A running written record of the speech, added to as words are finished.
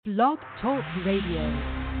Blog Talk Radio.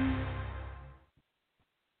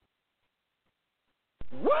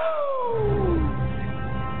 Woo!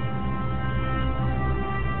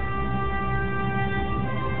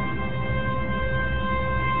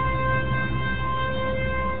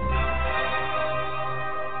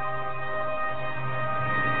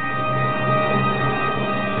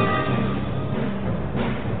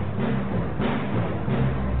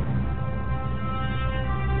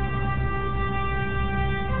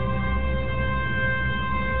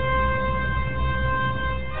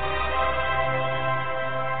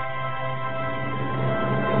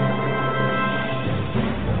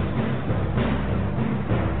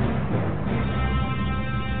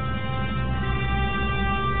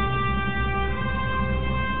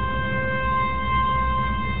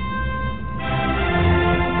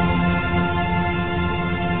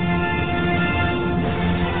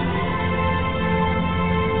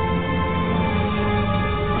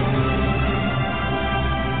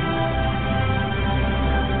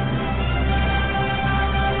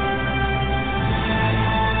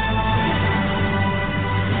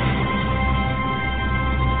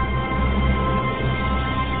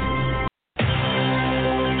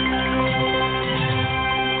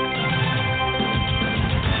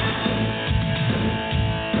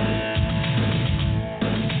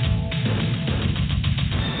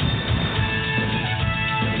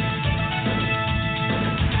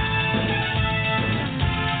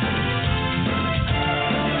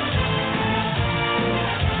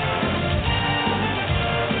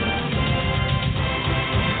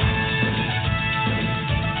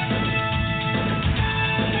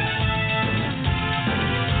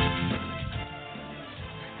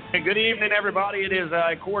 Good evening, everybody. It is,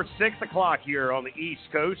 of course, 6 o'clock here on the East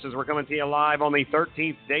Coast as we're coming to you live on the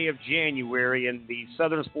 13th day of January in the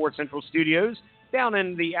Southern Sports Central Studios down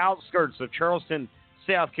in the outskirts of Charleston,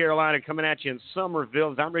 South Carolina, coming at you in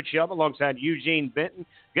Summerville. I'm Rich Yubb alongside Eugene Benton.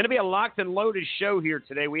 Going to be a locked and loaded show here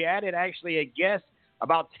today. We added actually a guest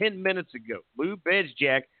about 10 minutes ago. Lou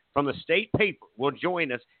Bezjak from the State Paper will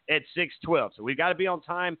join us at 6:12. So we've got to be on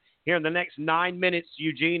time here in the next 9 minutes,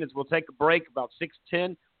 Eugene, as we'll take a break about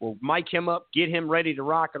 6:10. We'll mic him up, get him ready to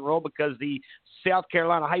rock and roll because the South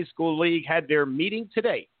Carolina High School League had their meeting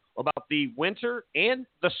today about the winter and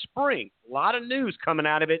the spring. A lot of news coming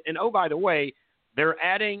out of it. And, oh, by the way, they're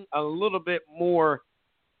adding a little bit more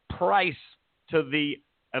price to the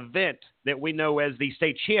event that we know as the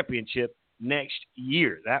state championship next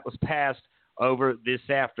year. That was passed over this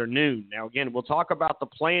afternoon. Now, again, we'll talk about the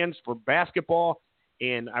plans for basketball,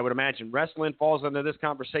 and I would imagine wrestling falls under this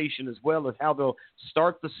conversation as well as how they'll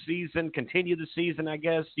start the season, continue the season, I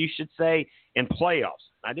guess you should say, in playoffs.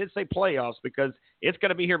 I did say playoffs because it's going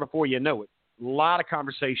to be here before you know it. A lot of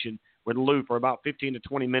conversation with Lou for about 15 to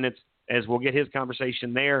 20 minutes as we'll get his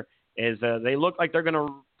conversation there as they look like they're going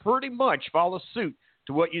to pretty much follow suit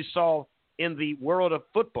to what you saw in the world of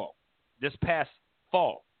football this past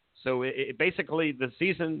fall. So basically the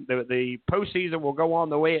season, the postseason will go on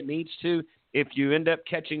the way it needs to. If you end up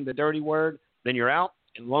catching the dirty word, then you're out.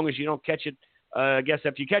 As long as you don't catch it, I guess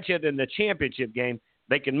if you catch it in the championship game,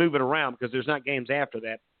 they can move it around because there's not games after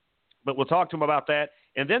that. But we'll talk to them about that.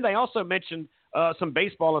 And then they also mentioned some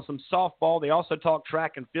baseball and some softball. They also talked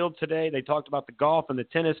track and field today. They talked about the golf and the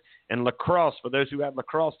tennis and lacrosse for those who have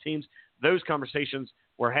lacrosse teams. Those conversations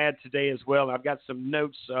were had today as well. I've got some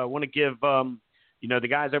notes. I want to give, the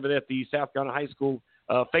guys over there at the South Carolina High School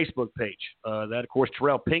Facebook page. That, of course,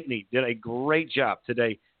 Terrell Pinckney did a great job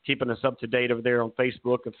today keeping us up to date over there on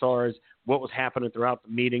Facebook as far as what was happening throughout the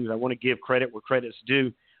meetings. I want to give credit where credit's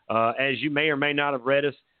due. As you may or may not have read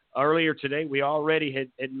us earlier today, we already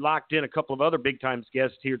had locked in a couple of other big-time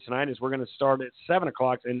guests here tonight as we're going to start at 7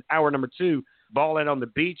 o'clock in hour number 2, Ball-In on the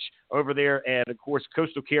Beach over there at, of course,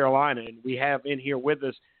 Coastal Carolina. And we have in here with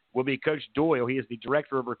us will be Coach Doyle. He is the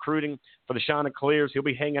director of recruiting for the Chanticleers. He'll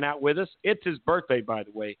be hanging out with us. It's his birthday, by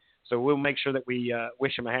the way, so we'll make sure that we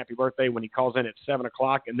wish him a happy birthday when he calls in at 7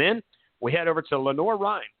 o'clock. And then we head over to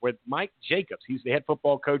Lenoir-Rhyne with Mike Jacobs. He's the head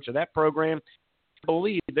football coach of that program. I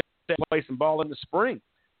believe they're going to play some ball in the spring.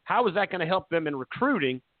 How is that going to help them in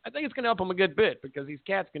recruiting? I think it's going to help them a good bit because these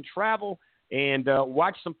cats can travel and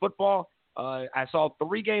watch some football. I saw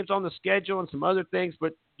 3 games on the schedule and some other things,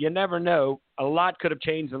 but you never know. A lot could have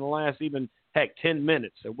changed in the last 10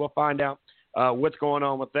 minutes. So we'll find out what's going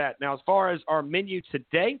on with that. Now, as far as our menu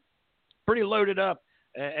today, pretty loaded up,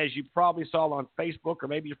 as you probably saw on Facebook or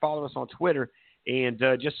maybe you follow us on Twitter, and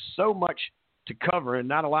just so much to cover and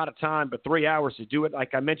not a lot of time, but 3 hours to do it.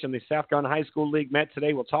 Like I mentioned, the South Carolina High School League met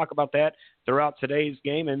today. We'll talk about that throughout today's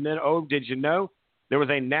game. And then, did you know there was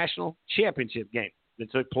a national championship game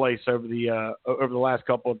that took place over the last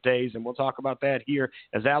couple of days, and we'll talk about that here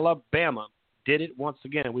as Alabama did it once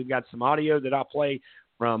again. We've got some audio that I'll play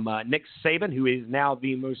from Nick Saban, who is now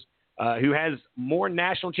who has more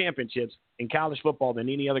national championships in college football than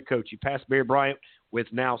any other coach. He passed Bear Bryant with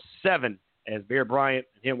now 7, as Bear Bryant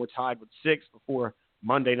and him were tied with 6 before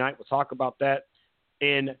Monday night. We'll talk about that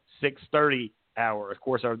in 6:30 hour. Of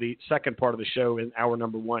course, the second part of the show in hour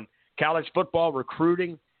number 1. College football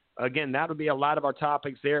recruiting. Again, that would be a lot of our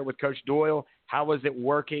topics there with Coach Doyle. How is it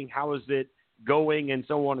working? How is it going? And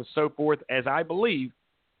so on and so forth. As I believe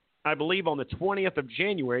on the 20th of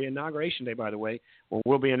January, Inauguration Day, by the way, where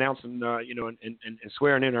we'll be announcing, and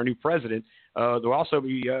swearing in our new president. They'll also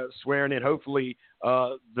be swearing in, hopefully,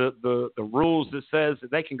 the rules that says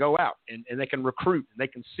that they can go out and they can recruit and they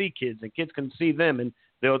can see kids and kids can see them, and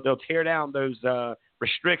they'll tear down those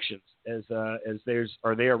restrictions as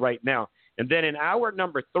are there right now. And then in hour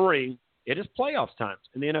number 3, it is playoffs times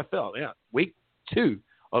in the NFL. Yeah, week 2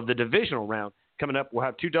 of the divisional round coming up. We'll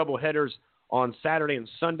have 2 doubleheaders on Saturday and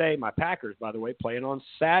Sunday. My Packers, by the way, playing on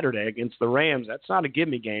Saturday against the Rams. That's not a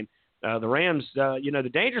give-me game. The Rams, the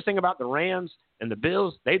dangerous thing about the Rams and the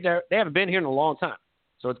Bills, they haven't been here in a long time.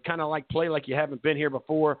 So it's kind of like play like you haven't been here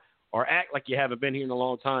before or act like you haven't been here in a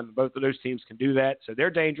long time. Both of those teams can do that. So they're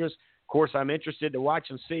dangerous. Of course, I'm interested to watch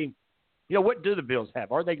and see, what do the Bills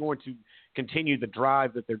have? Are they going to continue the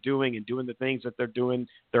drive that they're doing and doing the things that they're doing?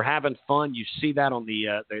 They're having fun. You see that on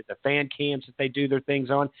the fan cams that they do their things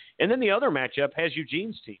on. And then the other matchup has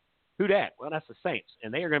Eugene's team. Who dat? Well, that's the Saints.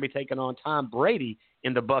 And they are going to be taking on Tom Brady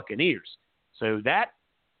in the Buccaneers. So that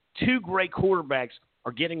 2 great quarterbacks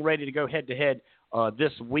are getting ready to go head-to-head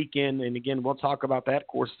this weekend. And, again, we'll talk about that. Of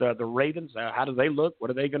course, the Ravens, how do they look? What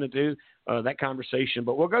are they going to do? That conversation.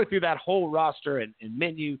 But we'll go through that whole roster and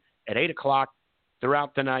menu at 8 o'clock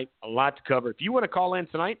throughout the night. A lot to cover. If you want to call in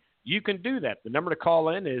tonight, you can do that. The number to call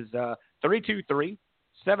in is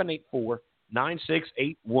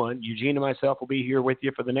 323-784-9681. Eugene and myself will be here with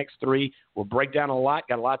you for the next 3. We'll break down a lot.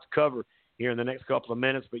 Got a lot to cover here in the next couple of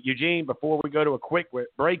minutes. But, Eugene, before we go to a quick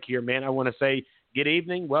break here, man, I want to say good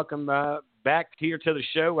evening. Welcome back here to the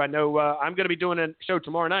show. I know I'm going to be doing a show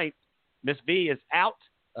tomorrow night. Miss V is out.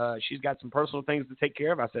 She's got some personal things to take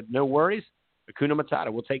care of. I said, no worries. Hakuna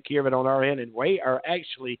Matata. We'll take care of it on our end. And we are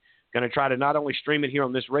actually going to try to not only stream it here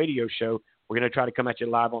on this radio show, we're going to try to come at you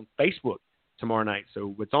live on Facebook tomorrow night.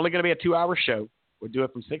 So it's only going to be a 2-hour show. We'll do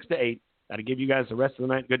it from 6 to 8. That'll give you guys the rest of the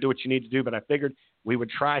night to go do what you need to do. But I figured we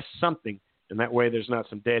would try something, and that way there's not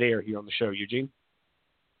some dead air here on the show. Eugene?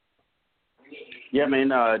 Yeah, man,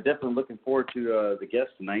 definitely looking forward to the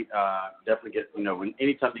guest tonight. Definitely get,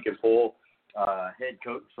 anytime you can pull head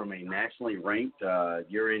coach from a nationally ranked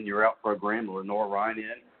year-in, year-out program, Lenoir-Rhyne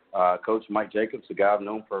in. Coach Mike Jacobs, a guy I've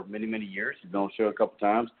known for many, many years. He's been on the show a couple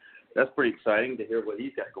times. That's pretty exciting to hear what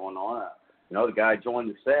he's got going on. The guy joined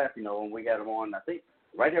the staff, when we had him on, I think,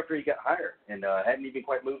 right after he got hired and hadn't even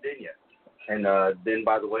quite moved in yet. And then,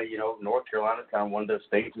 by the way, North Carolina's kind of one of those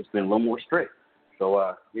states that's been a little more strict.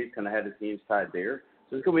 So he's kind of had his hands tied there.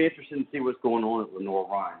 So it's going to be interesting to see what's going on at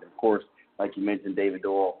Lenoir-Rhyne. Of course, like you mentioned, David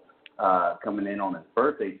Doyle coming in on his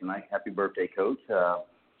birthday tonight. Happy birthday, Coach.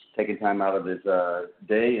 Taking time out of his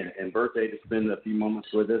day and birthday to spend a few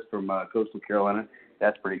moments with us from Coastal Carolina.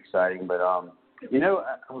 That's pretty exciting. But, I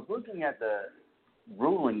was looking at the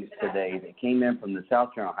rulings today that came in from the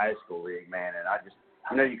South Carolina High School League, man, and I just,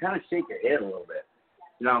 you kind of shake your head a little bit.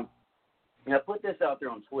 I put this out there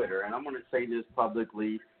on Twitter, and I'm going to say this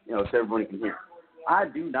publicly, so everyone can hear. I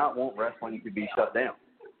do not want wrestling to be shut down.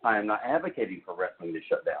 I am not advocating for wrestling to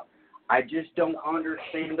shut down. I just don't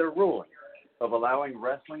understand the ruling of allowing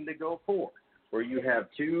wrestling to go forward, where you have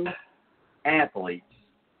 2 athletes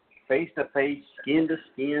face-to-face,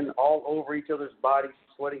 skin-to-skin, all over each other's bodies,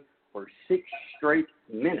 sweating for 6 straight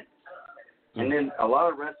minutes. And then a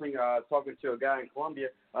lot of wrestling, talking to a guy in Columbia,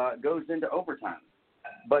 goes into overtime.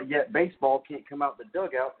 But yet baseball can't come out the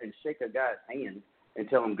dugout and shake a guy's hand and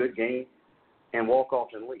tell him good game and walk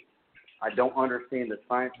off and leave. I don't understand the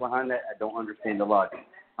science behind that. I don't understand the logic.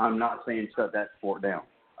 I'm not saying shut that sport down.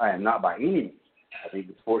 I am not by any means. I think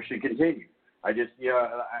the sport should continue. I just,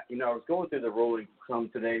 I was going through the rulings some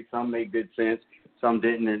today. Some made good sense. Some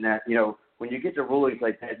didn't. And that, when you get to rulings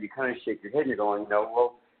like that, you kind of shake your head and you're going,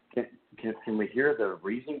 well, can we hear the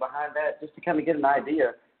reasoning behind that? Just to kind of get an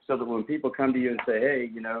idea so that when people come to you and say, hey,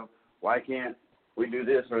 why can't we do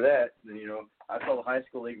this or that? Then, I saw the high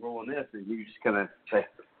school league ruling this, and you just kind of say,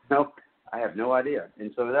 no, I have no idea.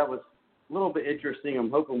 And so that was a little bit interesting. I'm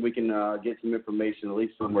hoping we can get some information at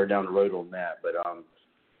least somewhere down the road on that. But,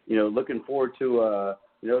 looking forward to,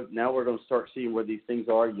 now we're going to start seeing where these things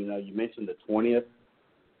are. You mentioned the 20th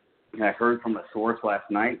I heard from a source last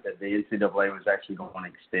night that the NCAA was actually going to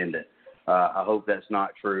extend it. I hope that's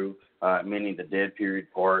not true, meaning the dead period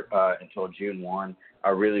part until June 1. I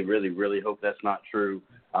really, really, really hope that's not true.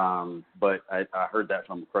 But I heard that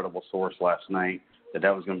from a credible source last night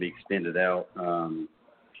that was going to be extended out.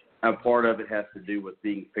 And part of it has to do with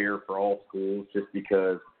being fair for all schools, just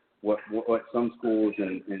because what some schools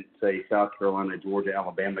in say South Carolina, Georgia,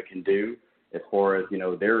 Alabama can do as far as,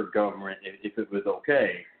 their government, if it was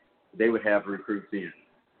okay, they would have recruits in,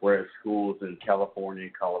 whereas schools in California,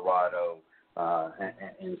 Colorado,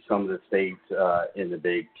 and some of the states in the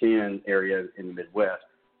Big Ten area in the Midwest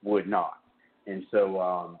would not. And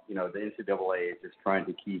so, the NCAA is just trying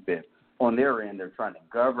to keep it on their end. They're trying to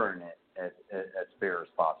govern it as fair as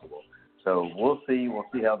possible. So we'll see. We'll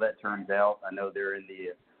see how that turns out. I know they're in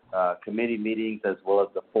the committee meetings as well as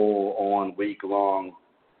the full-on week-long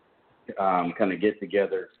kind of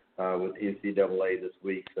get-together with NCAA this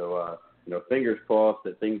week. So, fingers crossed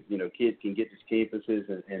that things, kids can get to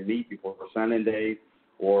campuses and meet before signing day,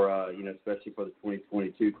 or, especially for the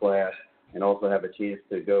 2022 class, and also have a chance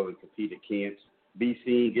to go and compete at camps, be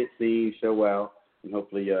seen, get seen, show out, and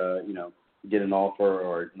hopefully, get an offer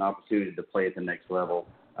or an opportunity to play at the next level.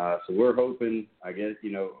 So we're hoping, I guess,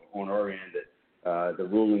 on our end that the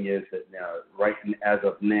ruling is that right as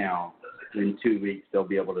of now, in 2 weeks, they'll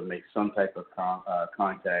be able to make some type of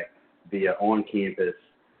contact via on campus.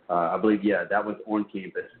 I believe, that was on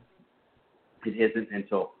campus. It isn't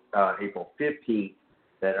until April 15th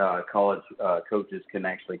that college coaches can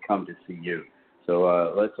actually come to see you.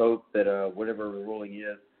 So let's hope that whatever the ruling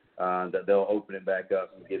is, that they'll open it back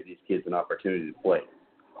up and give these kids an opportunity to play.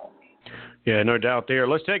 Yeah, no doubt there.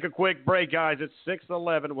 Let's take a quick break, guys. It's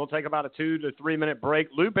 6:11. We'll take about a 2 to 3 minute break.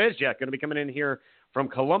 Lou Bezjak going to be coming in here from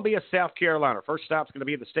Columbia, South Carolina. First stop's going to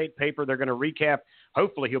be the state paper. They're going to recap.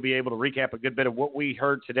 Hopefully he'll be able to recap a good bit of what we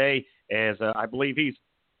heard today, as I believe he's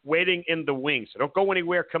waiting in the wings. So don't go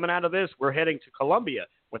anywhere coming out of this. We're heading to Columbia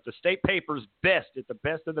with the state paper's best at the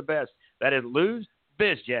best of the best. That is Lou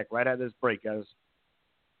Bezjak right out of this break, guys.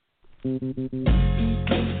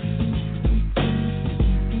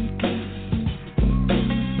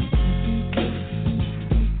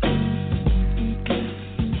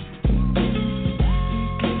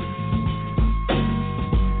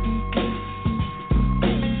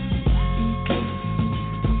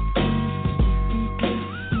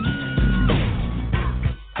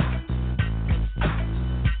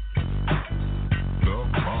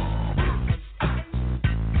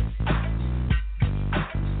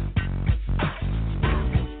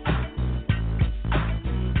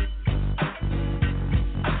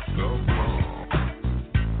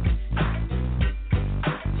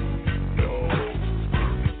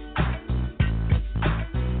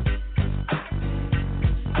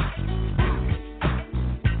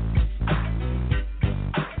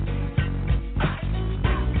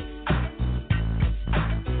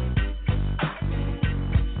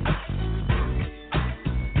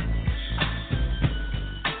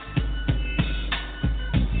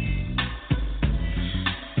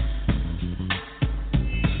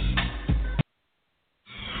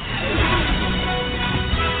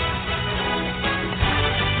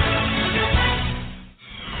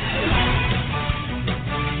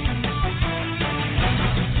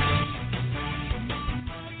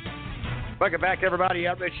 Welcome back, everybody.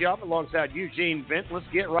 Out there, Shelton, alongside Eugene Vent. Let's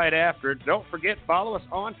get right after it. Don't forget, follow us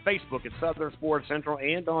on Facebook at Southern Sports Central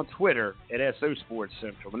and on Twitter at SO Sports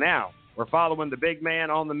Central. Now, we're following the big man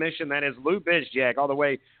on the mission. That is Lou Bezjak, all the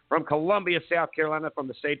way from Columbia, South Carolina, from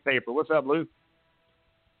the state paper. What's up, Lou?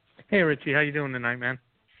 Hey, Richie. How you doing tonight, man?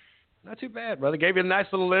 Not too bad, brother. Gave you a nice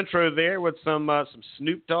little intro there with some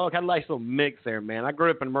Snoop Dogg. Had a nice little mix there, man. I grew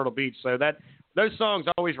up in Myrtle Beach, so those songs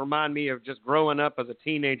always remind me of just growing up as a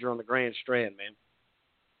teenager on the Grand Strand, man.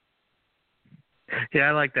 Yeah,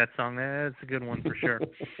 I like that song. That's a good one for sure.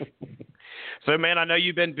 So, man, I know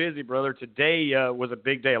you've been busy, brother. Today was a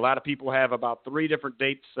big day. A lot of people have about 3 different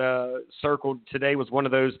dates circled. Today was one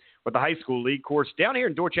of those with the high school league. Of course, down here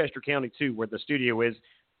in Dorchester County, too, where the studio is,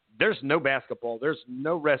 there's no basketball. There's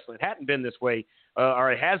no wrestling. It hadn't been this way,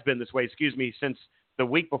 or it has been this way, since the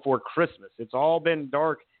week before Christmas. It's all been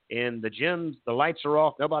dark. And the gyms, the lights are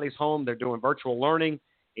off. Nobody's home. They're doing virtual learning.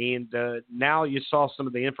 And now you saw some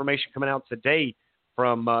of the information coming out today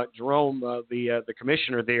from Jerome, the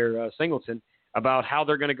commissioner there, Singleton, about how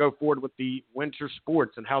they're going to go forward with the winter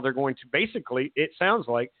sports and how they're going to basically, it sounds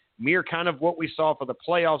like, mirror kind of what we saw for the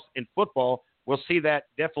playoffs in football. We'll see that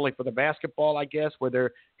definitely for the basketball, I guess, where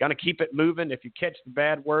they're going to keep it moving. If you catch the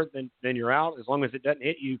bad word, then you're out. As long as it doesn't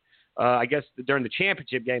hit you, I guess during the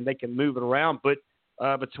championship game, they can move it around. But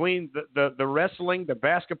between the wrestling, the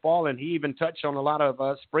basketball, and he even touched on a lot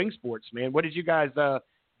of spring sports, man. What did you guys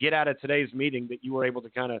get out of today's meeting that you were able to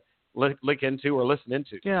kind of look into or listen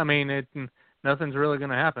into? Yeah, I mean, nothing's really going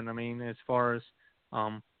to happen. I mean, as far as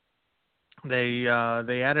they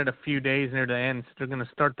added a few days near the end. So they're going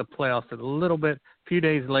to start the playoffs a few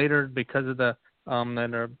days later because of the that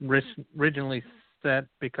are originally set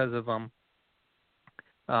because of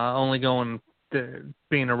only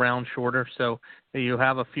being around shorter. So you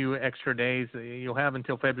have a few extra days. You'll have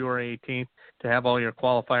until February 18th to have all your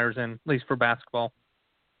qualifiers in, at least for basketball.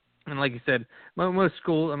 And like you said, most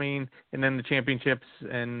schools, I mean, and then the championships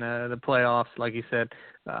and the playoffs, like you said,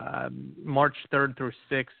 March 3rd through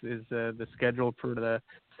 6th is the schedule for the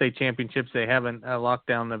state championships. They haven't locked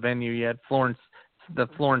down the venue yet. The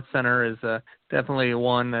Florence Center is definitely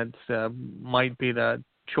one that might be the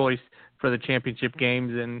choice for the championship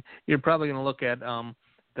games. And you're probably going to look at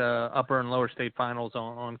the upper and lower state finals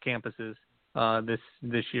on campuses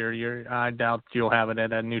this year. I doubt you'll have it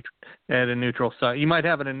at a neutral site. You might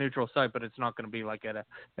have it at a neutral site, but it's not going to be like at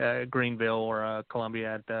a Greenville or a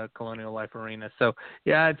Columbia at Colonial Life Arena. So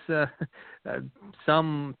yeah, it's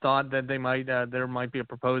some thought that there might be a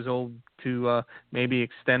proposal to maybe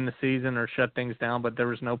extend the season or shut things down, but there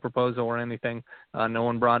was no proposal or anything. No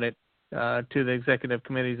one brought it to the executive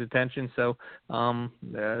committee's attention. So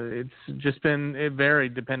it's just it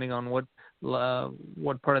varied depending on what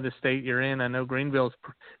part of the state you're in. I know Greenville's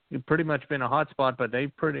pretty much been a hot spot, but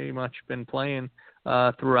they've pretty much been playing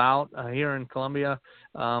throughout here in Columbia.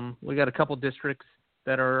 We got a couple districts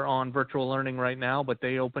that are on virtual learning right now, but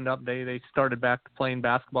they opened up. They started back playing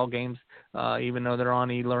basketball games, even though they're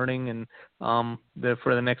on e-learning and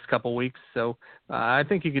for the next couple weeks. So I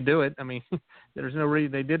think you could do it. I mean, there's no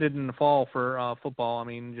reason they did it in the fall for football. I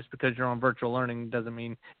mean, just because you're on virtual learning doesn't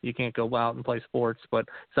mean you can't go out and play sports. But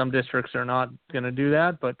some districts are not going to do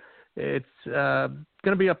that. But it's going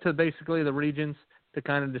to be up to basically the regions to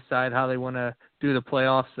kind of decide how they want to do the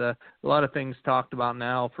playoffs. A lot of things talked about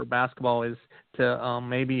now for basketball is to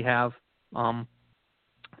maybe have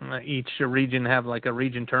each region have like a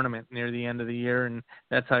region tournament near the end of the year, and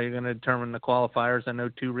that's how you're going to determine the qualifiers. I know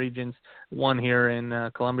two regions, one here in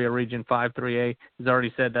Columbia, Region 5 3A, has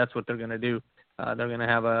already said that's what they're going to do. They're going to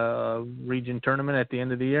have a region tournament at the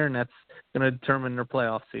end of the year, and that's going to determine their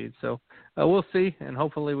playoff seed. So we'll see, and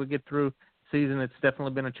hopefully we get through season. It's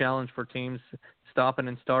definitely been a challenge for teams stopping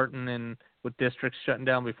and starting, and with districts shutting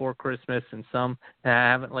down before Christmas, and some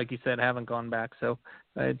haven't, like you said, haven't gone back. So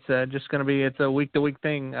it's just going to be, it's a week-to-week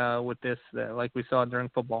thing with this, like we saw during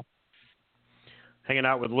football. Hanging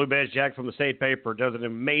out with Lou Bezjak from the State Paper, does an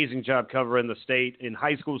amazing job covering the state in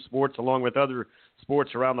high school sports along with other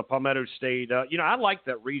sports around the Palmetto State. I like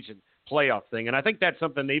that region playoff thing, and I think that's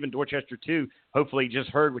something that even Dorchester, too, hopefully just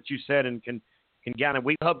heard what you said and can kind of,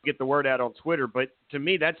 we help get the word out on Twitter. But to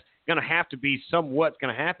me, that's going to have to be somewhat's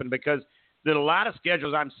going to happen, because a lot of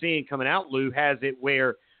schedules I'm seeing coming out, Lou, has it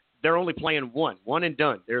where they're only playing one and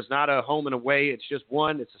done. There's not a home and away. It's just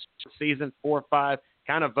one. It's a season, 4 or 5,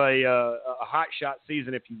 kind of a hot shot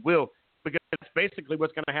season, if you will, because that's basically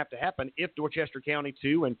what's going to have to happen if Dorchester County,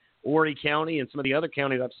 too, and Horry County and some of the other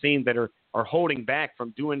counties I've seen that are holding back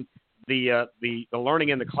from doing the learning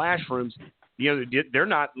in the classrooms. They're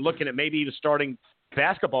not looking at maybe even starting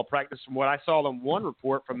basketball practice, from what I saw in one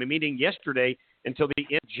report from the meeting yesterday, until the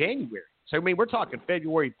end of January. So, I mean, we're talking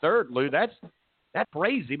February 3rd, Lou. That's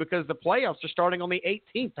crazy, because the playoffs are starting on the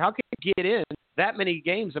 18th. How can you get in that many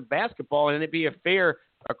games of basketball and it be a fair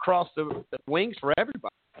across the wings for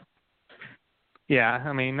everybody? Yeah,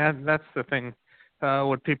 I mean, that's the thing,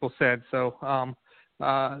 what people said. So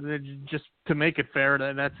just to make it fair,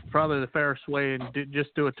 that's probably the fairest way, and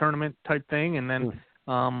just do a tournament type thing, and then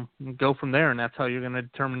go from there, and that's how you're going to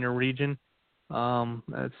determine your region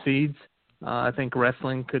seeds. I think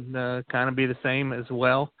wrestling could kind of be the same as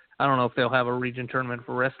well. I don't know if they'll have a region tournament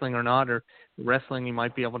for wrestling or not, or wrestling you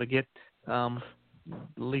might be able to get at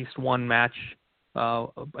least one match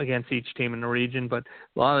against each team in the region. But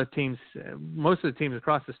a lot of the teams, most of the teams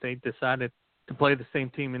across the state decided to play the same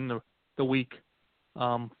team in the week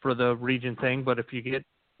for the region thing. But if you get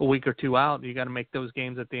a week or two out, you got to make those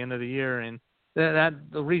games at the end of the year, and that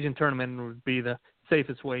the region tournament would be the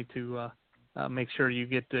safest way to make sure you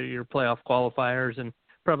get to your playoff qualifiers, and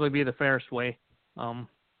probably be the fairest way.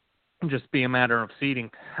 Just be a matter of seeding,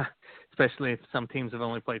 especially if some teams have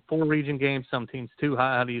only played 4 region games, some teams 2.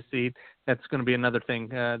 How do you seed? That's going to be another thing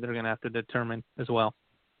they're going to have to determine as well.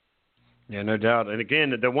 Yeah, no doubt. And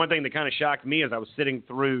again, the one thing that kind of shocked me as I was sitting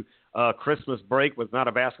through Christmas break with not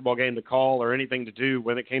a basketball game to call or anything to do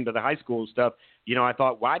when it came to the high school stuff, I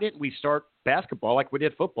thought, why didn't we start basketball like we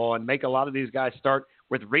did football and make a lot of these guys start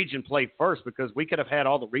with region play first, because we could have had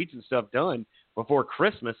all the region stuff done before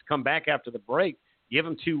Christmas, come back after the break, give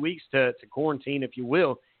them 2 weeks to quarantine, if you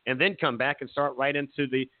will, and then come back and start right into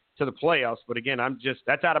the playoffs. But again,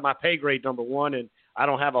 that's out of my pay grade, number one, and I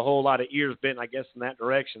don't have a whole lot of ears bent, I guess, in that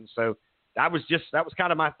direction. So that was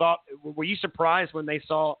kind of my thought. Were you surprised when you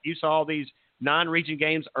saw all these non-region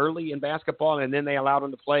games early in basketball, and then they allowed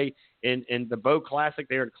them to play in the Bow Classic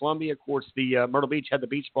there in Columbia? Of course, the Myrtle Beach had the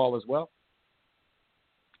beach ball as well.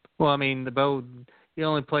 Well, I mean, the Bow, you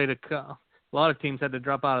only played a lot of teams had to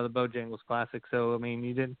drop out of the Bojangles Classic. So, I mean,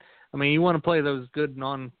 you want to play those good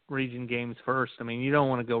non-region games first. I mean, you don't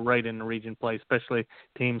want to go right into region play, especially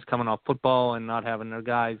teams coming off football and not having their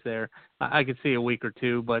guys there. I could see a week or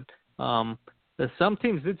two, but some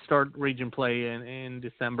teams did start region play in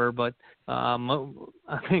December, but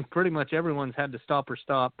I think pretty much everyone's had to start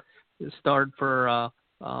for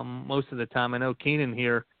most of the time. I know Keenan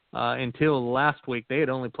here, until last week, they've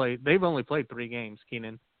only played 3 games,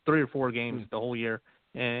 Keenan. 3 or 4 games the whole year,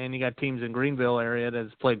 and you got teams in Greenville area that's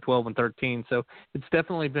played 12 and 13. So it's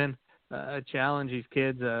definitely been a challenge. These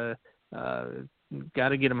kids got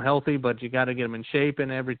to get them healthy, but you got to get them in shape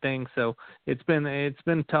and everything. So it's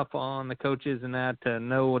been tough on the coaches and that to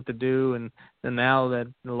know what to do, and now that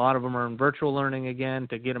a lot of them are in virtual learning again,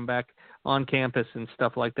 to get them back on campus and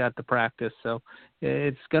stuff like that to practice. So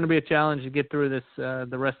it's going to be a challenge to get through this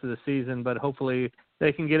the rest of the season, but hopefully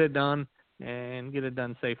they can get it done and get it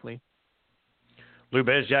done safely. Lou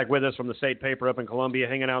Bezjak with us from the State Paper up in Columbia,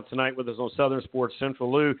 hanging out tonight with us on Southern Sports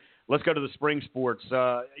Central. Lou, let's go to the spring sports.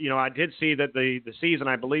 I did see that the season,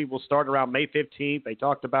 I believe, will start around May 15th. They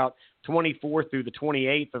talked about 24th through the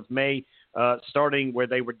 28th of May, starting where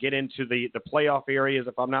they would get into the playoff areas,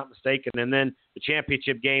 if I'm not mistaken, and then the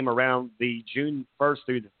championship game around the June 1st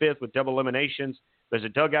through the 5th with double eliminations. There's a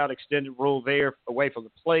dugout extended rule there away from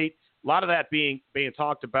the plate. A lot of that being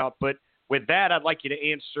talked about, but with that, I'd like you to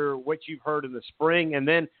answer what you've heard in the spring, and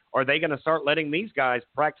then are they going to start letting these guys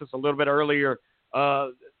practice a little bit earlier,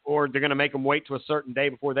 or they're going to make them wait to a certain day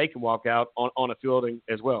before they can walk out on a field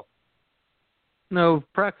as well? No,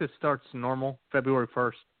 practice starts normal, February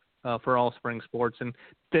 1st for all spring sports, and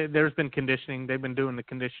there's been conditioning. They've been doing the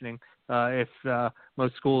conditioning. If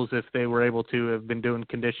most schools, if they were able to, have been doing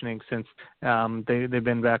conditioning since they've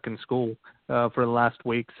been back in school for the last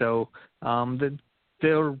week. So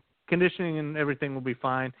they're conditioning and everything will be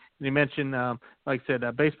fine. And you mentioned, like I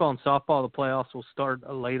said, baseball and softball, the playoffs will start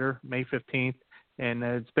later, May 15th, and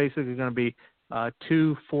it's basically going to be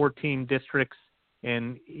 2 4-team districts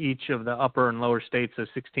in each of the upper and lower states. So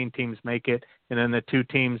 16 teams make it, and then the 2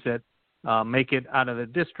 teams that make it out of the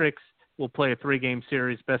districts will play a 3-game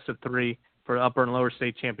series, best of 3 for upper and lower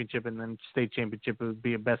state championship, and then state championship would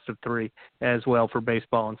be a best of 3 as well for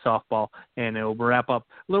baseball and softball. And it will wrap up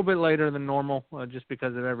a little bit later than normal just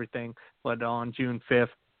because of everything. But on June 5th,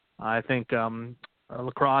 I think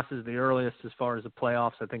lacrosse is the earliest as far as the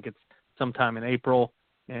playoffs. I think it's sometime in April.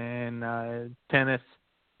 And tennis,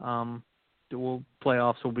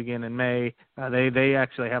 playoffs will begin in May. They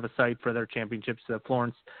actually have a site for their championships, the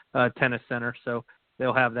Florence Tennis Center, so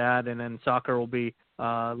they'll have that. And then soccer will be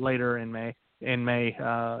later in May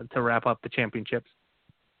to wrap up the championships.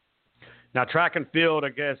 Now, track and field, I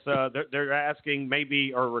guess they're asking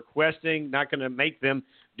maybe or requesting, not going to make them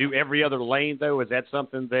do every other lane, though. Is that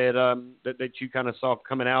something that you kind of saw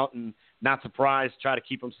coming out and not surprised, try to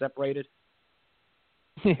keep them separated?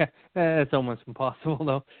 Yeah, it's almost impossible,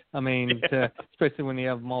 though. I mean, especially when you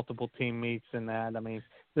have multiple team meets and that. I mean,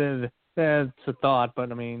 that's a thought,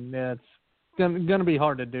 but, I mean, it's going to be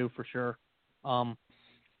hard to do for sure.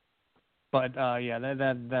 But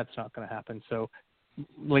that's not going to happen. So at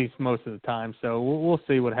least most of the time. So we'll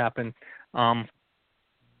see what happens with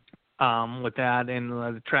that. And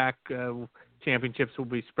the track championships will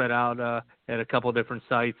be spread out at a couple different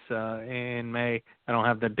sites in May. I don't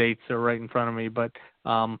have the dates right in front of me, but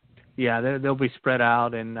they'll be spread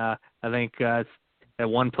out. And I think at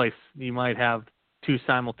one place you might have 2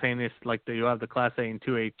 simultaneous, like you have the Class A and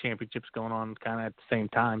 2A championships going on kind of at the same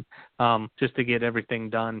time, just to get everything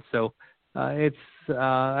done. So I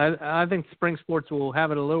think spring sports will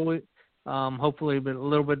have it a little bit, hopefully, but a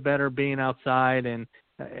little bit better being outside and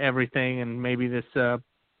everything, and maybe this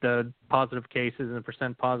the positive cases and the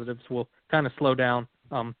percent positives will kind of slow down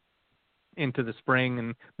into the spring,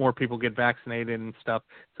 and more people get vaccinated and stuff.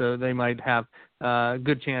 So they might have a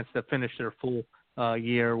good chance to finish their full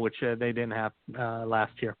year, which they didn't have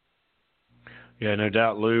last year. Yeah, no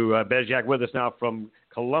doubt, Lou. Bezjak with us now from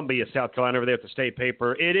Columbia, South Carolina, over there at the State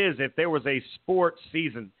Paper. It is, if there was a sports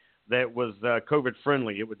season that was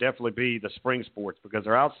COVID-friendly, it would definitely be the spring sports because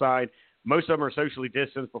they're outside, most of them are socially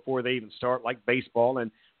distanced before they even start, like baseball.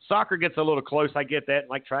 And soccer gets a little close. I get that,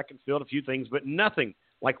 like track and field, a few things, but nothing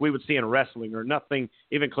like we would see in wrestling, or nothing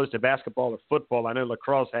even close to basketball or football. I know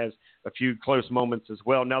lacrosse has a few close moments as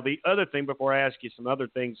well. Now, the other thing, before I ask you some other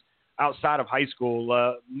things outside of high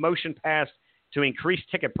school, motion passed to increase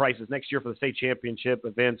ticket prices next year for the state championship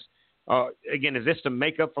events. Again, is this to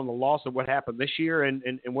make up from the loss of what happened this year? And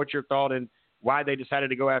what's your thought and why they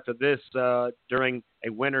decided to go after this during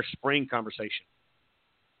a winter-spring conversation?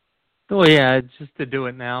 Oh, yeah, it's just to do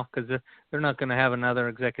it now, because they're not going to have another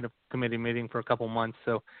executive committee meeting for a couple months.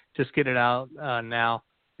 So just get it out now.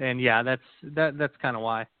 And, yeah, that's kind of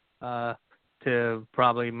why, to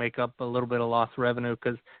probably make up a little bit of lost revenue,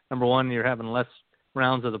 because, number one, you're having less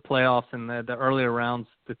rounds of the playoffs, and the earlier rounds,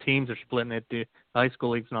 the teams are splitting it. The high school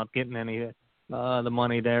league's not getting any the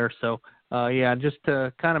money there. So, yeah, just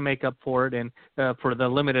to kind of make up for it, and for the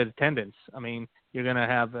limited attendance. I mean, you're going to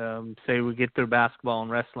have, say we get through basketball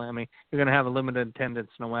and wrestling, I mean, you're going to have a limited attendance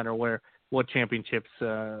no matter what championships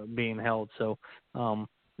being held. So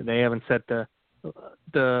they haven't set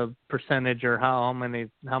the percentage or how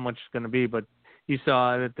much it's going to be, but you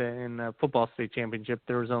saw it in the football state championship,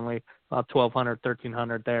 there was only about 1,200,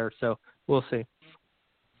 1,300 there. So we'll see.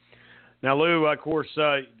 Now, Lou, of course,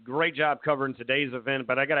 great job covering today's event,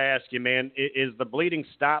 but I got to ask you, man, is the bleeding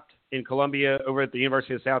stopped in Columbia over at the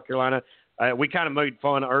University of South Carolina? We kind of made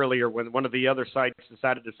fun earlier when one of the other sites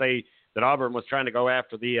decided to say that Auburn was trying to go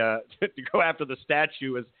after the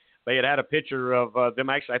statue, as they had a picture of them.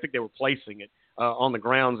 Actually, I think they were placing it on the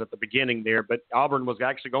grounds at the beginning there, but Auburn was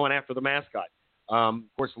actually going after the mascot. Of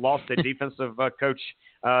course, lost a defensive coach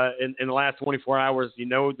in the last 24 hours. You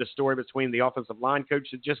know the story between the offensive line coach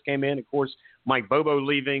that just came in. Of course, Mike Bobo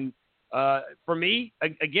leaving. For me,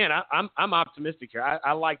 again, I'm optimistic here.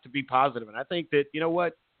 I like to be positive, and I think that, you know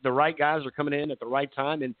what, the right guys are coming in at the right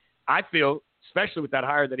time. And I feel, especially with that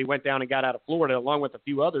hire that he went down and got out of Florida, along with a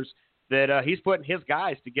few others, that he's putting his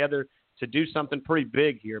guys together to do something pretty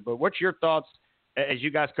big here. But what's your thoughts, as you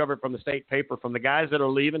guys covered from the state paper, from the guys that are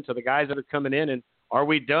leaving to the guys that are coming in, and are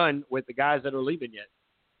we done with the guys that are leaving yet?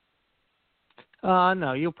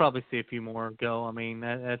 No, you'll probably see a few more go. I mean,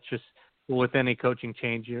 that's just with any coaching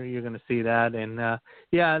change, you're going to see that. And,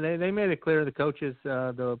 yeah, they made it clear, the coaches,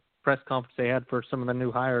 the press conference they had for some of the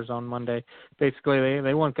new hires on Monday, basically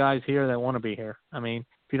they want guys here that want to be here. I mean,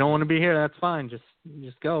 if you don't want to be here, that's fine. Just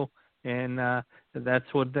go. And that's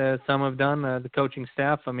what some have done, the coaching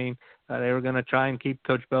staff. I mean, they were going to try and keep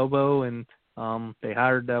Coach Bobo, and they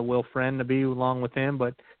hired Will Friend to be along with him,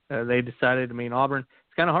 but they decided, I mean, Auburn,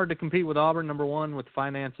 it's kind of hard to compete with Auburn, number one, with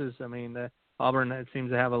finances. I mean, Auburn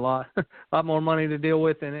seems to have a lot more money to deal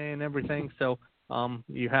with and everything. So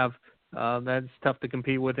you have that's tough to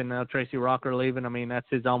compete with. And now Tracy Rocker leaving. I mean, that's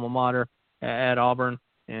his alma mater at Auburn,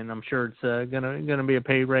 and I'm sure it's gonna be a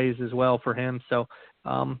pay raise as well for him. So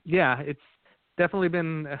yeah, it's definitely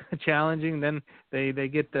been challenging. Then they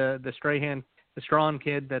get the Strawn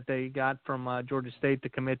kid that they got from Georgia State to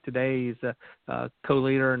commit today. He's a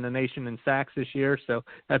co-leader in the nation in sacks this year, so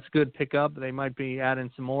that's a good pickup. They might be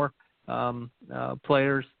adding some more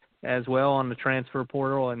players as well on the transfer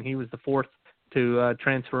portal, and he was the fourth to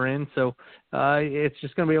transfer in. So it's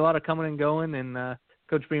just going to be a lot of coming and going, and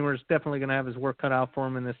Coach Beamer is definitely going to have his work cut out for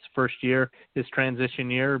him in this first year, his transition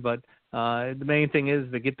year. But the main thing is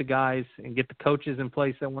to get the guys and get the coaches in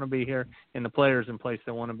place that want to be here and the players in place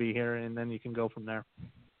that want to be here, and then you can go from there.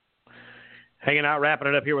 Hanging out, wrapping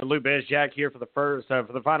it up here with Lou Bezjak here for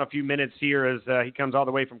the final few minutes here as he comes all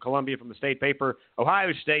the way from Columbia from the state paper.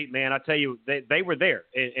 Ohio State, man, I tell you, they were there,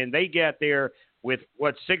 and they got there with,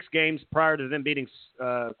 6 games prior to them beating,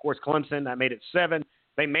 of course, Clemson. That made it 7.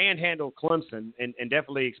 They manhandled Clemson and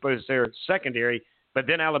definitely exposed their secondary, but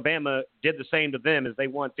then Alabama did the same to them as they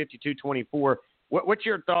won 52-24. What's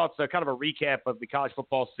your thoughts, kind of a recap of the college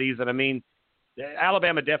football season? I mean,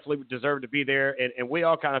 Alabama definitely deserved to be there, and we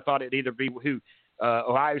all kind of thought it'd either be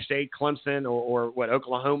Ohio State, Clemson, or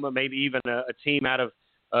Oklahoma, maybe even a team out of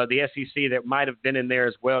the SEC that might have been in there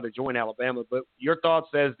as well to join Alabama. But your thoughts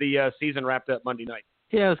as the season wrapped up Monday night?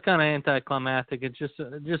 Yeah, it was kind of anticlimactic. It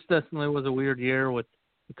just definitely was a weird year with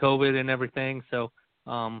COVID and everything. So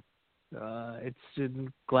it's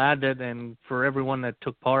glad that, and for everyone that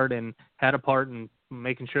took part and had a part in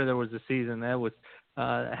making sure there was a season, that was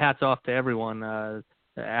hats off to everyone,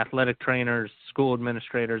 athletic trainers, school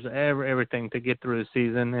administrators, everything to get through the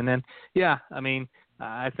season. And then, yeah, I mean,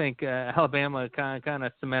 I think Alabama kind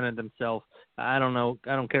of cemented themselves. I don't know.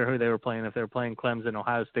 I don't care who they were playing. If they were playing Clemson,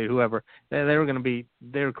 Ohio State, whoever, they were going to be.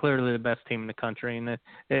 They were clearly the best team in the country,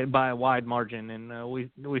 and by a wide margin. And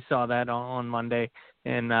we saw that on Monday.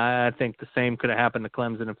 And I think the same could have happened to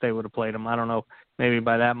Clemson if they would have played them. I don't know, maybe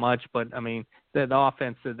by that much, but I mean the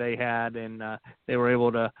offense that they had, and they were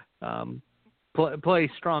able to play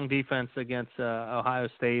strong defense against Ohio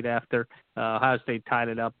State after Ohio State tied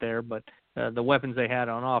it up there. But the weapons they had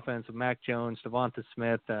on offense with Mac Jones, Devonta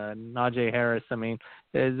Smith, Najee Harris, I mean,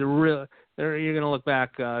 is you're going to look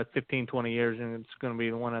back 15, 20 years, and it's going to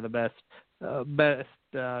be one of the best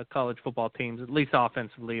college football teams, at least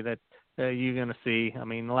offensively, that you're going to see. I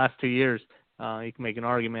mean, the last 2 years, you can make an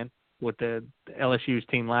argument with the LSU's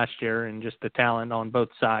team last year and just the talent on both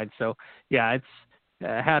sides. So, yeah, it's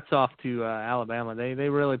hats off to Alabama. They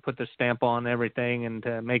really put their stamp on everything, and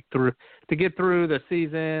to get through the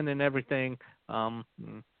season and everything.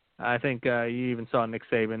 I think you even saw Nick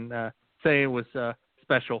Saban say it was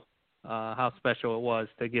special, how special it was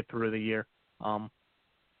to get through the year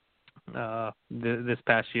this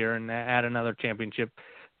past year and add another championship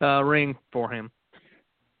ring for him.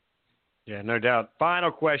 Yeah, no doubt. Final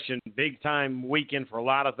question, big-time weekend for a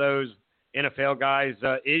lot of those NFL guys,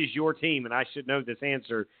 is your team, and I should know this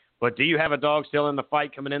answer, but do you have a dog still in the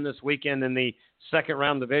fight coming in this weekend in the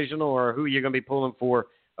second-round divisional, or who are you going to be pulling for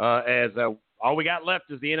as all we got left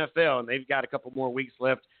is the NFL, and they've got a couple more weeks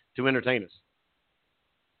left to entertain us?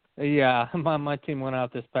 Yeah, my team went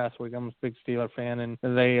out this past week. I'm a big Steeler fan, and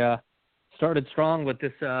they started strong, but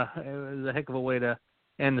this it was a heck of a way to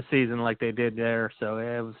end the season like they did there, so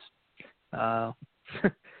it was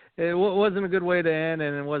it wasn't a good way to end,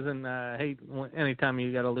 and it wasn't hate anytime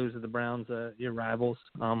you got to lose to the Browns, your rivals.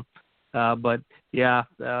 But yeah,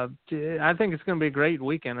 I think it's going to be a great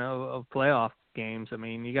weekend of playoff games. I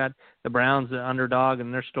mean, you got the Browns, the underdog,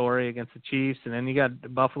 and their story against the Chiefs, and then you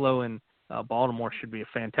got Buffalo and Baltimore should be a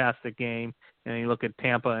fantastic game. And you look at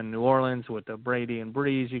Tampa and New Orleans with the Brady and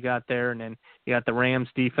Breeze you got there, and then you got the Rams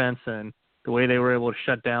defense and the way they were able to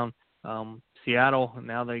shut down Seattle. And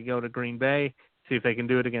now they go to Green Bay. See if they can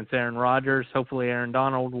do it against Aaron Rodgers. Hopefully Aaron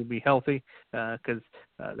Donald will be healthy because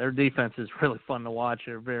their defense is really fun to watch.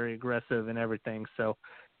 They're very aggressive and everything. So,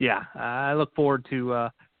 yeah, I look forward to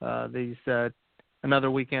these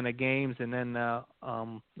another weekend of games and then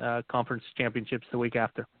conference championships the week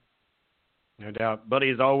after. No doubt. Buddy,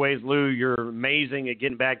 as always, Lou, you're amazing at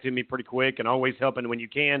getting back to me pretty quick and always helping when you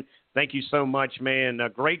can. Thank you so much, man.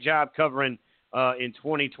 Great job covering in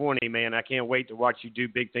 2020, man. I can't wait to watch you do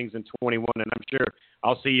big things in 21, and I'm sure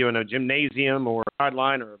I'll see you in a gymnasium or a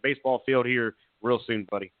sideline or a baseball field here real soon,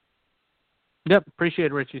 buddy. Yep,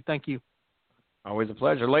 appreciate it, Richie. Thank you. Always a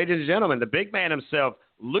pleasure. Ladies and gentlemen, the big man himself,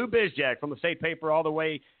 Lou Bizjack from the State Paper all the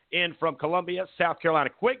way in from Columbia, South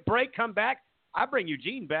Carolina. Quick break, come back. I bring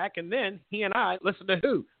Eugene back, and then he and I listen to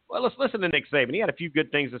who? Well, let's listen to Nick Saban. He had a few good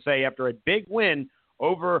things to say after a big win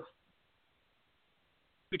over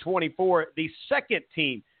 24, the second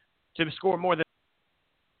team to score more than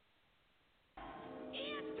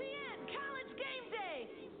ESPN College Game Day.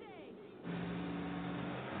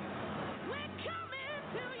 We're coming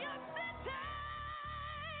to your city.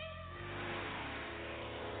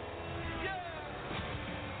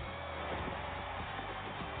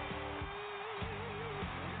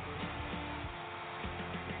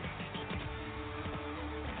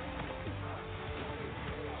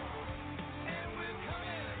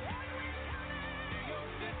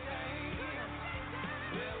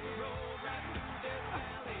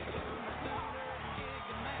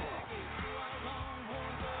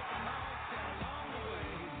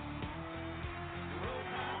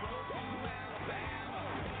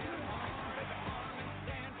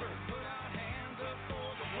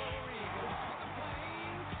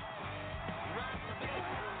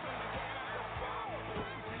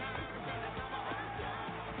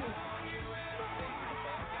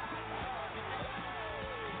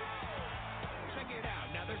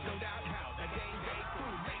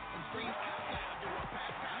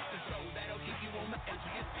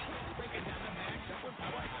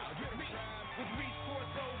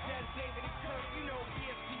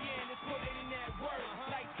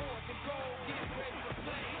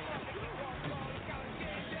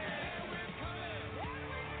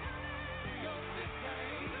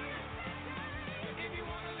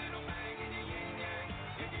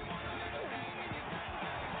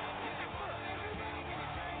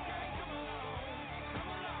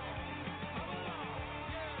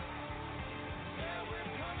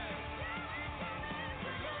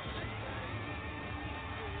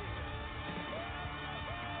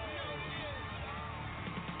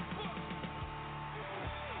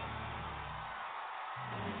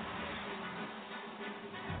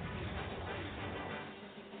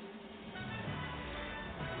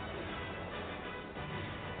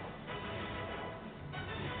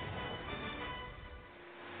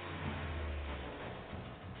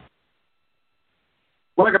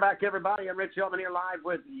 Welcome back, everybody. I'm Rich Hillman here live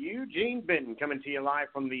with Eugene Benton, coming to you live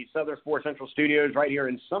from the Southern Sports Central Studios right here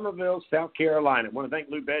in Summerville, South Carolina. I want to thank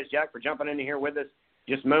Lou Bezjak for jumping in here with us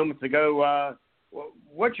just moments ago.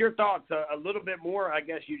 What's your thoughts a little bit more, I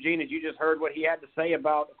guess, Eugene, as you just heard what he had to say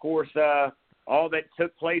about, of course, all that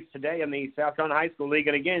took place today in the South Carolina High School League.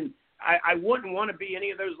 And, again, I wouldn't want to be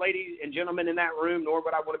any of those ladies and gentlemen in that room, nor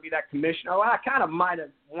would I want to be that commissioner. Well, I kind of might have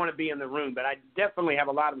want to be in the room, but I definitely have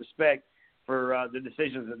a lot of respect for the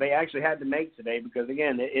decisions that they actually had to make today because,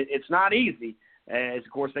 again, it's not easy, as, of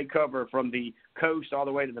course, they cover from the coast all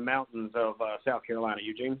the way to the mountains of South Carolina.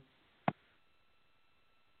 Eugene?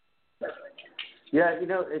 Yeah,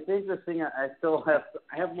 it's interesting. I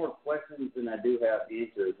have more questions than I do have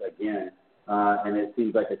answers again, and it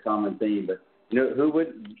seems like a common theme. But, you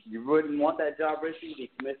wouldn't want that job, Richie, the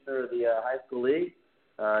commissioner of the high school league?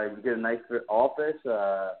 You get a nice office,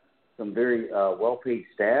 some very well-paid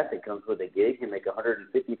staff. It comes with a gig. You make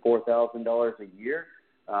 $154,000 a year.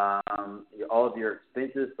 All of your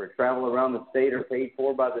expenses for travel around the state are paid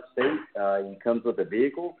for by the state. It comes with a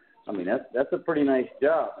vehicle. I mean, that's a pretty nice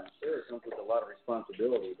job. I'm sure it comes with a lot of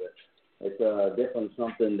responsibility, but it's definitely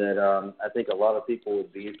something that I think a lot of people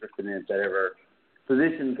would be interested in if that ever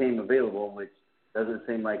position came available, which doesn't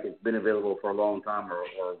seem like it's been available for a long time or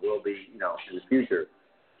will be, in the future.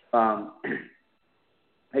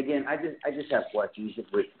 Again, I just have questions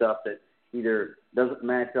with stuff that either doesn't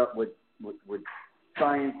match up with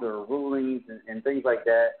science or rulings and things like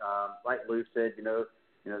that. Like Lou said,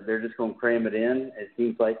 they're just going to cram it in. It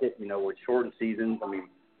seems like it, with shortened seasons. I mean,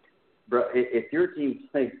 bro, if your team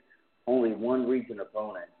plays only one region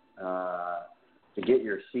opponent to get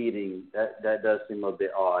your seeding, that does seem a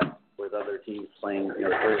bit odd. With other teams playing, 3 or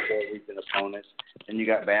 4 region opponents, and you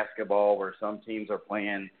got basketball where some teams are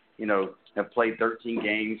playing, have played 13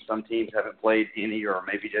 games. Some teams haven't played any, or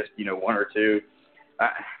maybe just 1 or 2.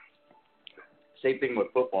 Same thing with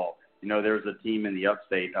football. There's a team in the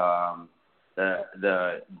upstate.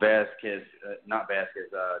 The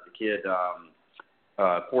kid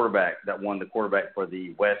quarterback that won the quarterback for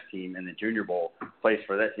the West team in the Junior Bowl plays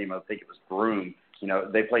for that team. I think it was Broome.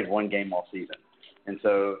 They played 1 game all season. And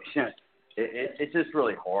so it's just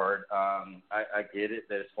really hard. I get it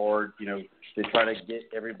that it's hard, to try to get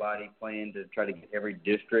everybody playing, to try to get every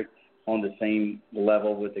district on the same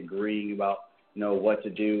level with agreeing about, what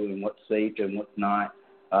to do and what's safe and what's not.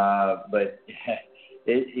 But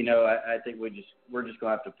I think we're just going to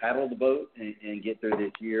have to paddle the boat and get through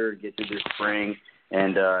this year, get through this spring,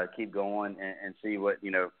 and keep going and see what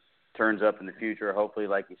turns up in the future. Hopefully,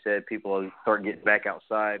 like you said, people will start getting back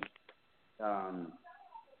outside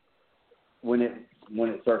when it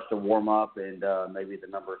starts to warm up and maybe the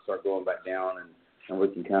numbers start going back down and we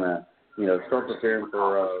can kind of start preparing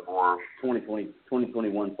for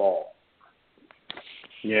 2021 fall.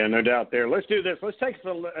 Yeah, no doubt there. Let's do this. Let's take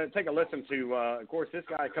a listen to, of course, this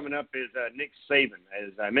guy coming up is Nick Saban.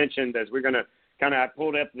 As I mentioned, as we're going to kind of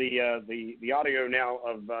pull up the audio now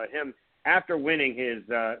of him after winning his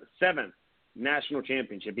 7th national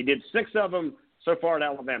championship. He did 6 of them so far at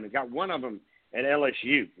Alabama. He got 1 of them at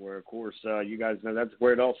LSU, where, of course, you guys know that's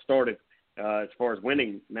where it all started as far as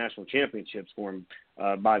winning national championships for him,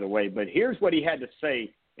 by the way. But here's what he had to say,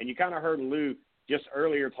 and you kind of heard Lou just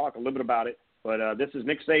earlier talk a little bit about it. But this is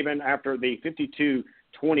Nick Saban after the 52-24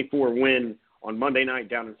 win on Monday night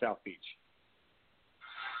down in South Beach.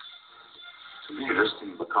 To me, this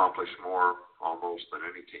team accomplished more almost than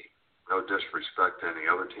any team. No disrespect to any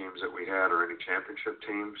other teams that we had or any championship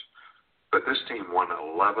teams, but this team won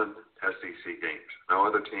 11 SEC games. No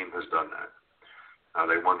other team has done that.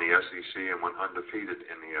 They won the SEC and went undefeated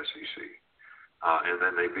in the SEC. And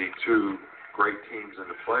then they beat 2 great teams in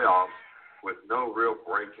the playoffs with no real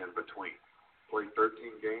break in between. Played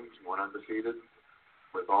 13 games, went undefeated.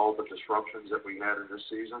 With all the disruptions that we had in this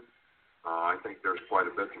season, I think there's quite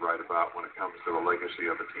a bit to write about when it comes to the legacy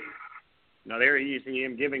of a team. Now, there you see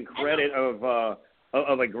him giving credit of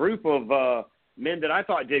a group of men that I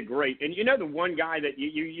thought did great. And the one guy that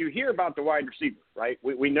you hear about the wide receiver, right?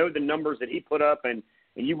 We know the numbers that he put up, and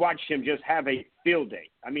you watched him just have a field day.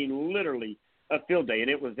 I mean, literally a field day. And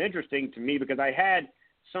it was interesting to me because I had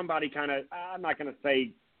somebody kind of, I'm not going to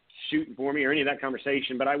say shooting for me or any of that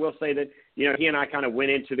conversation, but I will say that, he and I kind of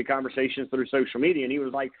went into the conversations through social media, and he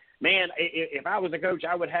was like, man, if I was a coach,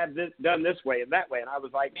 I would have this done this way and that way. And I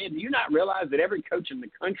was like, man, do you not realize that every coach in the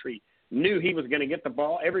country knew he was going to get the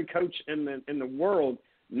ball? Every coach in the world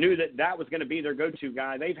knew that was going to be their go-to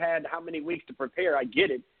guy. They've had how many weeks to prepare? I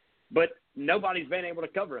get it, but nobody's been able to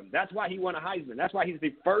cover him. That's why he won a Heisman. That's why he's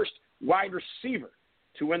the first wide receiver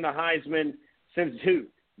to win the Heisman since who?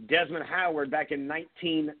 Desmond Howard back in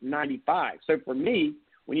 1995. So for me,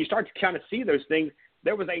 when you start to kind of see those things,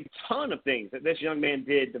 there was a ton of things that this young man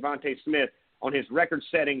did, Devontae Smith, on his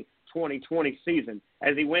record-setting 2020 season.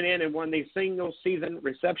 As he went in and won the single-season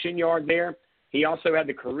reception yard there, he also had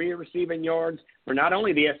the career receiving yards for not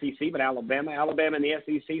only the SEC but Alabama. Alabama in the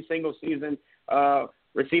SEC single-season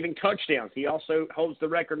receiving touchdowns. He also holds the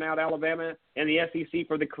record now at Alabama and the SEC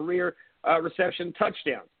for the career reception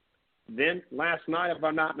touchdowns. Then last night, if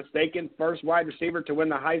I'm not mistaken, first wide receiver to win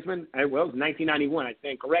the Heisman. Well, it was 1991. I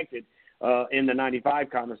stand corrected in the 95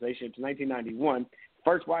 conversation. It's 1991.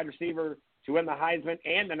 First wide receiver to win the Heisman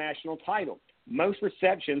and the national title. Most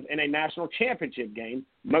receptions in a national championship game.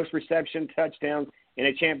 Most reception touchdowns in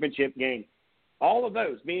a championship game. All of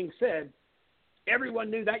those being said, everyone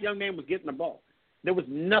knew that young man was getting the ball. There was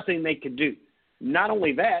nothing they could do. Not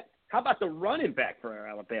only that, how about the running back for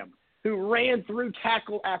Alabama, who ran through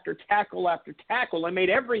tackle after tackle after tackle and made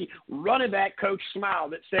every running back coach smile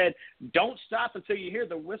that said, don't stop until you hear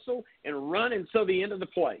the whistle and run until the end of the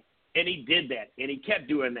play. And he did that, and he kept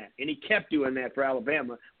doing that, and he kept doing that for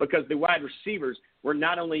Alabama because the wide receivers were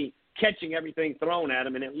not only catching everything thrown at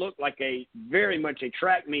them, and it looked like a very much a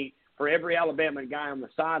track meet for every Alabama guy on the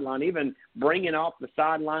sideline, even bringing off the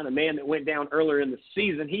sideline a man that went down earlier in the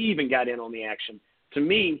season. He even got in on the action. To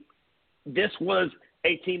me, this was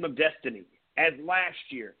a team of destiny, as last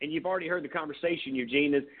year. And you've already heard the conversation,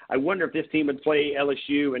 Eugene, is I wonder if this team would play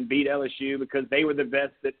LSU and beat LSU because they were the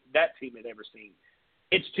best that team had ever seen.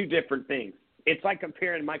 It's two different things. It's like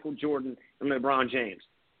comparing Michael Jordan and LeBron James.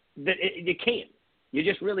 You can't. You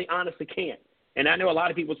just really honestly can't. And I know a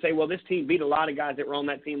lot of people say, well, this team beat a lot of guys that were on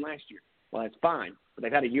that team last year. Well, that's fine, but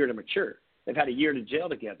they've had a year to mature. They've had a year to gel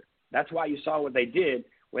together. That's why you saw what they did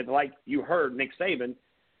with, like you heard, Nick Saban.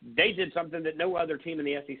 They did something that no other team in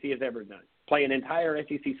the SEC has ever done. Play an entire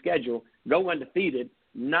SEC schedule, go undefeated,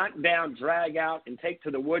 knock down, drag out, and take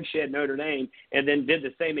to the woodshed Notre Dame, and then did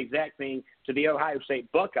the same exact thing to the Ohio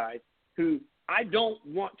State Buckeyes, who I don't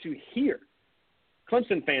want to hear.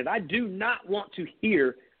 Clemson fans, I do not want to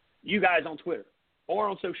hear you guys on Twitter or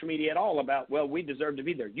on social media at all about, well, we deserve to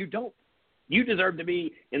be there. You don't. You deserve to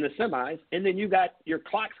be in the semis, and then you got your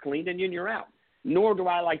clocks cleaned, and then you're out. Nor do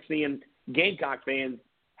I like seeing Gamecock fans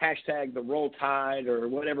hashtag the Roll Tide or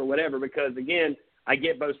whatever, because, again, I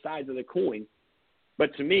get both sides of the coin.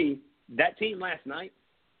 But to me, that team last night,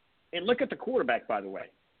 and look at the quarterback, by the way,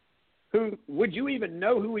 who would you even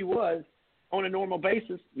know who he was on a normal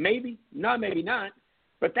basis? Maybe, maybe not.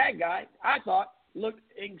 But that guy, I thought, looked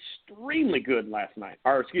extremely good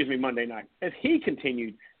Monday night, as he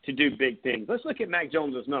continued to do big things. Let's look at Mac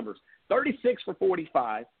Jones' numbers. 36 for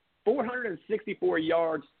 45, 464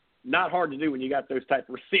 yards. Not hard to do when you got those type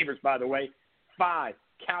of receivers, by the way. 5,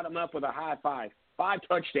 count them up with a high 5. 5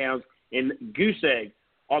 touchdowns and goose egg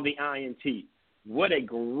on the INT. What a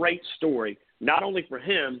great story, not only for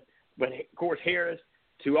him, but, of course, Harris,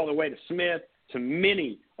 to all the way to Smith, to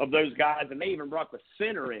many of those guys. And they even brought the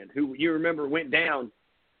center in, who you remember went down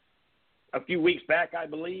a few weeks back, I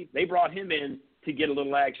believe. They brought him in to get a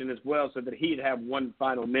little action as well so that he'd have one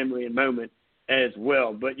final memory and moment as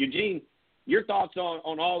well. But, Eugene, your thoughts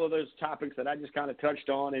on all of those topics that I just kind of touched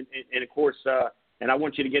on, and of course, and I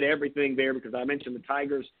want you to get everything there because I mentioned the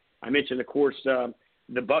Tigers. I mentioned, of course,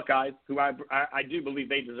 the Buckeyes, who I do believe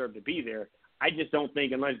they deserve to be there. I just don't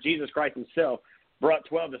think unless Jesus Christ himself brought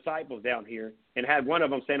 12 disciples down here and had one of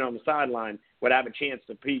them standing on the sideline would have a chance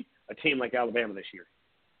to beat a team like Alabama this year.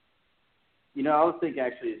 You know, I was thinking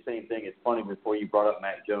actually the same thing. It's funny, before you brought up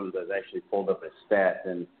Mac Jones, I actually pulled up his stats.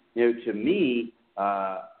 And, you know, to me,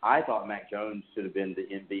 I thought Mac Jones should have been the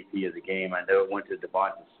MVP of the game. I know it went to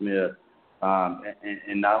Devontae Smith,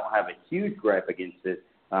 and I don't have a huge gripe against it,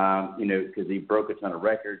 you know, because he broke a ton of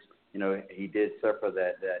records. You know, he did suffer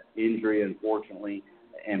that injury, unfortunately,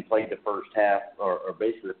 and played the first half, or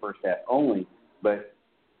basically the first half only. But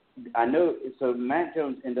I know, so Mac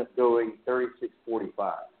Jones ended up going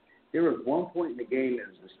 36-45. There was one point in the game, it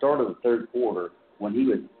was the start of the third quarter, when he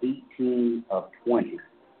was 18 of 20.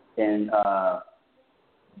 And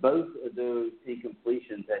both of those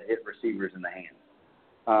incompletions had hit receivers in the hands.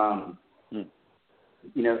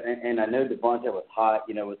 You know, and I know Devontae was hot,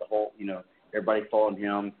 you know, with the whole, you know, everybody following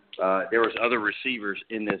him. There was other receivers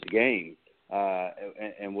in this game.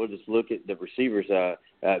 And we'll just look at the receivers.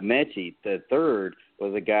 Mechie, the third,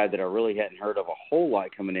 was a guy that I really hadn't heard of a whole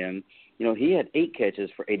lot coming in. You know, he had 8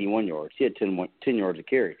 catches for 81 yards. He had 10 yards a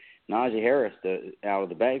carry. Najee Harris, out of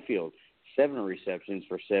the backfield, 7 receptions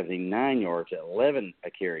for 79 yards at 11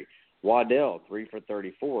 a carry. Waddell, 3 for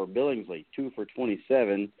 34. Billingsley, 2 for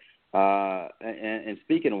 27. And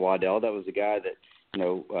speaking of Waddell, that was the guy that,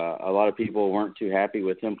 a lot of people weren't too happy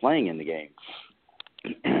with him playing in the game.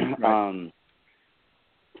 Right.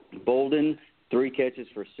 Bolden, 3 catches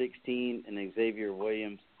for 16, and Xavier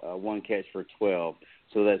Williams, 1 catch for 12.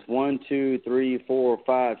 So that's 1, 2, 3, 4,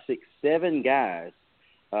 5, 6, 7 guys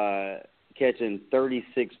catching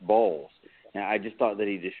 36 balls. Now, I just thought that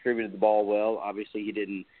he distributed the ball well. Obviously, he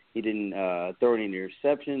didn't throw any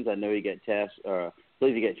interceptions. I know he got I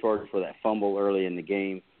believe he got charged for that fumble early in the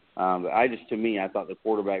game. But I thought the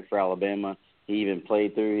quarterback for Alabama, he even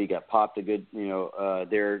played through. He got popped a good,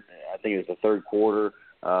 there. I think it was the third quarter.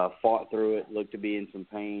 Fought through it, looked to be in some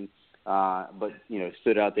pain, but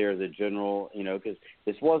stood out there as a general. Because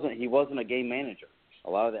he wasn't a game manager. A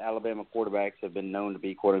lot of the Alabama quarterbacks have been known to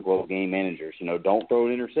be quote unquote game managers. Don't throw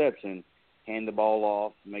an interception, hand the ball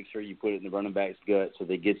off, make sure you put it in the running back's gut so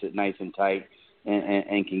that he gets it nice and tight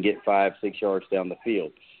and can get 5-6 yards down the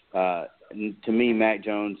field. To me, Mac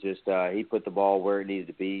Jones he put the ball where it needed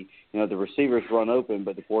to be. The receivers run open,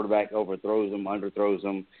 but the quarterback overthrows them, underthrows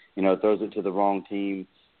them, throws it to the wrong team.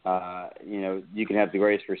 You can have the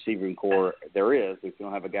greatest receiving core there is. If you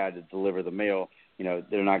don't have a guy to deliver the mail,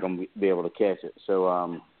 they're not going to be able to catch it.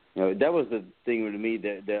 So, that was the thing to me,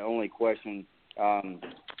 the only question,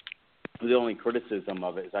 the only criticism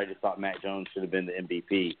of it is I just thought Mac Jones should have been the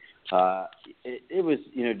MVP. It was,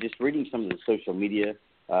 just reading some of the social media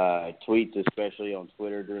tweets, especially on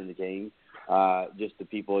Twitter during the game, just the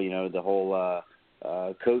people, the whole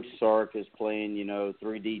Coach Sark is playing,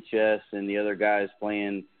 3D chess and the other guy's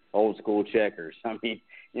playing old school checkers. I mean,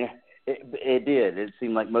 it did. It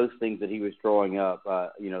seemed like most things that he was throwing up,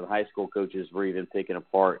 the high school coaches were even picking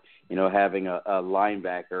apart, having a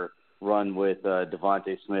linebacker run with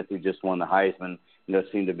Devontae Smith, who just won the Heisman,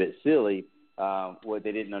 seemed a bit silly. What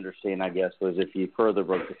they didn't understand, I guess, was if you further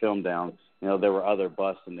broke the film down, there were other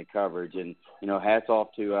busts in the coverage. And, hats off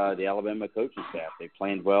to the Alabama coaching staff. They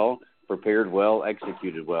planned well, prepared well,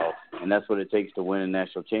 executed well. And that's what it takes to win a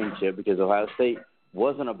national championship, because Ohio State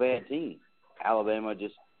wasn't a bad team. Alabama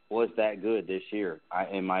just was that good this year,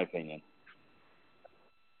 in my opinion.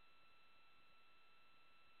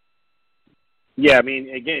 Yeah, I mean,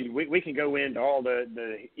 again, we can go into all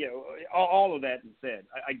all of that and said.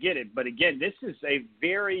 I get it. But, again, this is a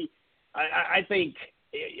very, I think,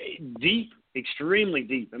 deep, extremely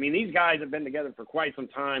deep. I mean, these guys have been together for quite some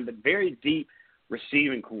time, but very deep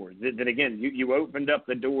receiving core. That again, you opened up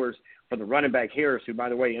the doors for the running back Harris, who, by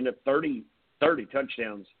the way, ended up 30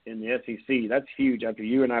 touchdowns in the SEC. That's huge after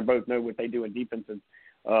you and I both know what they do in defensive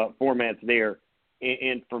formats there.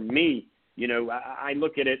 And for me, I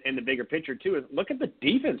look at it in the bigger picture, too, is look at the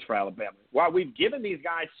defense for Alabama. While we've given these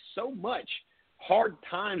guys so much hard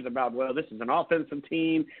times about, well, this is an offensive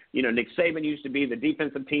team. Nick Saban used to be the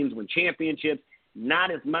defensive teams win championships.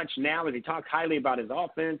 Not as much now as he talks highly about his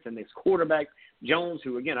offense and his quarterback, Jones,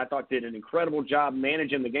 who, again, I thought did an incredible job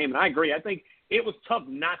managing the game. And I agree. I think it was tough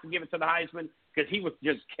not to give it to the Heisman because he was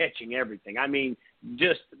just catching everything. I mean,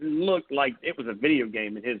 just looked like it was a video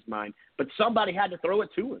game in his mind. But somebody had to throw it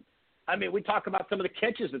to him. I mean, we talk about some of the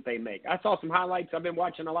catches that they make. I saw some highlights. I've been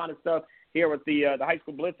watching a lot of stuff here with the high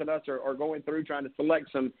school blitz and us are going through trying to select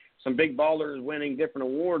some big ballers winning different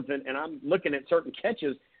awards. And I'm looking at certain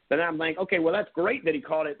catches that I'm like, okay, well, that's great that he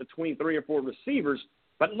caught it between 3 or 4 receivers.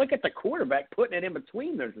 But look at the quarterback putting it in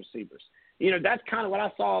between those receivers. That's kind of what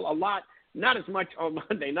I saw a lot, not as much on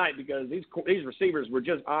Monday night because these receivers were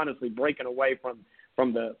just honestly breaking away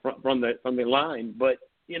from the line. But,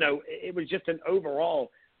 it was just an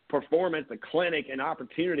overall performance, a clinic, an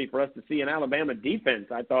opportunity for us to see an Alabama defense.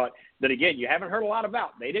 I thought that, again, you haven't heard a lot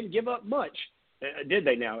about. They didn't give up much, did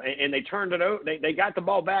they now? And they turned it over. They got the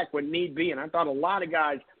ball back when need be. And I thought a lot of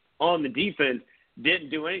guys on the defense didn't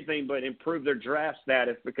do anything but improve their draft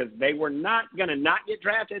status because they were not going to not get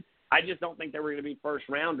drafted. I just don't think they were going to be first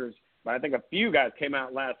rounders. But I think a few guys came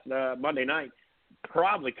out last Monday night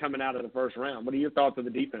probably coming out of the first round. What are your thoughts of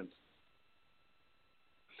the defense?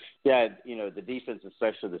 Yeah, the defense,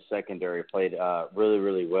 especially the secondary, played really,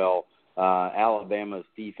 really well. Alabama's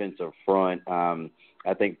defensive front,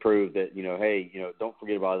 I think, proved that, hey, don't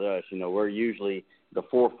forget about us. We're usually the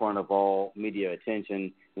forefront of all media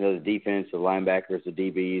attention, the defense, the linebackers, the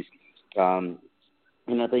DBs.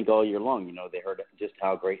 And I think all year long, they heard just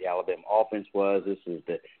how great the Alabama offense was. This is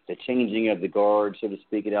the changing of the guard, so to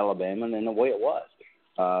speak, at Alabama, and the way it was.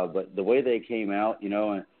 But the way they came out,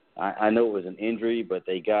 and I know it was an injury, but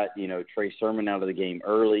they got, Trey Sermon out of the game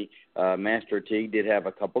early. Master Teague did have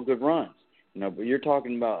a couple good runs, but you're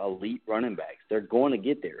talking about elite running backs. They're going to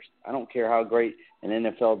get theirs. I don't care how great an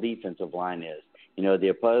NFL defensive line is. The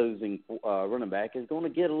opposing running back is going to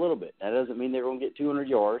get a little bit. That doesn't mean they're going to get 200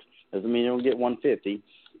 yards. Doesn't mean they're going to get 150.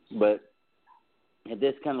 But at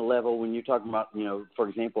this kind of level, when you're talking about, for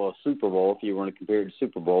example, a Super Bowl, if you want to compare it to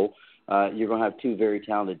Super Bowl, you're going to have two very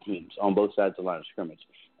talented teams on both sides of the line of scrimmage.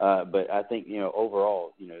 But I think,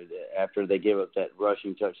 overall, after they gave up that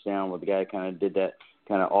rushing touchdown where the guy kind of did that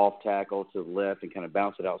kind of off tackle to the left and kind of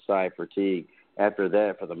bounced it outside for Teague, after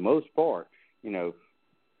that, for the most part,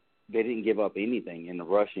 they didn't give up anything in the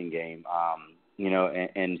rushing game,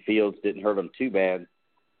 and Fields didn't hurt them too bad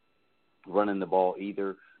running the ball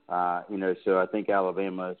either. So I think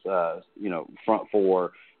Alabama's, front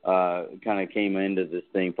four kind of came into this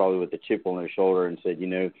thing probably with a chip on their shoulder and said,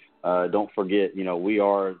 don't forget, we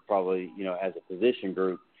are probably, as a position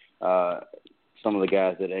group, some of the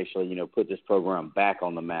guys that actually, put this program back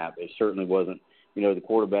on the map. It certainly wasn't, the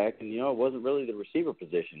quarterback, and, it wasn't really the receiver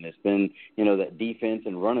position. It's been, that defense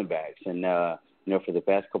and running backs. And, for the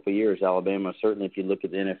past couple of years, Alabama, certainly if you look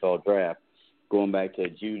at the NFL draft, going back to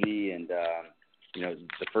Judy and,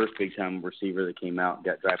 the first big-time receiver that came out and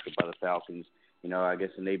got drafted by the Falcons, I guess,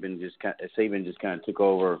 and Saban just kind of took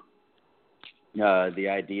over the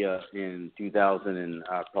idea in 2000 and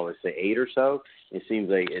probably say 8 or so. It seems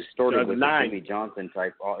like it started with a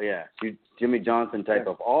Jimmy Johnson type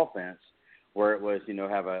of offense, where it was,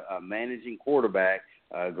 have a managing quarterback,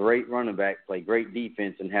 a great running back, play great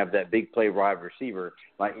defense, and have that big play wide receiver,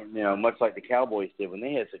 like much like the Cowboys did when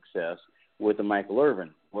they had success with the Michael Irvin,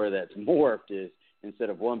 where that's morphed is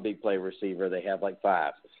instead of one big play receiver, they have like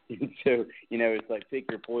 5. So, it's like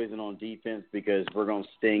pick your poison on defense because we're going to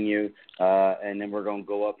sting you, and then we're going to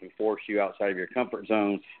go up and force you outside of your comfort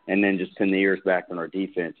zone, and then just pin the ears back on our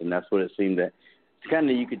defense. And that's what it seemed that kind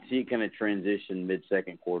of you could see kind of transition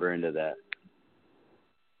mid-second quarter into that.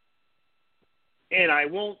 And I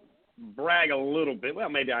won't brag a little bit. Well,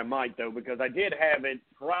 maybe I might, though, because I did have it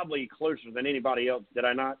probably closer than anybody else, did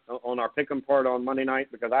I not, on our pick'em part on Monday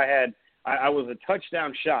night? Because I was a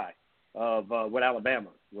touchdown shy of what Alabama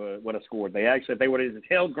would have scored. They actually, if they would have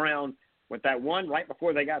held ground with that one right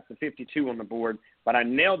before they got to 52 on the board, but I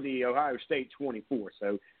nailed the Ohio State 24.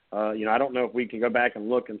 So, I don't know if we can go back and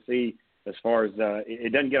look and see as far as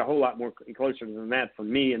it doesn't get a whole lot more closer than that for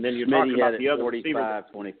me. And then you're talking about the other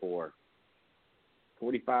 45-24.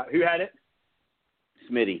 45. Who had it?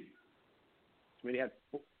 Smitty had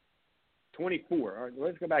 24. All right,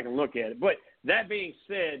 let's go back and look at it. But that being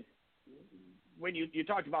said, when you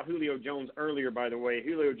talked about Julio Jones earlier, by the way,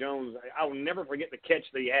 Julio Jones, I will never forget the catch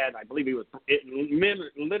that he had. I believe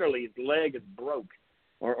literally his leg is broke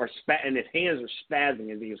and his hands are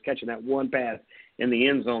spazzing as he was catching that one pass in the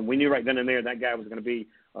end zone. We knew right then and there that guy was going to be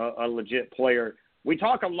a legit player. We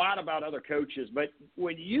talk a lot about other coaches, but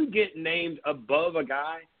when you get named above a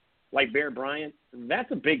guy like Bear Bryant,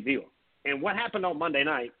 that's a big deal. And what happened on Monday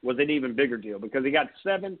night was an even bigger deal because he got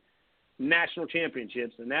 7 national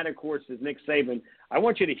championships, and that, of course, is Nick Saban. I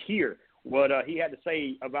want you to hear what he had to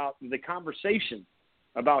say about the conversation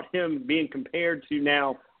about him being compared to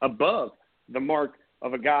now above the mark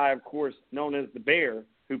of a guy, of course, known as the Bear,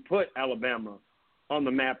 who put Alabama on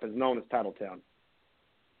the map as known as Titletown.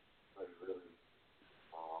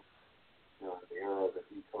 The era that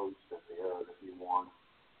he coached and the era that he won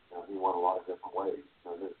a lot of different ways.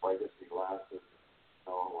 His legacy lasted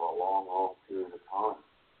over a long, long period of time.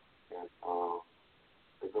 And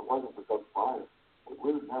if it wasn't for Coach Bryant,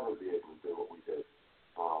 we would never be able to do what we did.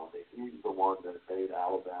 He's the one that made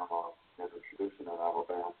Alabama and the tradition of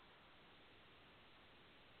Alabama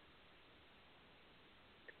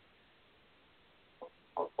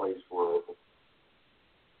a place where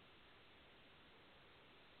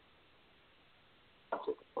that's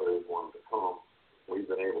what the players wanted to come. We've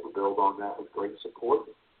been able to build on that with great support.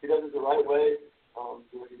 He does it the right way.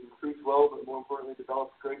 He recruits well, but more importantly,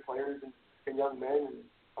 develops great players and young men. And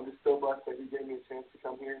I'm just so blessed that he gave me a chance to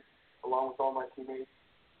come here along with all my teammates.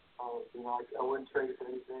 I wouldn't trade it for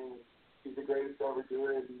anything. He's the greatest to ever do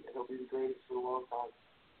it, and he'll be the greatest for a long time.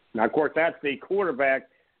 Now, of course, that's the quarterback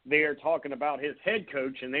there talking about his head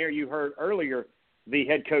coach. And there you heard earlier the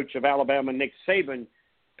head coach of Alabama, Nick Saban,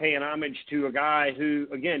 paying homage to a guy who,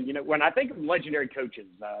 again, when I think of legendary coaches,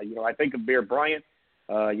 I think of Bear Bryant.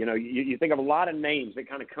 You think of a lot of names that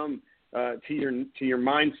kind of come to your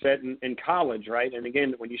mindset in college, right? And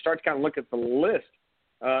again, when you start to kind of look at the list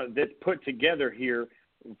that's put together here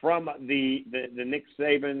from the Nick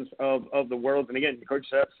Sabans of the world, and again, Coach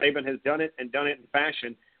Saban has done it and done it in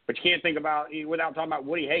fashion, but you can't think about without talking about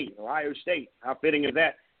Woody Hayes, Ohio State. How fitting is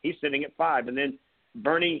that? He's sitting at 5, and then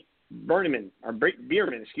Bierman,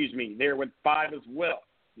 there with 5 as well.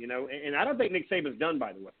 And I don't think Nick Saban's done,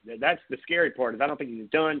 by the way. That's the scary part, is I don't think he's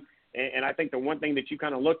done. And I think the one thing that you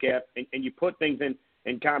kind of look at and you put things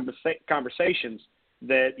in conversations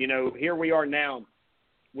that, here we are now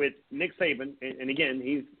with Nick Saban, and again,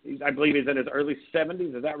 he's I believe he's in his early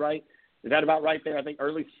 70s. Is that right? Is that about right there? I think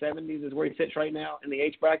early 70s is where he sits right now in the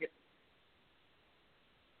age bracket.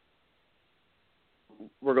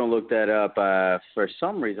 We're going to look that up. For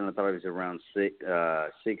some reason, I thought it was around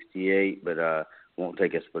 68, but won't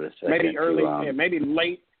take us but a second. Maybe early, maybe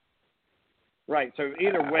late. Right. So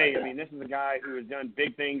either way, I mean, this is a guy who has done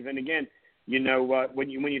big things. And again, you know, when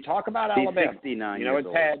you talk about Alabama, 69 you know, it's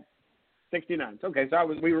had 69. Okay,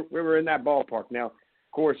 so we were in that ballpark. Now,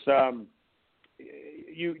 of course,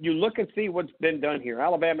 you look and see what's been done here.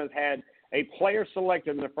 Alabama's had a player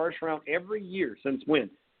selected in the first round every year since when?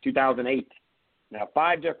 2008. Now,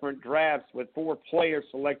 5 different drafts with 4 players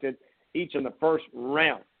selected each in the first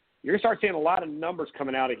round. You're going to start seeing a lot of numbers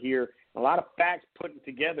coming out of here, a lot of facts putting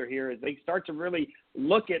together here as they start to really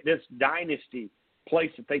look at this dynasty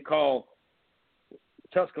place that they call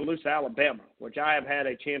Tuscaloosa, Alabama, which I have had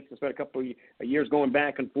a chance to spend a couple of years going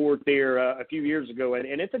back and forth there a few years ago. And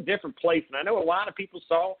it's a different place. And I know a lot of people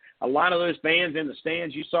saw a lot of those fans in the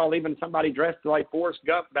stands. You saw even somebody dressed like Forrest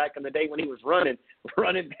Gump back in the day when he was running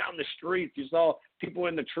down the streets. You saw people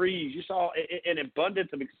in the trees. You saw an abundance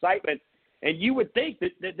of excitement. And you would think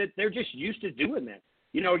that they're just used to doing that.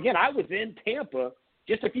 You know, again, I was in Tampa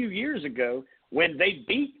just a few years ago when they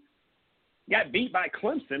got beat by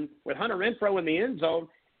Clemson with Hunter Renfrow in the end zone,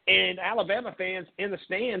 and Alabama fans in the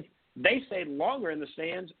stands, they stayed longer in the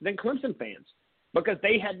stands than Clemson fans because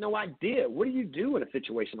they had no idea. What do you do in a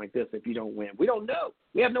situation like this if you don't win? We don't know.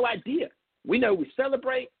 We have no idea. We know we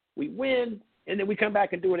celebrate, we win, and then we come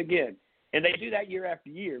back and do it again. And they do that year after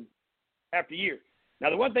year after year. Now,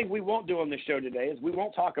 the one thing we won't do on this show today is we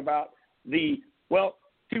won't talk about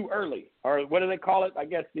too early, or what do they call it? I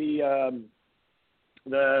guess the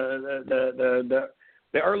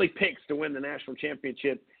early picks to win the national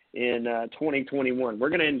championship in 2021. We're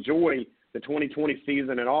going to enjoy the 2020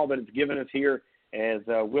 season and all that it's given us here as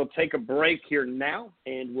we'll take a break here now,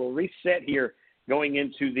 and we'll reset here going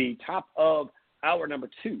into the top of hour number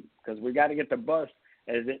 2 because we got to get the bus,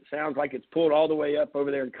 as it sounds like it's pulled all the way up over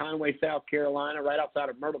there in Conway, South Carolina, right outside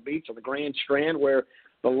of Myrtle Beach on the Grand Strand, where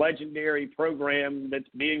the legendary program that's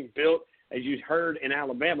being built, as you heard, in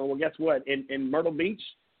Alabama. Well, guess what? In Myrtle Beach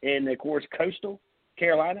and, of course, coastal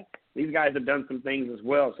Carolina, these guys have done some things as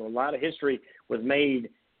well. So a lot of history was made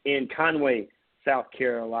in Conway, South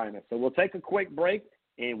Carolina. So we'll take a quick break,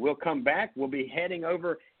 and we'll come back. We'll be heading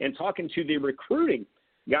over and talking to the recruiting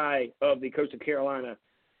guy of the Coastal Carolina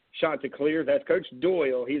Chanticleers. That's Coach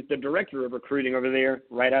Doyle. He's the director of recruiting over there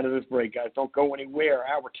right out of this break, guys. Don't go anywhere.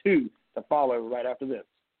 Hour 2 to follow right after this.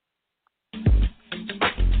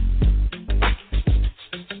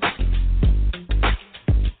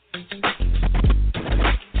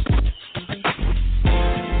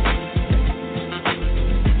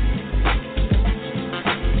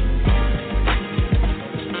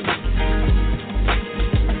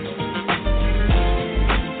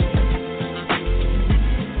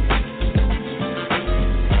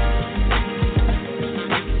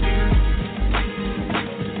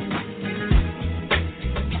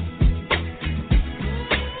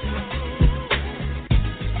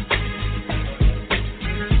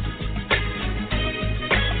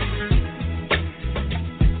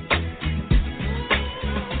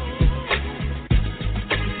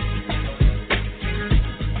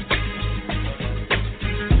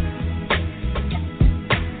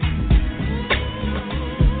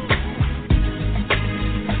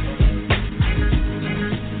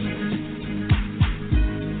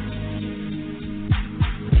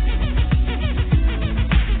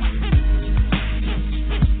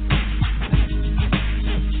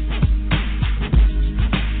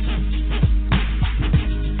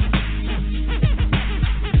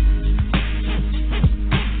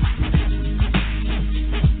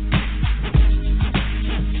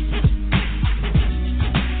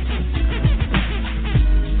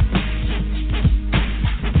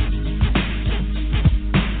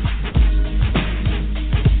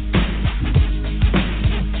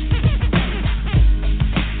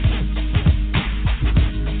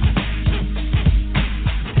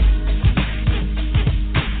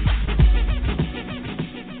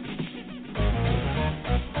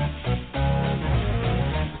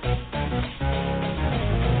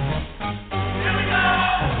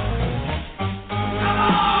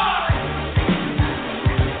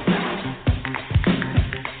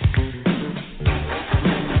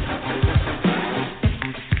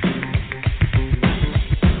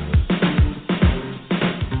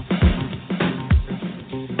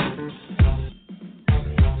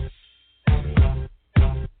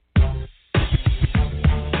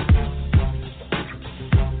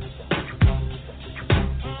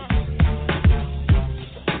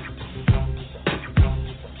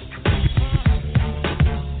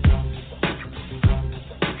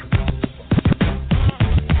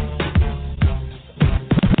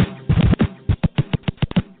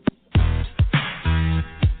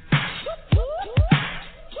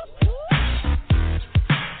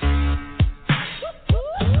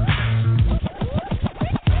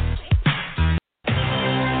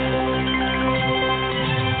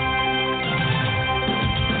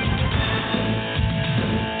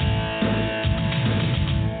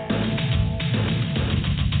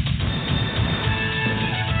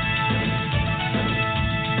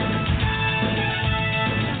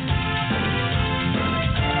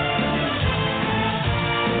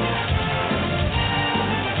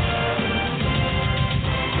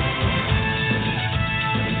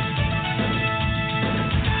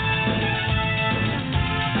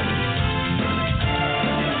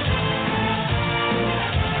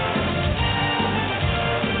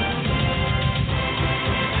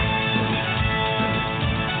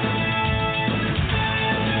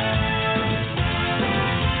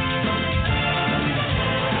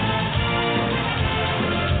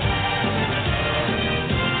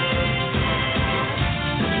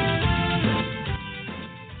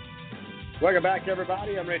 Welcome back,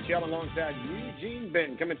 everybody. I'm Rich Yell alongside Eugene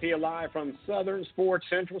Benton, coming to you live from Southern Sports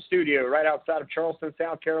Central Studio, right outside of Charleston,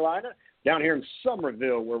 South Carolina, down here in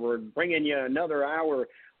Summerville, where we're bringing you another hour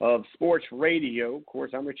of sports radio. Of course,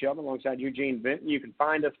 I'm Rich Yell alongside Eugene Benton. You can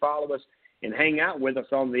find us, follow us, and hang out with us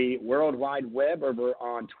on the World Wide Web, over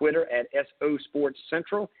on Twitter at SO Sports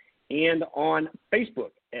Central, and on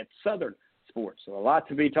Facebook at Southern Sports. So a lot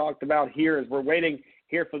to be talked about here as we're waiting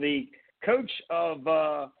here for the coach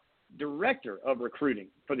of Director of Recruiting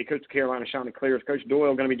for the Coastal Carolina Chanticleers. Coach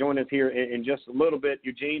Doyle going to be joining us here in just a little bit,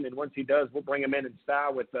 Eugene, and once he does, we'll bring him in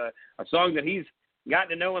style with a song that he's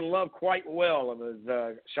gotten to know and love quite well of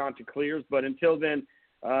his Chanticleers. But until then,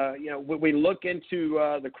 we look into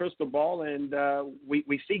the crystal ball, and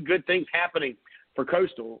we see good things happening for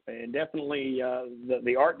Coastal, and definitely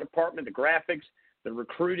the art department, the graphics, the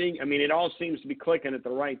recruiting. I mean, it all seems to be clicking at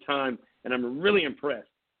the right time, and I'm really impressed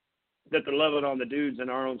that they're leveling on the dudes in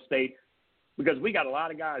our own state, because we got a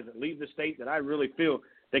lot of guys that leave the state that I really feel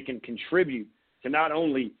they can contribute to not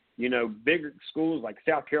only, bigger schools like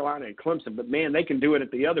South Carolina and Clemson, but, man, they can do it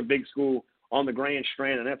at the other big school on the Grand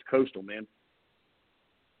Strand, and that's Coastal, man.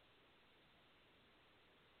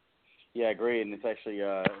 Yeah, I agree, and it's actually,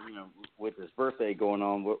 with his birthday going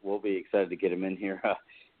on, we'll be excited to get him in here.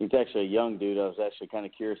 He's actually a young dude. I was actually kind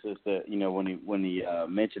of curious as to, when he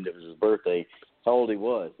mentioned it was his birthday, how old he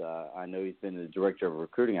was. I know he's been the director of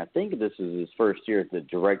recruiting. I think this is his first year as the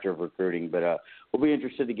director of recruiting, but we'll be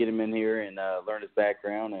interested to get him in here and learn his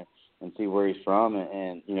background and see where he's from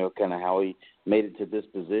and kind of how he made it to this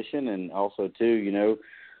position, and also, too,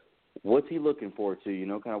 what's he looking forward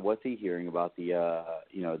to? Kind of what's he hearing about the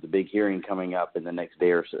the big hearing coming up in the next day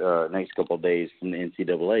or next couple of days from the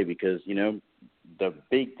NCAA? Because the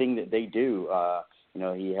big thing that they do,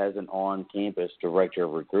 he has an on-campus director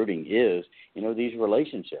of recruiting is these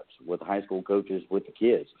relationships with high school coaches, with the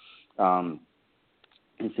kids, and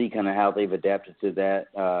see kind of how they've adapted to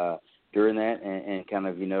that during that, and kind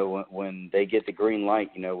of when they get the green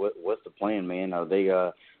light, what's the plan, man? Are they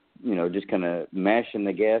just kind of mashing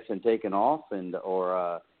the gas and taking off,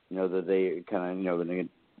 or that they kind of they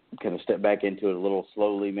kind of step back into it a little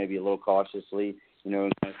slowly, maybe a little cautiously,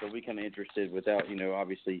 so we kind of interested without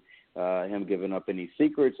obviously him giving up any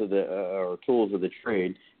secrets of the or tools of the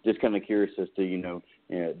trade. Just kind of curious as to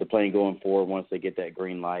the plan going forward once they get that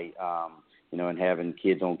green light, and having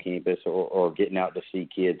kids on campus or getting out to see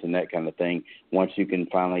kids and that kind of thing. Once you can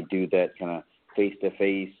finally do that kind of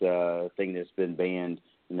face-to-face thing that's been banned,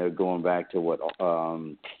 going back to what I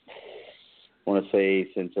want to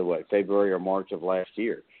say since February or March of last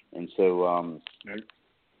year. And so,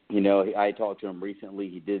 I talked to him recently.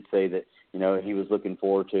 He did say that, he was looking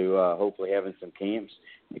forward to hopefully having some camps,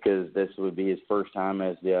 because this would be his first time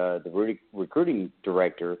as the recruiting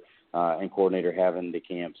director and coordinator having the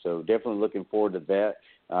camp. So definitely looking forward to that.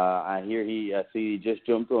 I see he just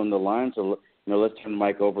jumped on the line. So, let's turn the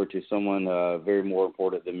mic over to someone very more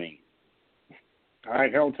important than me. All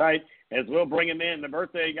right, hold tight as we'll bring him in, the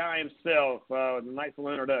birthday guy himself, with a nice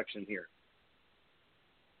little introduction here.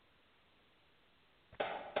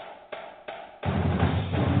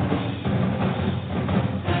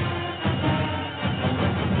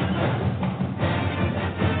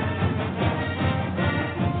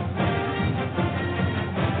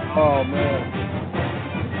 Oh, man.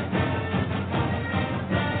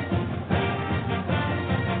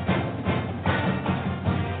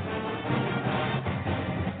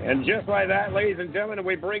 And just like that, ladies and gentlemen,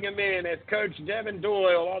 we bring him in as Coach Devin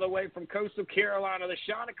Doyle, all the way from Coastal Carolina, the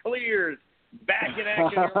Chanticleers, back in action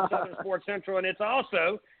here on Southern Sports Central. And it's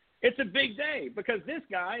a big day, because this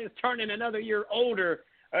guy is turning another year older,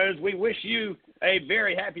 as we wish you a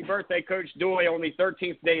very happy birthday, Coach Doyle, on the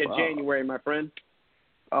 13th day of January, my friend.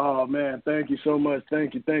 Oh, man, thank you so much.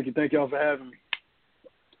 Thank you all for having me.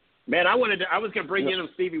 Man, I was going to bring in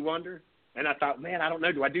Stevie Wonder. And I thought, man, I don't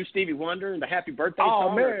know. Do I do Stevie Wonder and the Happy Birthday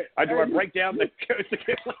song? Man. Or do I break down the Coast of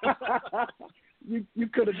Carolina? You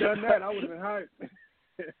could have done that. I would have been hyped.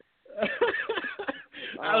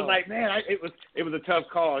 I was like, man, it was a tough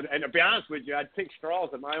call. And to be honest with you, I'd pick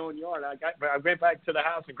straws in my own yard. I went back to the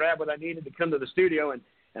house and grabbed what I needed to come to the studio. And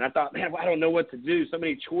I thought, man, I don't know what to do. So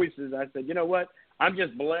many choices. I said, you know what? I'm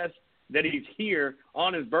just blessed that he's here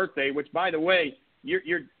on his birthday, which, by the way,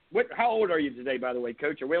 how old are you today, by the way,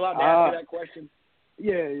 Coach? Are we allowed to ask you that question?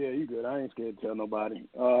 Yeah, you good. I ain't scared to tell nobody.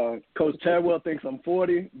 Coach Chadwell thinks I'm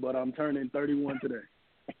 40, but I'm turning 31 today.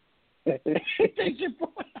 He thinks you're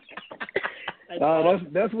 40.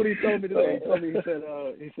 That's what he told me today. He told me, he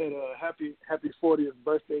said happy 40th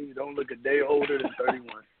birthday. You don't look a day older than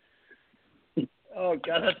 31. Oh,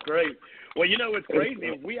 God, that's great. Well, you know what's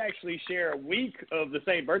crazy? We actually share a week of the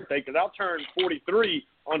same birthday because I'll turn 43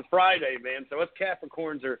 on Friday, man. So us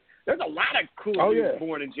Capricorns there's a lot of cool dudes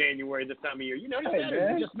born in January this time of year. You notice that?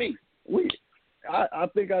 Or is it just me? I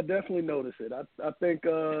think I definitely notice it. I think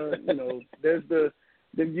there's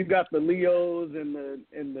you got the Leos and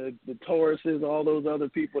the Tauruses, all those other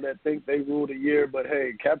people that think they rule the year. But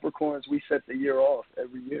hey, Capricorns, we set the year off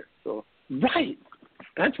every year. So right.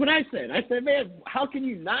 That's what I said. I said, man, how can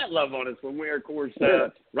you not love on us when we're, of course,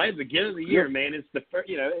 right at the beginning of the year, man? It's the first,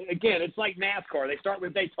 again, it's like NASCAR. They start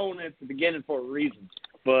with Daytona at the beginning for a reason.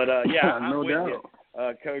 But, I'm with you,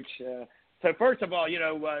 Coach. So, first of all,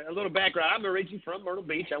 a little background. I'm originally from Myrtle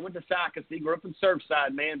Beach. I went to Socastee, grew up in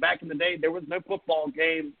Surfside, man. Back in the day, there was no football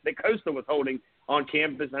game that Coastal was holding on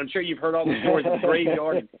campus. I'm sure you've heard all the stories of the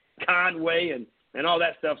Graveyard and Conway and all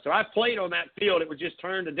that stuff. So, I played on that field. It was just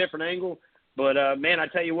turned a different angle. But, man, I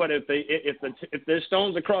tell you what, if the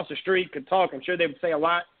Stones across the street could talk, I'm sure they would say a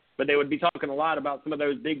lot, but they would be talking a lot about some of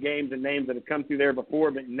those big games and names that have come through there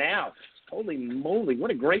before. But now, holy moly,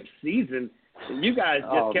 what a great season. You guys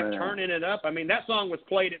just kept turning it up. I mean, that song was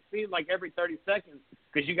played, it seemed like every 30 seconds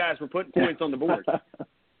because you guys were putting points on the board.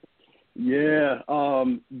 Yeah,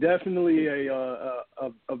 definitely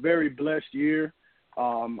a very blessed year.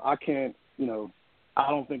 I can't, I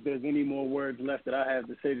don't think there's any more words left that I have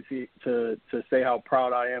to say to say how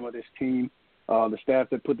proud I am of this team, the staff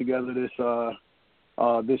that put together this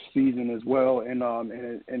season as well,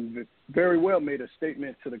 and very well made a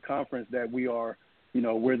statement to the conference that we are,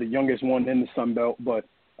 we're the youngest one in the Sun Belt, but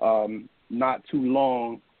not too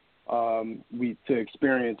long to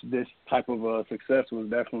experience this type of success was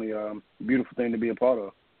definitely a beautiful thing to be a part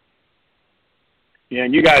of. Yeah,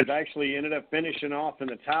 and you guys actually ended up finishing off in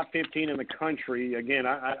the top 15 in the country. Again,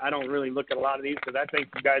 I don't really look at a lot of these because I think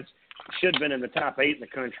you guys should have been in the top 8 in the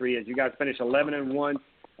country as you guys finished 11-1.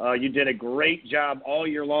 You did a great job all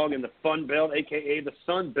year long in the Fun Belt, a.k.a. the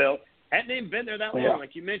Sun Belt. Hadn't even been there that long,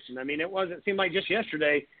 like you mentioned. I mean, it seemed like just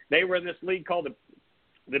yesterday they were in this league called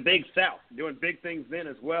the Big South, doing big things then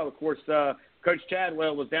as well. Of course, Coach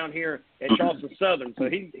Chadwell was down here at Charleston Southern, so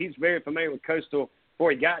he's very familiar with Coastal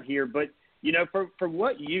before he got here. But for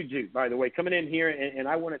what you do, by the way, coming in here, and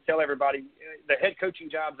I want to tell everybody, the head coaching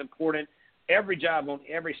job is important. Every job on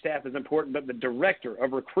every staff is important, but the director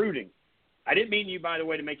of recruiting, I didn't mean you, by the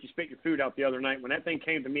way, to make you spit your food out the other night. When that thing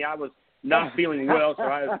came to me, I was not feeling well, so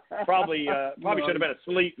I probably should have been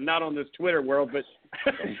asleep, not on this Twitter world. But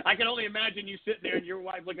I can only imagine you sitting there and your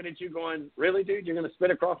wife looking at you going, really, dude, you're going to spit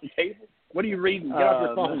across the table? What are you reading? Get off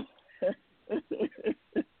your phone.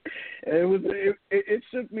 It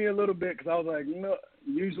shook me a little bit because I was like,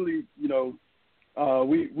 usually,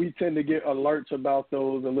 we tend to get alerts about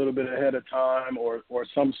those a little bit ahead of time or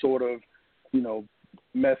some sort of,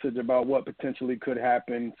 message about what potentially could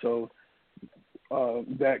happen. So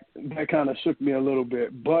that kind of shook me a little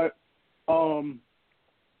bit. But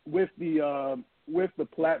with the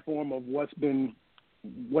platform of what's been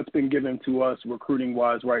given to us recruiting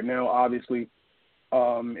wise right now, obviously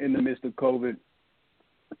in the midst of COVID,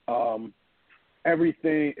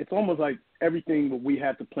 everything, it's almost like everything that we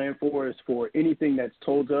have to plan for is for anything that's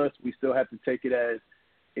told us, we still have to take it as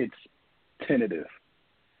it's tentative,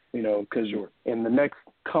 because in the next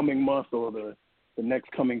coming month or the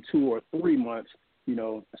next coming 2 or 3 months,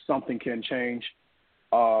 something can change.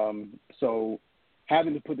 So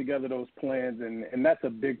having to put together those plans, and that's a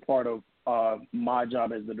big part of my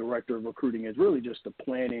job as the director of recruiting, is really just the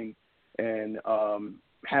planning and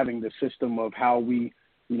having the system of how we,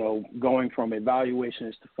 going from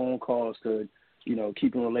evaluations to phone calls to,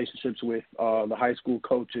 keeping relationships with the high school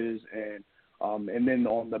coaches and then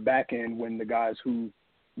on the back end when the guys who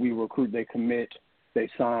we recruit, they commit, they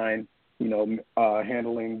sign,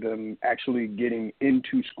 handling them actually getting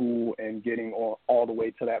into school and getting all the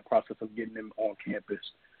way to that process of getting them on campus,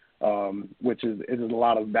 which is a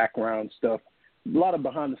lot of background stuff, a lot of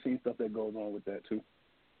behind-the-scenes stuff that goes on with that too.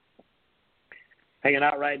 Hanging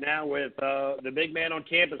out right now with the big man on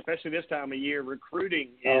campus, especially this time of year. Recruiting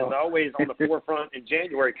is always on the forefront in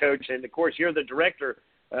January, Coach. And, of course, you're the director,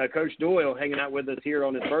 Coach Doyle, hanging out with us here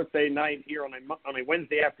on his birthday night here on a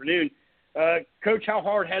Wednesday afternoon. Coach, how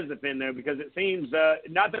hard has it been, though? Because it seems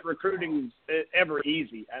not that recruiting is ever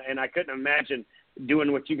easy, and I couldn't imagine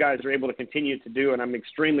doing what you guys are able to continue to do, and I'm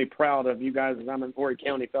extremely proud of you guys as I'm an Horry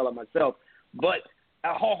County fellow myself. But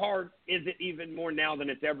how hard is it even more now than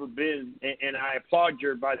it's ever been? And I applaud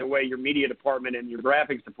by the way, your media department and your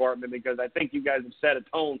graphics department, because I think you guys have set a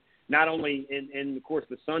tone not only in of course,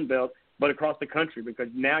 the Sun Belt, but across the country, because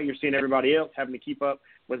now you're seeing everybody else having to keep up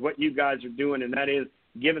with what you guys are doing, and that is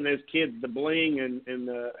giving those kids the bling and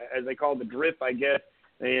the, as they call it, the drip, I guess,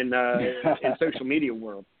 in social media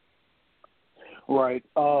world. Right.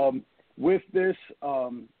 With this,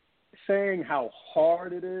 saying how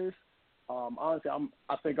hard it is, honestly,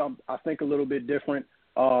 I think a little bit different.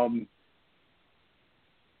 When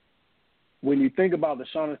you think about the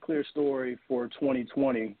Chanticleer story for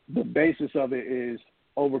 2020, the basis of it is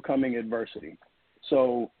overcoming adversity.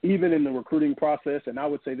 So even in the recruiting process, and I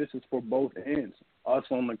would say this is for both ends, us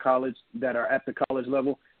on the college that are at the college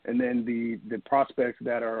level, and then the prospects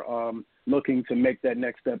that are looking to make that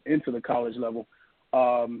next step into the college level.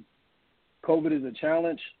 COVID is a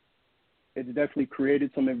challenge. It's definitely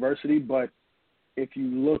created some adversity, but if you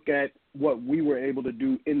look at what we were able to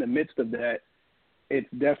do in the midst of that, it's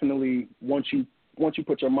definitely once you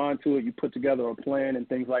put your mind to it, you put together a plan and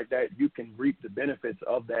things like that, you can reap the benefits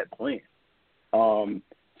of that plan.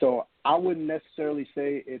 So I wouldn't necessarily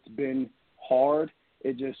say it's been hard.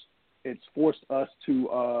 It's forced us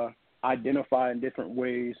to identify in different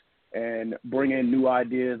ways and bring in new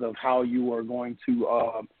ideas of how you are going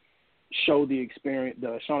to show the experience,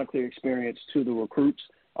 the Chanticleer experience to the recruits.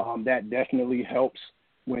 That definitely helps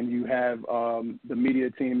when you have the media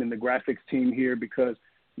team and the graphics team here, because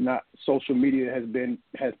social media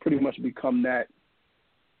has pretty much become that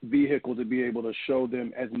vehicle to be able to show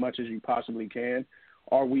them as much as you possibly can.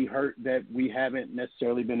 Are we hurt that we haven't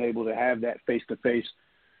necessarily been able to have that face-to-face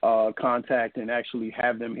contact and actually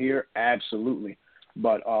have them here? Absolutely.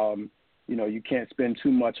 But, you can't spend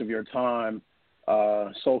too much of your time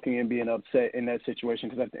sulking and being upset in that situation,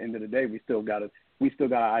 because at the end of the day, we still got to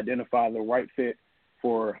identify the right fit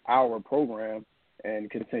for our program and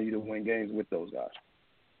continue to win games with those guys.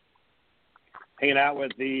 Hanging out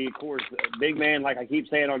with the, of course, big man, like I keep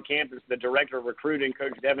saying on campus, the director of recruiting,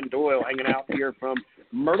 Coach Devin Doyle, hanging out here from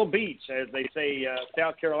Myrtle Beach, as they say,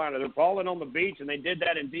 South Carolina. They're balling on the beach, and they did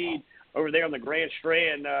that indeed over there on the Grand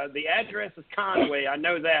Strand. The address is Conway. I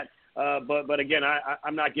know that. But again,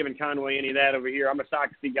 I'm not giving Conway any of that over here. I'm a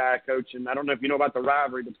Sockasty guy, Coach, and I don't know if you know about the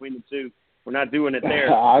rivalry between the two. We're not doing it there.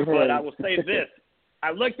 But I will say this. I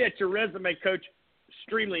looked at your resume, Coach.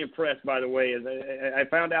 Extremely impressed, by the way. As I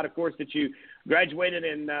found out, of course, that you graduated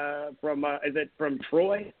from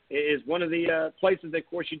Troy? Is one of the places that, of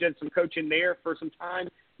course, you did some coaching there for some time.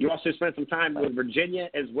 You also spent some time with Virginia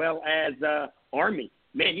as well as Army.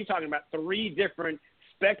 Man, you're talking about three different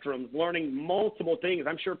spectrums, learning multiple things.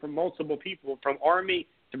 I'm sure from multiple people, from Army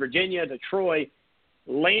to Virginia to Troy,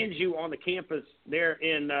 lands you on the campus there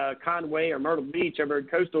in Conway or Myrtle Beach over at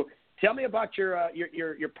Coastal. Tell me about your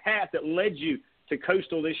path that led you to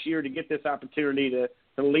Coastal this year to get this opportunity to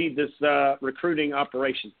lead this recruiting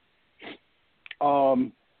operation.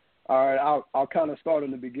 All right, I'll kind of start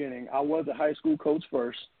in the beginning. I was a high school coach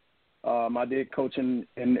first. I did coach in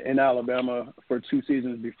Alabama for 2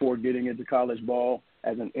 seasons before getting into college ball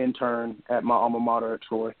as an intern at my alma mater at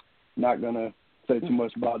Troy. Not going to say too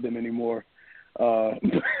much about them anymore.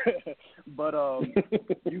 But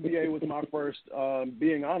UVA was my first,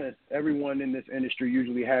 being honest, everyone in this industry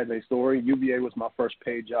usually has a story. UVA was my first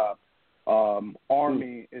paid job.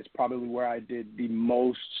 Army is probably where I did the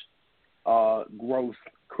most growth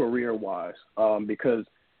career-wise, because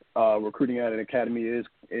recruiting at an academy is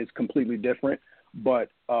completely different. But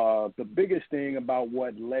the biggest thing about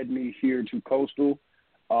what led me here to Coastal,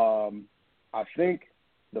 I think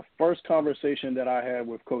the first conversation that I had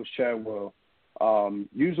with Coach Chadwell,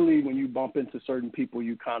 usually when you bump into certain people,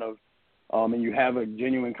 you kind of, and you have a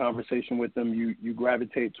genuine conversation with them, you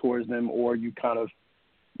gravitate towards them, or you kind of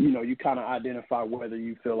identify whether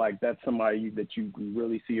you feel like that's somebody that you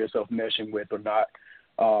really see yourself meshing with or not.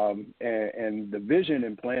 And the vision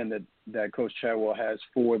and plan that Coach Chadwell has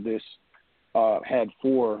for this, had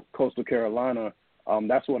for Coastal Carolina,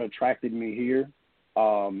 that's what attracted me here.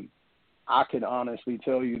 I can honestly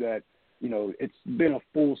tell you that, it's been a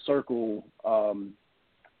full circle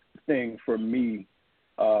thing for me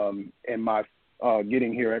in my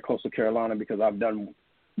getting here at Coastal Carolina, because I've done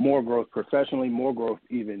more growth professionally, more growth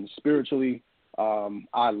even spiritually.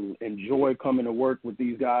 I enjoy coming to work with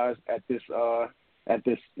these guys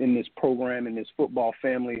in this program, in this football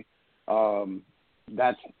family.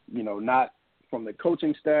 That's, not from the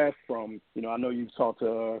coaching staff, from, I know you've talked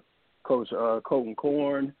to Coach Colton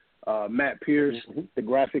Korn, Matt Pierce, the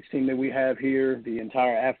graphics team that we have here, the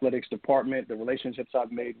entire athletics department, the relationships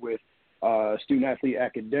I've made with student-athlete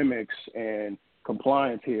academics and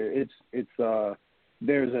compliance here. It's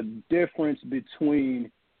there's a difference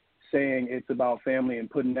between saying it's about family and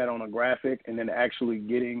putting that on a graphic, and then actually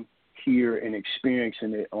getting here and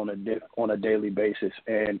experiencing it on a daily basis.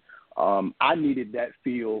 And I needed that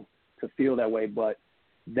feel that way, but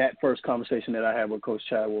that first conversation that I had with Coach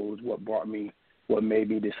Chadwell was what made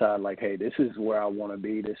me decide, like, hey, this is where I want to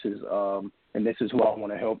be. This is and this is who I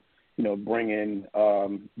want to help, bring in,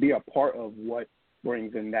 be a part of what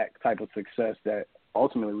brings in that type of success that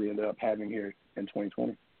ultimately we ended up having here in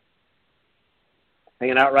 2020.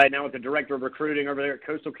 Hanging out right now with the director of recruiting over there at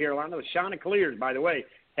Coastal Carolina. Shauna Clears, by the way,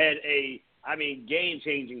 had a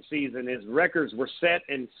game-changing season. His records were set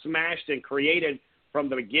and smashed and created from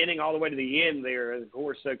the beginning all the way to the end there. And, of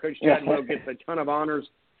course, Coach Chadwell gets a ton of honors.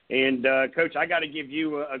 And, Coach, I got to give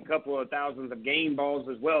you a couple of thousands of game balls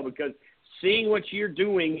as well, because seeing what you're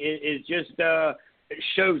doing is just it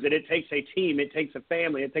shows that it takes a team, it takes a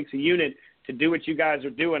family, it takes a unit to do what you guys are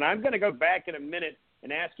doing. I'm going to go back in a minute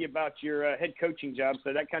and ask you about your head coaching job,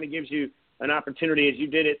 so that kind of gives you an opportunity, as you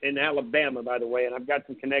did it in Alabama, by the way, and I've got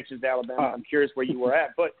some connections to Alabama. I'm curious where you were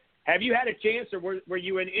at. But have you had a chance, or were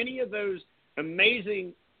you in any of those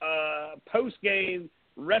amazing post-game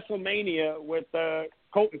WrestleMania with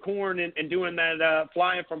Colton Corn and doing that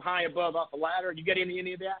flying from high above off a ladder? You get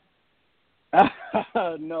any of that?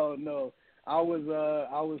 No. I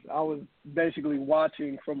was basically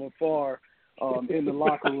watching from afar in the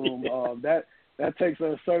locker room. That takes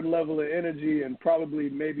a certain level of energy, and probably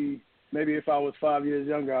maybe if I was 5 years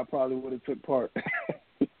younger, I probably would have took part.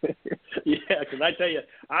 Yeah, because I tell you,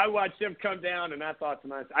 I watched him come down, and I thought to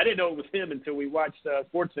myself, I didn't know it was him until we watched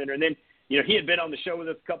SportsCenter, and then he had been on the show with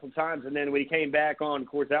us a couple of times, and then when he came back on, of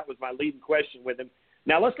course, that was my leading question with him.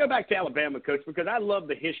 Now let's go back to Alabama, Coach, because I love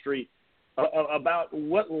the history about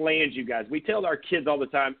what lands you guys. We tell our kids all the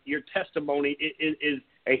time, your testimony is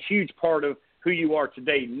a huge part of who you are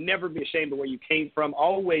today. Never be ashamed of where you came from.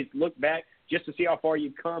 Always look back just to see how far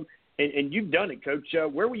you've come. And you've done it, Coach.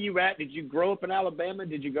 Where were you at? Did you grow up in Alabama?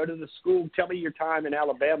 Did you go to the school? Tell me your time in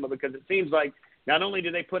Alabama, because it seems like not only do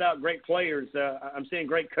they put out great players, I'm seeing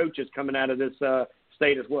great coaches coming out of this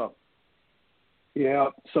state as well. Yeah,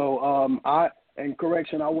 so and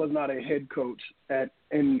correction, I was not a head coach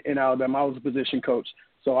in Alabama. I was a position coach.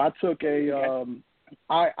 So I took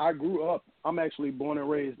I grew up, I'm actually born and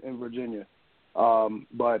raised in Virginia.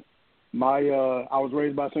 But I was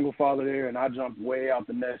raised by a single father there, and I jumped way out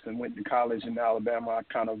the nest and went to college in Alabama. I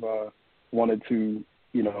kind of wanted to,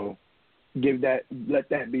 let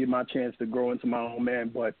that be my chance to grow into my own man.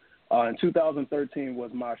 But in 2013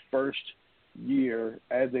 was my first year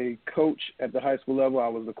as a coach at the high school level. I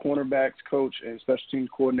was the cornerbacks coach and special teams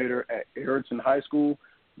coordinator at Erickson High School,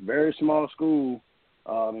 very small school.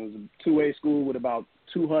 It was a 2A school with about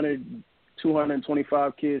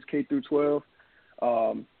 225 kids, K through 12.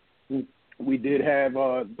 We did have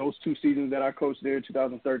those 2 seasons that I coached there,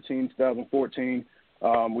 2013, 2014.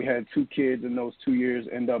 We had 2 kids in those 2 years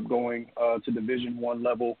end up going to Division I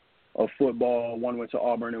level of football. One went to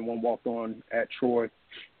Auburn and one walked on at Troy.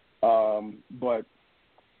 But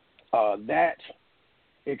that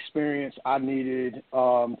experience I needed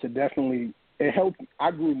to definitely – it helped.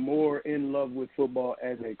 I grew more in love with football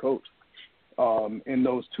as a coach in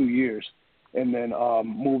those 2 years. And then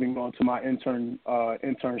moving on to my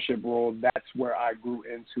internship role, that's where I grew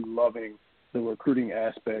into loving the recruiting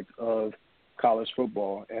aspect of college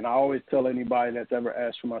football. And I always tell anybody that's ever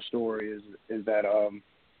asked for my story is that,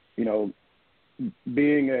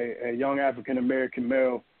 being a young African-American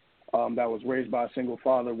male that was raised by a single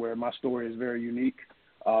father, where my story is very unique,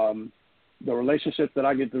 the relationships that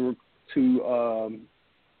I get to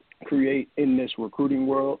create in this recruiting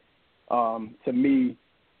world, to me,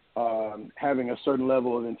 having a certain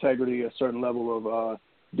level of integrity, a certain level of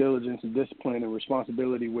diligence and discipline and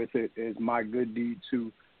responsibility with it is my good deed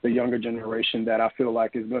to the younger generation that I feel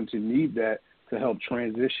like is going to need that to help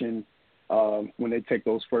transition when they take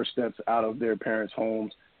those first steps out of their parents'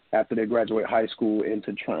 homes after they graduate high school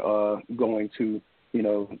into going to,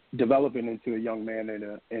 developing into a young man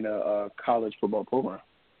in a college football program.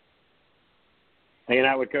 Hanging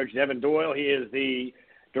out with Coach Devin Doyle. He is the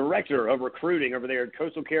director of recruiting over there at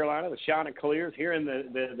Coastal Carolina, the Shauna Clears, hearing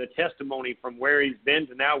the testimony from where he's been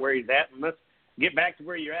to now where he's at. And let's get back to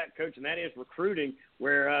where you're at, Coach, and that is recruiting,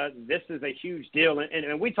 where this is a huge deal.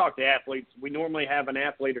 And we talk to athletes. We normally have an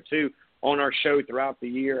athlete or two on our show throughout the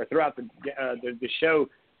year, throughout the show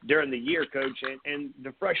during the year, Coach, and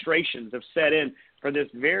the frustrations have set in for this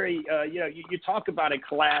very, you talk about a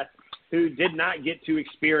class who did not get to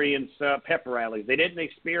experience pep rallies. They didn't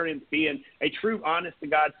experience being a true,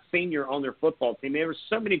 honest-to-God senior on their football team. There were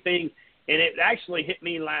so many things, and it actually hit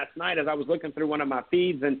me last night as I was looking through one of my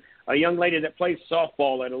feeds, and a young lady that plays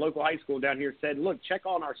softball at a local high school down here said, look, check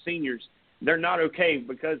on our seniors. They're not okay,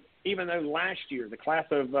 because even though last year, the class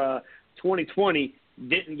of 2020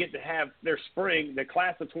 didn't get to have their spring, the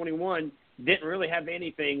class of 21 didn't really have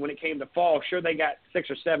anything when it came to fall. Sure, they got 6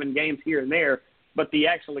 or 7 games here and there, but the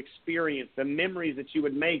actual experience, the memories that you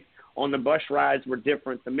would make on the bus rides were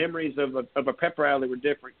different. The memories of a pep rally were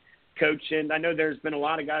different, Coach. And I know there's been a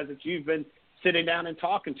lot of guys that you've been sitting down and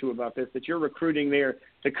talking to about this, that you're recruiting there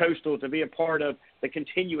to Coastal to be a part of the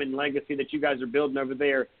continuing legacy that you guys are building over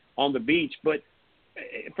there on the beach. But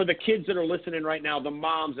for the kids that are listening right now, the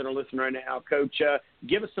moms that are listening right now, Coach,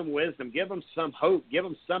 give us some wisdom, give them some hope, give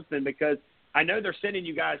them something, because I know they're sending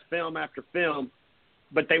you guys film after film,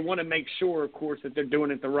 but they want to make sure, of course, that they're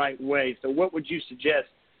doing it the right way. So what would you suggest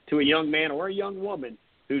to a young man or a young woman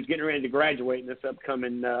who's getting ready to graduate in this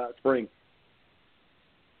upcoming spring?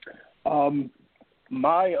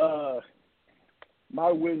 My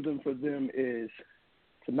wisdom for them is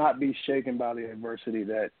to not be shaken by the adversity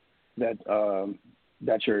that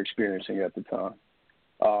you're experiencing at the time.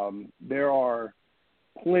 There are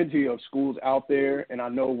plenty of schools out there, and I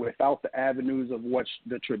know without the avenues of what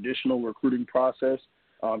the traditional recruiting process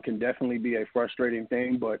can definitely be a frustrating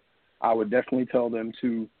thing, but I would definitely tell them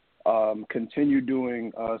to continue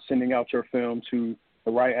sending out your film to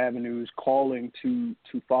the right avenues, calling to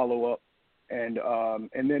follow up, and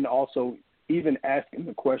then also even asking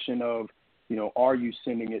the question of, are you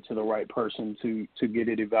sending it to the right person to get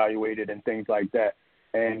it evaluated and things like that,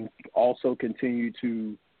 and also continue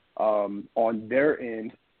to on their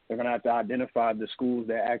end, they're going to have to identify the schools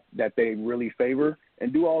that they really favor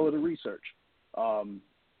and do all of the research.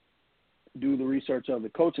 Do the research of the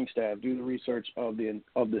coaching staff, do the research of the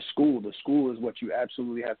school. The school is what you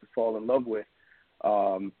absolutely have to fall in love with.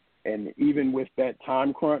 And even with that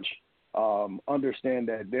time crunch, understand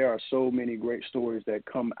that there are so many great stories that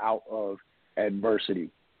come out of adversity,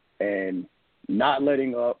 and not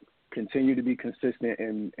letting up, continue to be consistent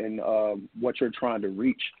in what you're trying to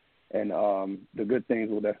reach, and the good things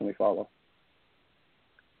will definitely follow.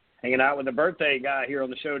 Hanging out with the birthday guy here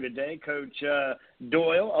on the show today, Coach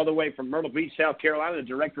Doyle, all the way from Myrtle Beach, South Carolina, the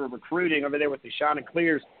director of recruiting over there with the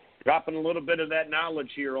Chanticleers, dropping a little bit of that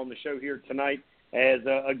knowledge here on the show here tonight. As,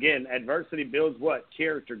 again, adversity builds what?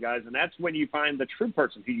 Character, guys. And that's when you find the true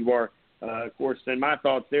person who you are. Of course, and my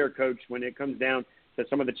thoughts there, Coach, when it comes down to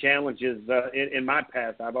some of the challenges in my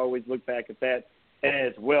past, I've always looked back at that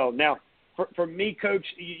as well. Now, for me, Coach,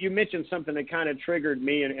 you mentioned something that kind of triggered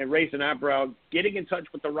me and raised an eyebrow, getting in touch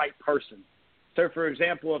with the right person. So, for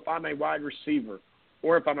example, if I'm a wide receiver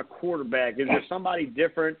or if I'm a quarterback, is there somebody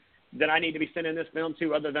different that I need to be sending this film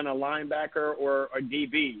to other than a linebacker or a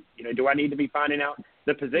DB? Do I need to be finding out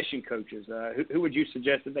the position coaches? Who would you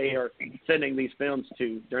suggest that they are sending these films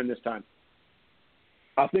to during this time?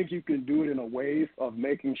 I think you can do it in a wave of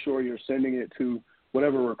making sure you're sending it to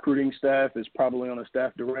whatever recruiting staff is probably on a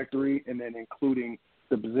staff directory, and then including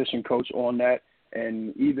the position coach on that,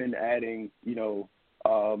 and even adding, the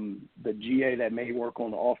GA that may work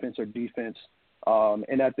on the offense or defense.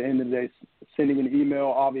 And at the end of the day, sending an email.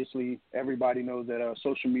 Obviously, everybody knows that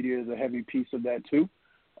social media is a heavy piece of that too.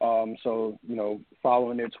 So,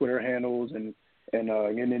 following their Twitter handles and in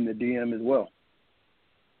the DM as well.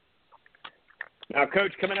 Now,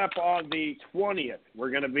 Coach, coming up on the 20th,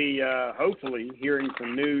 we're going to be hopefully hearing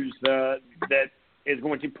some news that is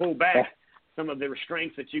going to pull back some of the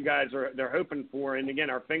restraints that you guys they're hoping for. And, again,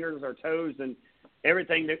 our fingers, our toes, and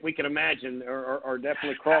everything that we can imagine are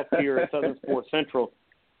definitely crossed here at Southern Sports Central.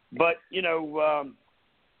 But,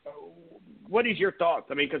 what is your thoughts?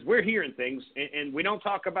 I mean, because we're hearing things, and we don't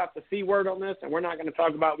talk about the C word on this, and we're not going to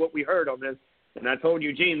talk about what we heard on this. And I told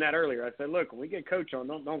Eugene that earlier. I said, look, when we get Coach on,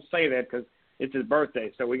 don't say that because it's his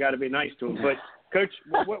birthday, so we got to be nice to him. But, Coach,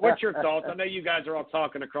 what's your thoughts? I know you guys are all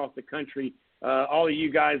talking across the country, all of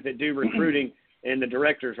you guys that do recruiting and the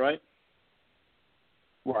directors, right?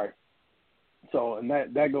 Right. So, and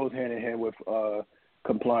that goes hand in hand with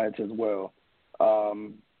compliance as well.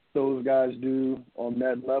 Those guys do on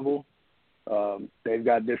that level. They've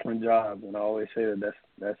got different jobs, and I always say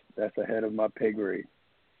that's ahead of my pay grade.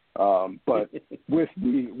 But with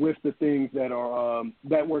the things that are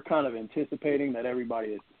that we're kind of anticipating, that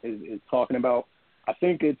everybody is talking about, I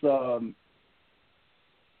think it's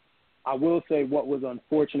I will say what was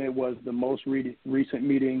unfortunate was the most recent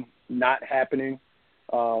meeting not happening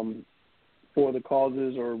for the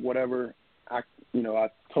causes or whatever. I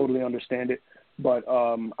totally understand it, but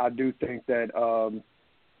I do think that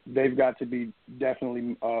they've got to be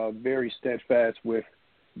definitely very steadfast with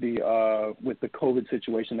the COVID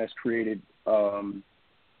situation that's created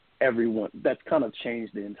everyone. That's kind of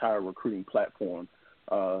changed the entire recruiting platform.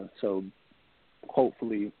 So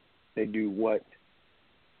hopefully they do what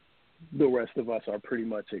the rest of us are pretty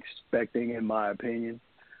much expecting, in my opinion.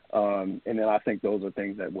 And then I think those are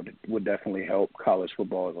things that would definitely help college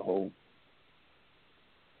football as a whole.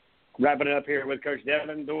 Wrapping it up here with Coach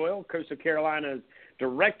Devin Doyle, Coastal Carolina's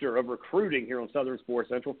Director of Recruiting here on Southern Sports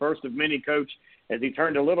Central. First of many, Coach, as he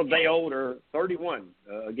turned a little day older, 31.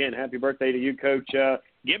 Again, happy birthday to you, Coach.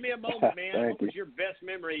 Give me a moment, man. What was your best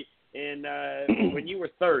memory in when you were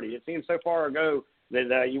 30? It seems so far ago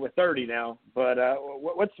that you were 30 now. But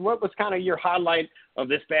what was kind of your highlight of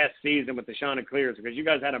this past season with the Chanticleers? Because you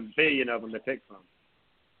guys had a billion of them to pick from.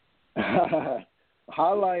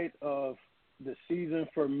 Highlight of the season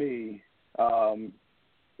for me,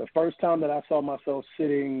 the first time that I saw myself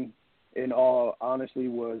sitting in awe, honestly,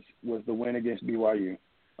 was the win against BYU.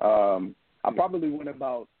 I probably went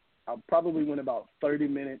about 30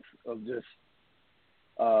 minutes of just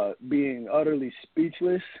being utterly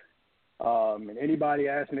speechless. And anybody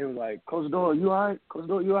asked me, it was like, Coach Doyle, you all right? Coach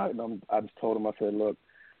Doyle, you all right? And I just told him, I said, look,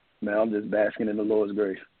 man, I'm just basking in the Lord's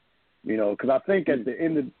grace. You know, because I think at the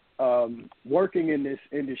end of working in this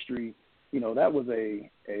industry, you know, that was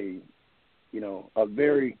a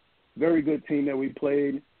very, very good team that we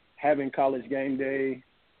played. Having College Game Day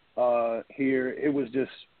here, it was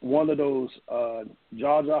just one of those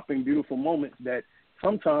jaw-dropping, beautiful moments that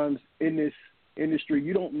sometimes in this industry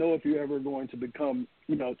you don't know if you're ever going to become,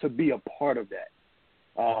 you know, to be a part of that.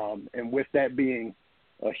 And with that being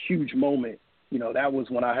a huge moment, you know, that was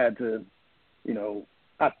when I had to, you know,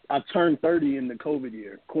 I turned 30 in the COVID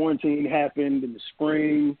year. Quarantine happened in the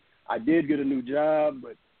spring. I did get a new job,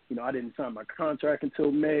 but, you know, I didn't sign my contract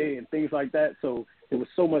until May and things like that. So there was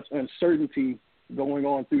so much uncertainty going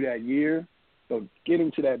on through that year. So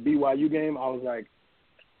getting to that BYU game, I was like,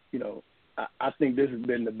 you know, I think this has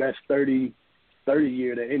been the best 30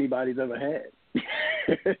 year that anybody's ever had.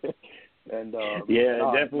 And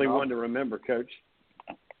definitely one to remember, Coach.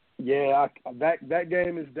 Yeah, that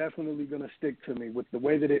game is definitely going to stick to me with the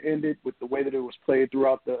way that it ended, with the way that it was played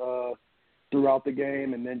throughout the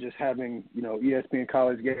game, and then just having, you know, ESPN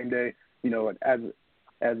College Game Day, you know, as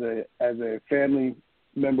a family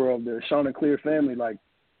member of the Chanticleer family, like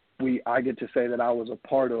I get to say that I was a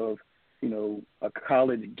part of, you know, a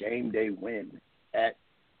College Game Day win at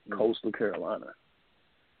Coastal Carolina.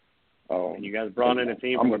 And you guys brought in a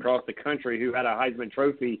team from across the country who had a Heisman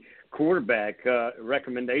Trophy quarterback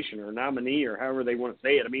recommendation or nominee or however they want to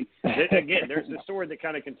say it. I mean, again, there's the story that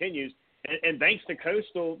kind of continues. And thanks to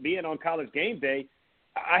Coastal being on College Game Day,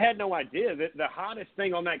 I had no idea that the hottest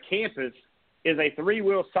thing on that campus is a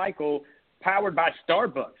 3-wheel cycle powered by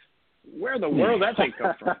Starbucks. Where in the world that thing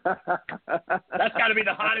come from? That's got to be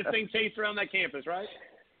the hottest thing chased around that campus, right?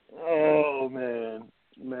 Oh, man,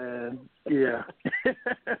 yeah.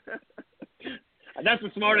 That's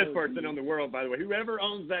the smartest person in the world, by the way. Whoever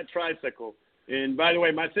owns that tricycle. And, by the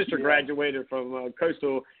way, my sister graduated from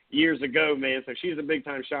Coastal years ago, man, so she's a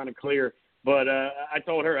big-time Chanticleer. But I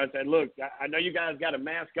told her, I said, look, I know you guys got a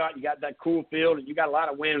mascot, you got that cool field, and you got a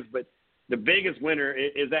lot of wins, but the biggest winner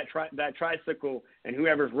is that tricycle and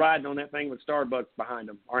whoever's riding on that thing with Starbucks behind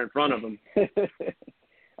them or in front of them.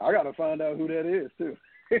 I got to find out who that is, too.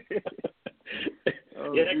 Because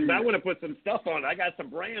I want to put some stuff on it. I got some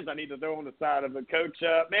brands I need to throw on the side of it. Coach,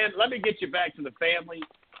 man, let me get you back to the family.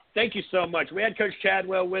 Thank you so much. We had Coach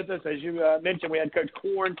Chadwell with us. As you mentioned, we had Coach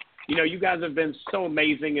Korn. You know, you guys have been so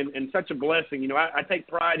amazing and such a blessing. You know, I take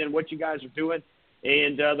pride in what you guys are doing.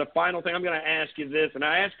 And the final thing I'm going to ask you this, and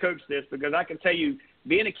I asked Coach this because I can tell you,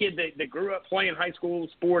 being a kid that grew up playing high school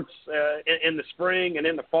sports in the spring and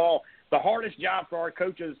in the fall, the hardest job for our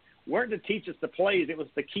coaches weren't to teach us the plays. It was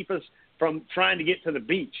to keep us from trying to get to the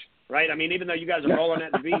beach, right? I mean, even though you guys are rolling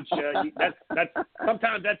at the beach, that's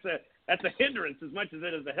sometimes that's a hindrance as much as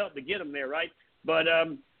it is a help to get them there, right? But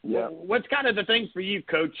what's kind of the thing for you,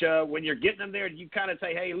 Coach, when you're getting them there? Do you kind of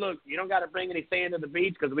say, hey, look, you don't got to bring any sand to the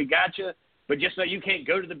beach because we got you, but just so you can't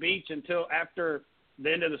go to the beach until after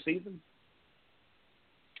the end of the season?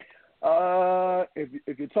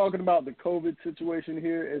 If you're talking about the COVID situation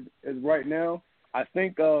here as right now, I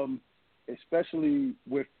think especially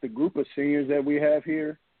with the group of seniors that we have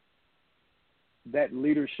here, that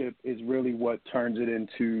leadership is really what turns it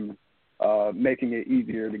into making it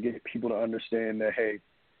easier to get people to understand that, hey,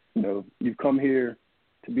 you know, you've come here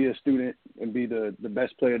to be a student and be the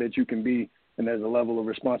best player that you can be, and there's a level of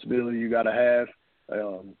responsibility you got to have.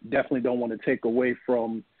 Definitely don't want to take away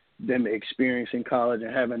from them experiencing college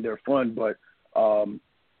and having their fun, but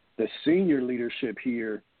the senior leadership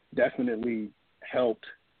here definitely helped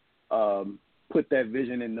put that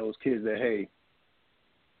vision in those kids that, hey,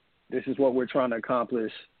 this is what we're trying to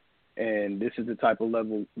accomplish, and this is the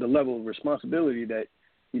level of responsibility that,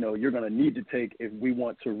 you know, you're going to need to take if we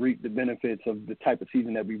want to reap the benefits of the type of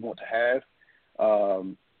season that we want to have.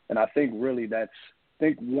 And I think really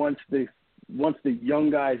once the young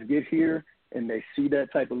guys get here and they see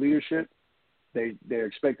that type of leadership, they're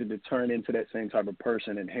expected to turn into that same type of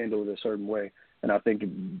person and handle it a certain way. And I think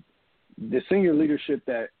the senior leadership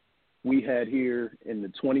that we had here in the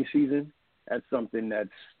 20 season, that's something that's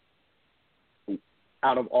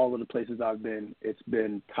out of all of the places I've been, it's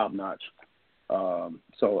been top notch.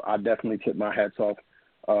 So I definitely tip my hats off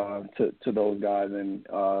to those guys. And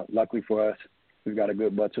luckily for us, we've got a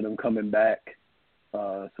good bunch of them coming back,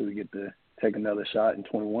 so we get to take another shot in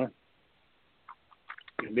 21.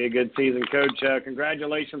 It'll be a good season, Coach.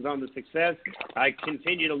 Congratulations on the success. I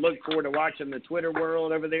continue to look forward to watching the Twitter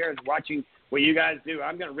world over there and watching what you guys do.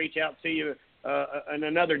 I'm going to reach out to you in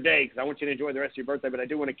another day because I want you to enjoy the rest of your birthday, but I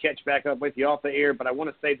do want to catch back up with you off the air. But I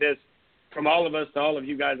want to say this from all of us to all of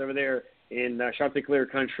you guys over there in Chanticleer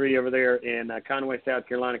country over there in Conway, South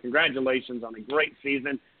Carolina. Congratulations on a great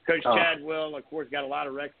season. Coach Chadwell, of course, got a lot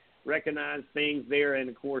of recognized things there. And,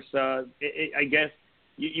 of course, I guess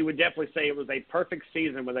you would definitely say it was a perfect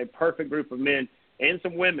season with a perfect group of men and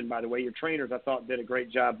some women, by the way. Your trainers, I thought, did a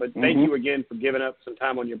great job. But thank you again for giving up some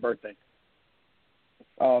time on your birthday.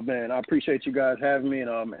 Oh, man, I appreciate you guys having me, and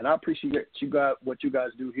I appreciate what you guys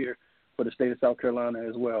do here for the state of South Carolina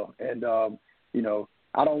as well. And, you know,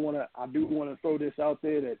 I do want to throw this out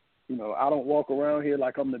there that, you know, I don't walk around here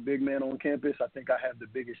like I'm the big man on campus. I think I have the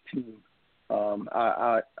biggest team.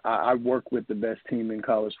 I work with the best team in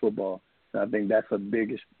college football. And I think that's a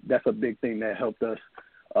big thing that helped us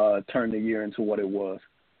turn the year into what it was.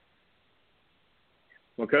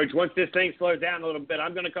 Well, Coach, once this thing slows down a little bit,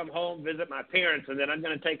 I'm going to come home, visit my parents, and then I'm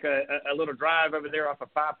going to take a little drive over there off of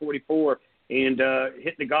 544 and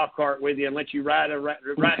hit the golf cart with you and let you ride me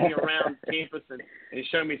around campus and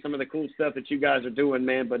show me some of the cool stuff that you guys are doing,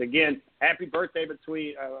 man. But, again, happy birthday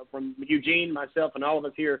from Eugene, myself, and all of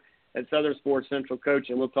us here at Southern Sports Central, Coach,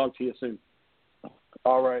 and we'll talk to you soon.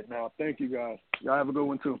 All right, now, thank you, guys. Y'all have a good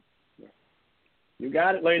one, too. You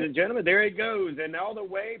got it, ladies and gentlemen. There he goes. And all the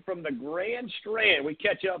way from the Grand Strand, we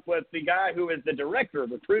catch up with the guy who is the director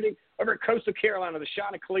of recruiting over at Coastal Carolina, the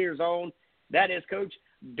Chanticleer Zone. That is Coach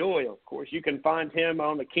Doyle. Of course, you can find him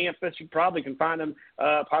on the campus. You probably can find him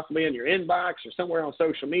possibly in your inbox or somewhere on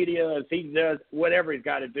social media as he does whatever he's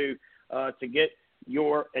got to do to get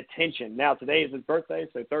your attention. Now, today is his birthday,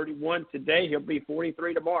 so 31 today. He'll be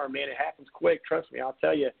 43 tomorrow. Man, it happens quick. Trust me, I'll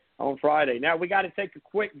tell you on Friday. Now, we got to take a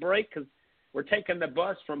quick break because we're taking the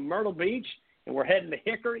bus from Myrtle Beach, and we're heading to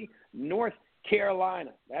Hickory, North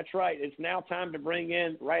Carolina. That's right. It's now time to bring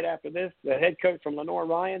in, right after this, the head coach from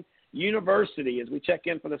Lenoir-Rhyne University as we check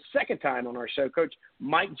in for the second time on our show, Coach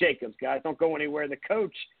Mike Jacobs. Guys, don't go anywhere. The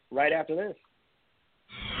coach right after this.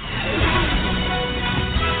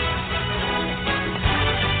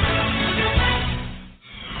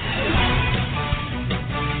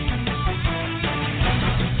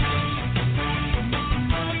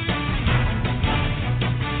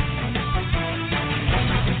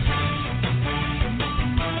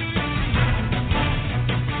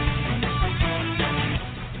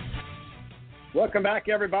 Welcome back,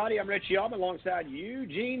 everybody. I'm Richie Alban alongside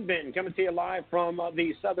Eugene Benton, coming to you live from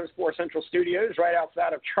the Southern Sports Central Studios right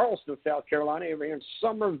outside of Charleston, South Carolina, over here in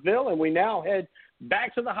Summerville. And we now head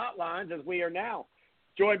back to the hotlines as we are now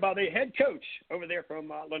joined by the head coach over there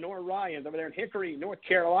from Lenoir-Rhyne, over there in Hickory, North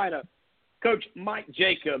Carolina, Coach Mike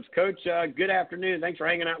Jacobs. Coach, good afternoon. Thanks for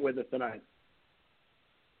hanging out with us tonight.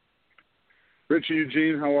 Richie,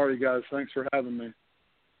 Eugene, how are you guys? Thanks for having me.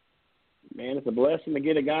 Man, it's a blessing to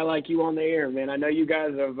get a guy like you on the air, man. I know you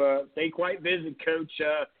guys have stayed quite busy, Coach.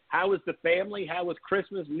 How was the family? How was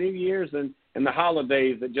Christmas, New Year's, and the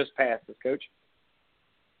holidays that just passed us, Coach?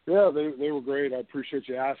 Yeah, they were great. I appreciate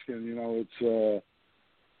you asking. You know, it's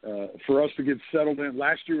for us to get settled in.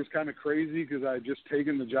 Last year was kind of crazy because I had just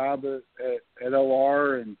taken the job at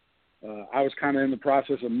LR, and I was kind of in the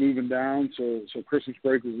process of moving down, so Christmas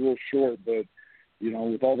break was a little short. But, you know,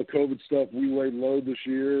 with all the COVID stuff, we laid low this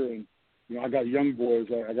year, and you know, I got young boys.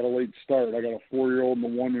 I got a late start. I got a 4-year-old and a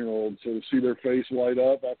 1-year-old. So to see their face light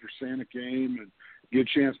up after Santa came and get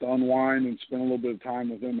a chance to unwind and spend a little bit of time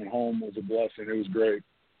with them at home was a blessing. It was great.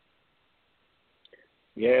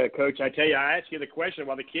 Yeah, Coach, I tell you, I asked you the question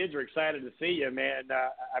while the kids are excited to see you, man.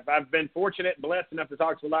 I've been fortunate and blessed enough to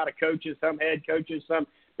talk to a lot of coaches, some head coaches, some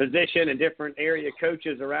position and different area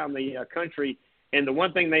coaches around the country. And the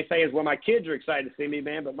one thing they say is, well, my kids are excited to see me,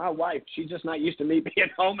 man, but my wife, she's just not used to me being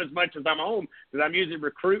home as much as I'm home because I'm usually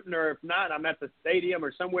recruiting, or if not, I'm at the stadium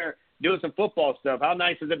or somewhere doing some football stuff. How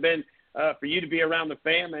nice has it been for you to be around the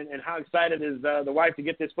fam, and how excited is the wife to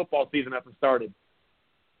get this football season up and started?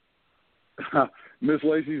 Miss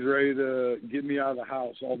Lacey's ready to get me out of the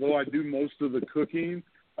house. Although I do most of the cooking,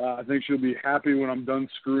 I think she'll be happy when I'm done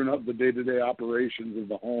screwing up the day-to-day operations of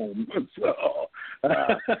the home. So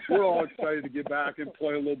we're all excited to get back and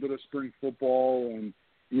play a little bit of spring football and,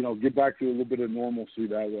 get back to a little bit of normalcy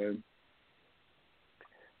that way.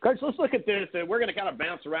 Coach, let's look at this. We're going to kind of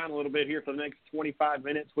bounce around a little bit here for the next 25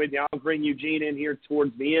 minutes with you. I'll bring Eugene in here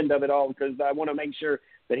towards the end of it all because I want to make sure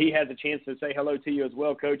that he has a chance to say hello to you as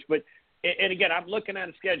well, Coach. But, and again, I'm looking at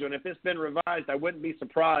a schedule, and if it's been revised, I wouldn't be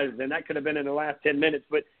surprised, and that could have been in the last 10 minutes.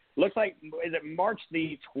 But looks like, is it March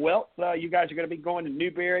the 12th? You guys are going to be going to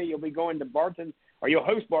Newberry. You'll be going to Barton, or you'll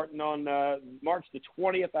host Barton on March the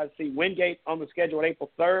 20th. I see Wingate on the schedule April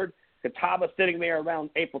 3rd. Catawba sitting there around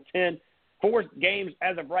April 10th. 4 games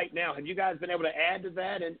as of right now. Have you guys been able to add to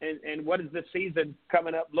that? And what is this season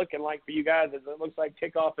coming up looking like for you guys as it looks like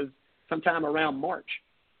kickoff is sometime around March?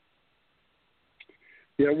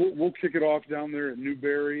 Yeah, we'll kick it off down there at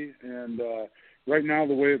Newberry. And right now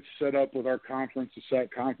the way it's set up with our conference, the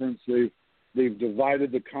SAC conference, they've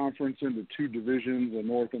divided the conference into 2 divisions, the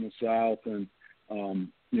North and the South. And,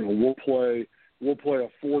 we'll play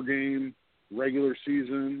a 4-game regular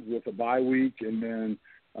season with a bye week, and then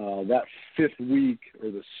that 5th week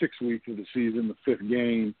or the 6th week of the season, the 5th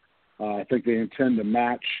game, I think they intend to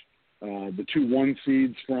match the 2 1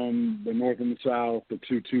 seeds from the North and the South, the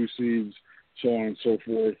 2 2 seeds, so on and so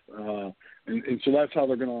forth. And so that's how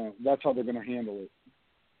they're gonna handle it.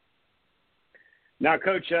 Now,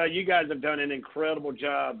 Coach, you guys have done an incredible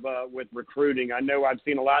job with recruiting. I know I've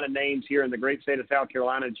seen a lot of names here in the great state of South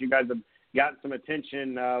Carolina that you guys have gotten some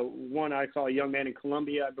attention. One, I saw a young man in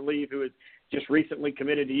Columbia, I believe, who is just recently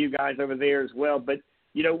committed to you guys over there as well. But,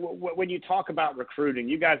 when you talk about recruiting,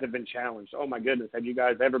 you guys have been challenged. Oh, my goodness, have you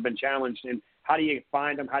guys ever been challenged? And how do you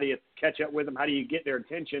find them? How do you catch up with them? How do you get their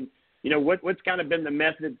attention? What's kind of been the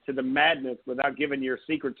method to the madness without giving your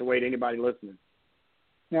secrets away to anybody listening?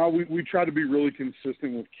 Now, we try to be really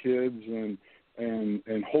consistent with kids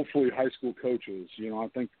and hopefully high school coaches. I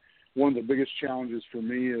think one of the biggest challenges for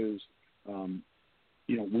me is,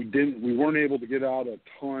 we weren't able to get out a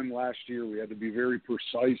ton last year. We had to be very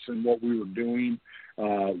precise in what we were doing,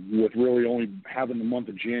 with really only having the month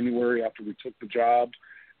of January after we took the job.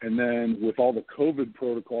 And then with all the COVID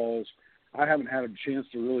protocols, I haven't had a chance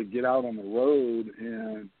to really get out on the road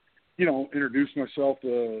and, introduce myself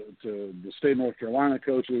to the state of North Carolina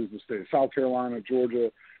coaches, the state of South Carolina,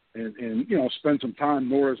 Georgia, and spend some time,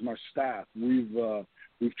 nor has my staff.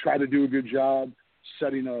 We've tried to do a good job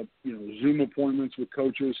setting up, Zoom appointments with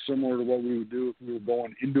coaches similar to what we would do if we were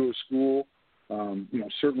going into a school.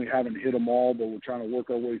 Certainly haven't hit them all, but we're trying to work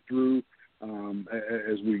our way through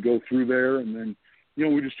as we go through there. And then,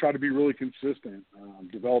 we just try to be really consistent,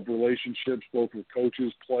 develop relationships both with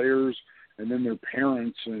coaches, players, and then their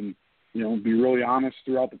parents, and, be really honest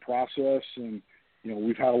throughout the process. And,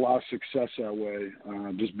 we've had a lot of success that way,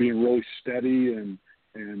 just being really steady and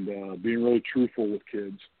being really truthful with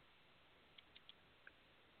kids.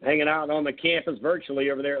 Hanging out on the campus virtually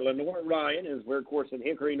over there at Lenoir-Rhyne is we're, of course, in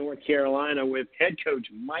Hickory, North Carolina with head coach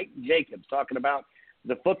Mike Jacobs talking about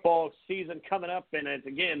the football season coming up. And it's,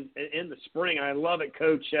 again, in the spring. I love it,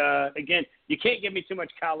 Coach. Again, you can't give me too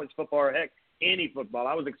much college football or, heck, any football.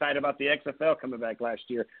 I was excited about the XFL coming back last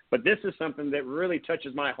year. But this is something that really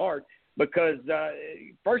touches my heart because,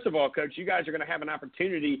 first of all, Coach, you guys are going to have an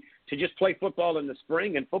opportunity to just play football in the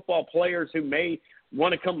spring, and football players who may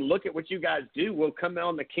want to come look at what you guys do will come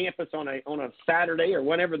on the campus on a Saturday or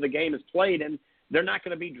whenever the game is played, and they're not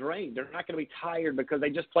going to be drained. They're not going to be tired because they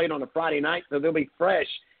just played on a Friday night, so they'll be fresh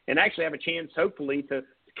and actually have a chance, hopefully, to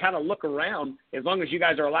kind of look around as long as you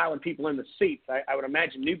guys are allowing people in the seats. I would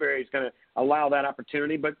imagine Newberry is going to allow that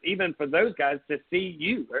opportunity, but even for those guys to see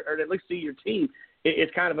you or at least see your team,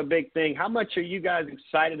 it's kind of a big thing. How much are you guys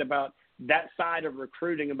excited about that side of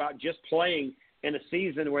recruiting, about just playing in a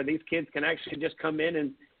season where these kids can actually just come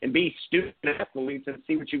in and be student athletes and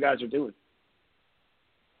see what you guys are doing?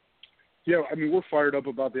 Yeah, we're fired up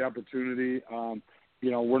about the opportunity.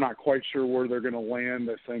 We're not quite sure where they're going to land.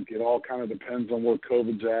 I think it all kind of depends on where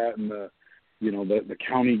COVID's at and the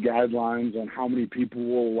county guidelines on how many people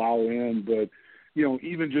will allow in. But,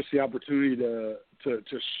 even just the opportunity to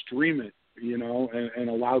stream it, and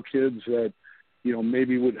allow kids that,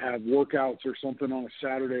 maybe would have workouts or something on a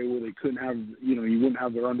Saturday where they couldn't have, you wouldn't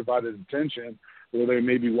have their undivided attention, or they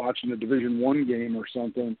may be watching a Division I game or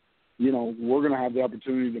something. We're going to have the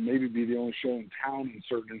opportunity to maybe be the only show in town in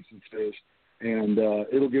certain instances. And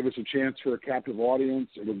it'll give us a chance for a captive audience.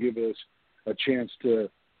 It'll give us a chance to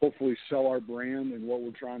hopefully sell our brand and what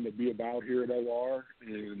we're trying to be about here at LR.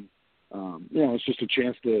 And, it's just a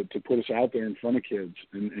chance to put us out there in front of kids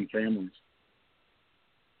and families.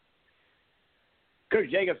 Coach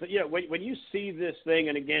Jacobs, when you see this thing,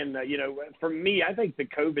 and again, for me, I think the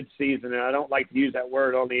COVID season, and I don't like to use that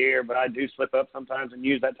word on the air, but I do slip up sometimes and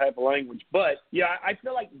use that type of language. But, I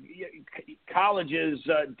feel like colleges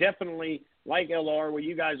definitely, like LR, where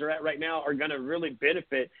you guys are at right now, are going to really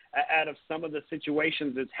benefit out of some of the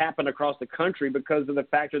situations that's happened across the country because of the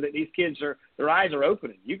factor that these kids their eyes are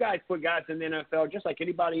opening. You guys put guys in the NFL just like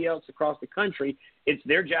anybody else across the country. It's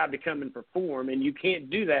their job to come and perform, and you can't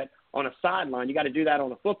do that on a sideline. You got to do that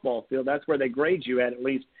on a football field. That's where they grade you at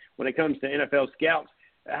least when it comes to NFL scouts.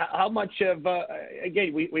 How much of,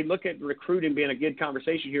 again, we look at recruiting being a good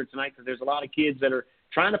conversation here tonight because there's a lot of kids that are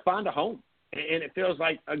trying to find a home. And it feels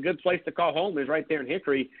like a good place to call home is right there in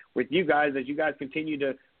Hickory with you guys as you guys continue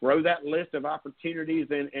to grow that list of opportunities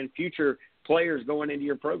and future players going into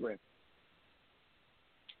your program.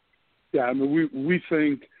 Yeah, I mean, we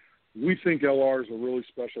think LR is a really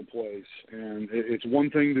special place, and it's one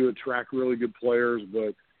thing to attract really good players,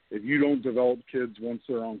 but if you don't develop kids once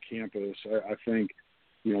they're on campus, I think,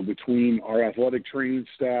 between our athletic training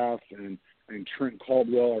staff and Trent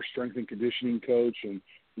Caldwell, our strength and conditioning coach, and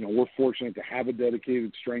we're fortunate to have a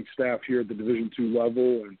dedicated strength staff here at the Division II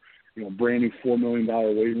level, and brand new $4 million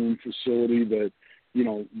weight room facility that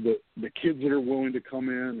the kids that are willing to come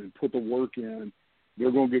in and put the work in, they're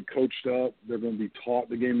going to get coached up. They're going to be taught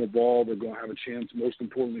the game of ball. They're going to have a chance, most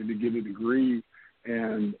importantly, to get a degree,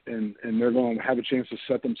 and they're going to have a chance to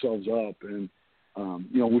set themselves up. And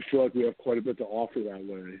we feel like we have quite a bit to offer that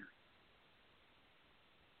way.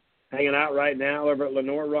 Hanging out right now over at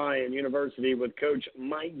Lenoir-Rhyne University with Coach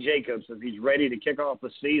Mike Jacobs as he's ready to kick off the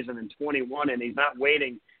season in 21, and he's not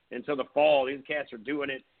waiting until the fall. These cats are doing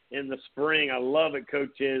it in the spring. I love it,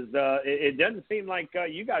 coaches. It doesn't seem like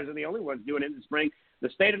you guys are the only ones doing it in the spring. The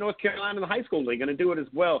state of North Carolina and the high school league going to do it as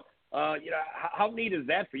well. How neat is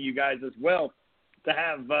that for you guys as well to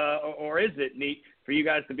have, or is it neat for you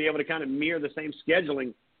guys to be able to kind of mirror the same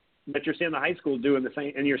scheduling that you're seeing the high school do in the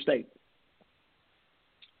same in your state?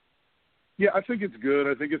 Yeah, I think it's good.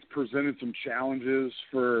 I think it's presented some challenges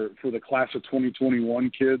for the class of 2021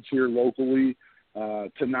 kids here locally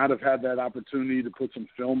to not have had that opportunity to put some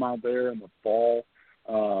film out there in the fall.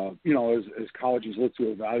 As colleges look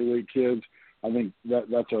to evaluate kids, I think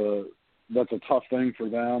that's a tough thing for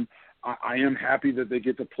them. I am happy that they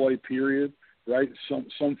get to play, period, right?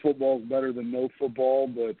 Some football is better than no football,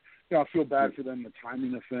 but I feel bad for them, the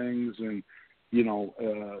timing of things, and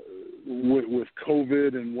with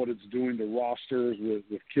COVID and what it's doing to rosters,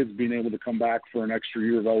 with kids being able to come back for an extra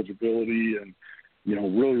year of eligibility, and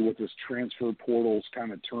really what this transfer portal's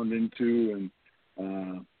kind of turned into,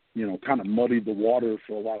 and kind of muddied the water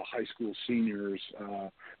for a lot of high school seniors. I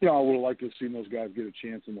would have liked to have seen those guys get a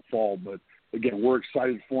chance in the fall, but again, we're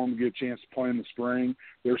excited for them to get a chance to play in the spring.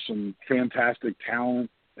 There's some fantastic talent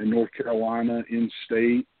in North Carolina in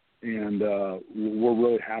state, and we're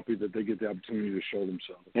really happy that they get the opportunity to show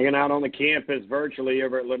themselves. Hanging out on the campus virtually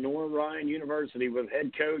over at Lenoir-Rhyne University with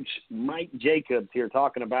head coach Mike Jacobs here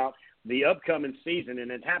talking about the upcoming season,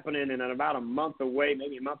 and it's happening in about a month away,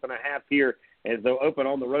 maybe a month and a half here, as they'll open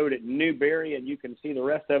on the road at Newberry, and you can see the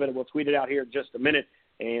rest of it. We'll tweet it out here in just a minute.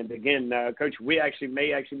 And, again, Coach, we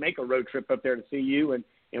may make a road trip up there to see you and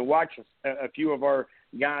watch a few of our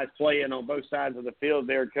guys playing on both sides of the field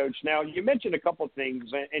there, Coach. Now, you mentioned a couple of things,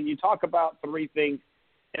 and you talk about three things,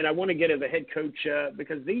 and I want to get as a head coach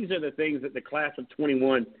because these are the things that the class of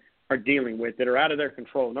 21 are dealing with that are out of their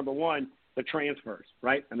control. Number one, the transfers,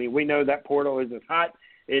 right? I mean, we know that portal is as hot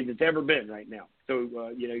as it's ever been right now.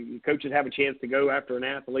 So, coaches have a chance to go after an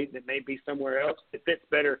athlete that may be somewhere else that fits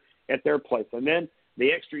better at their place. And then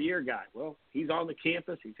the extra year guy, well, he's on the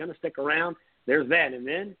campus. He's going to stick around. There's that. And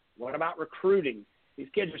then what about recruiting? These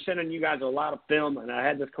kids are sending you guys a lot of film, and I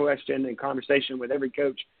had this question and conversation with every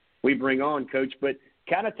coach we bring on, Coach, but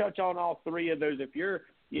kind of touch on all three of those. If you're,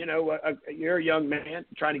 you're a young man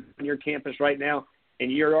trying to get on your campus right now,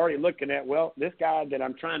 and you're already looking at, well, this guy that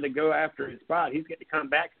I'm trying to go after his spot, he's getting to come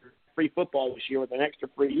back for free football this year with an extra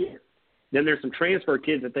free year. Then there's some transfer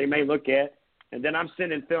kids that they may look at, and then I'm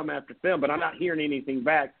sending film after film, but I'm not hearing anything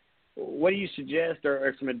back. What do you suggest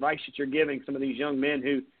or some advice that you're giving some of these young men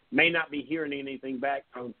who may not be hearing anything back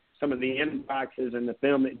from some of the inboxes and the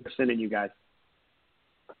film that they're sending you guys?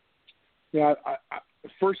 Yeah,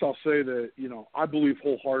 first I'll say that, I believe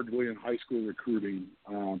wholeheartedly in high school recruiting.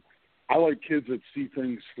 I like kids that see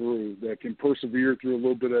things through, that can persevere through a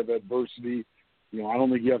little bit of adversity. I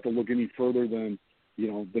don't think you have to look any further than,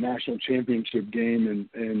 the national championship game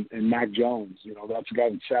and Mac Jones. That's a guy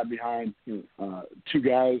that sat behind two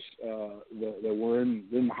guys that were in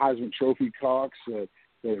the Heisman Trophy talks that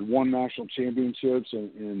had won national championships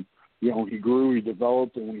and he grew, he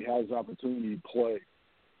developed, and when he has opportunity, he play.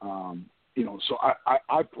 So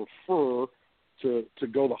I prefer to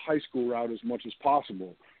go the high school route as much as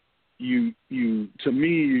possible. To me,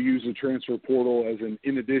 you use the transfer portal as an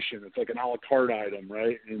in addition. It's like an a la carte item,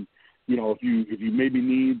 right? And if you maybe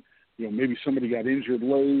need, maybe somebody got injured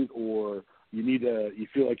late, or you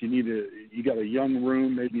feel like you got a young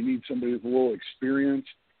room, maybe you need somebody with a little experience.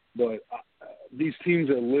 But these teams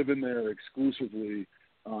that live in there exclusively,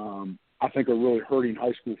 I think are really hurting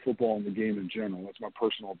high school football and the game in general. That's my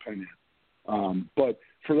personal opinion. But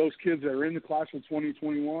for those kids that are in the class of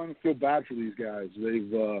 2021, I feel bad for these guys.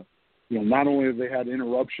 They've, not only have they had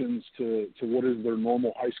interruptions to what is their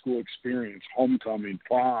normal high school experience, homecoming,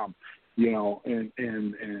 prom,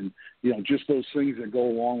 and just those things that go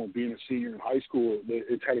along with being a senior in high school,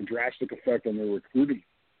 it's had a drastic effect on their recruiting.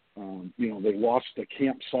 They lost the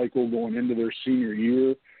camp cycle going into their senior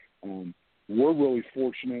year. We're really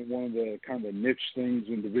fortunate. One of the kind of niche things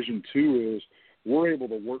in Division II is we're able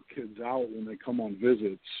to work kids out when they come on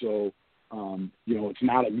visits. So, it's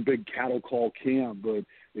not a big cattle call camp, but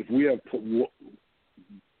if we have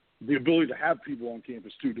the ability to have people on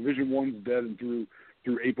campus too, Division I's dead, and through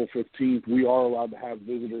April 15th, we are allowed to have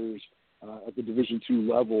visitors at the Division II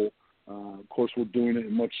level. Of course, we're doing it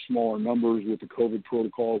in much smaller numbers with the COVID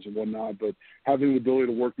protocols and whatnot, but having the ability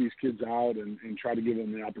to work these kids out and try to give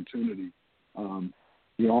them the opportunity.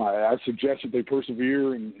 I suggest that they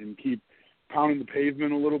persevere and keep pounding the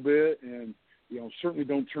pavement a little bit, and certainly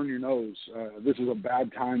don't turn your nose. This is a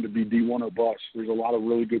bad time to be D1 or bust. There's a lot of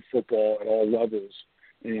really good football at all levels,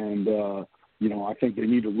 and I think they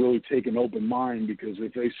need to really take an open mind, because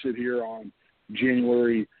if they sit here on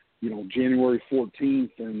January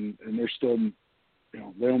 14th and they're still,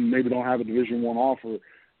 they maybe don't have a Division I offer,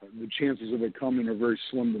 the chances of it coming are very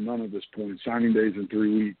slim to none at this point. Signing day's in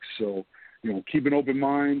 3 weeks, so keep an open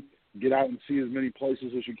mind. Get out and see as many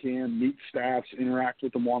places as you can. Meet staffs, interact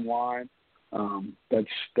with them online.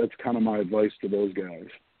 That's kind of my advice to those guys.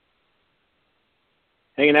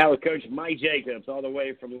 Hanging out with Coach Mike Jacobs all the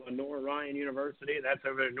way from Lenoir-Rhyne University. That's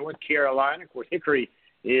over in North Carolina. Of course, Hickory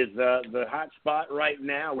is the hot spot right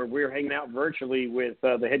now, where we're hanging out virtually with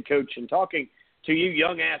the head coach and talking to you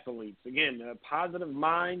young athletes. Again, a positive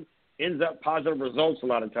mind ends up positive results a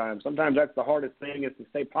lot of times. Sometimes that's the hardest thing, is to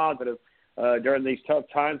stay positive during these tough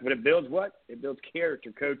times. But it builds what? It builds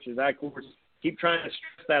character, coaches. I, of course, keep trying to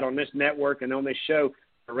stress that on this network and on this show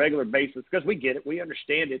on a regular basis, because we get it. We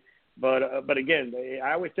understand it. But again,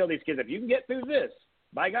 I always tell these kids, if you can get through this,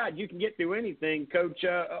 by God, you can get through anything. Coach,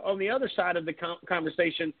 on the other side of the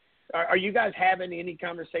conversation, are you guys having any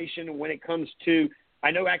conversation when it comes to,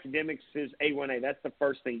 I know academics is A1A. That's the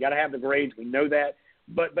first thing. You got to have the grades. We know that.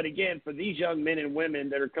 But again, for these young men and women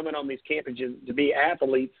that are coming on these campuses to be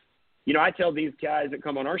athletes, I tell these guys that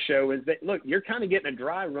come on our show is that, look, you're kind of getting a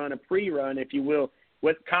dry run, a pre-run, if you will,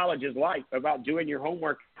 what college is like, about doing your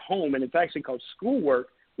homework at home. And it's actually called schoolwork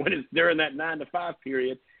when it's during that 9 to 5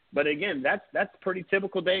 period. But again, that's a pretty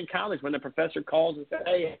typical day in college, when the professor calls and says,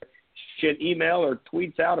 hey, should email or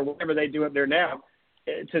tweets out or whatever they do up there now,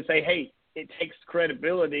 to say, hey, it takes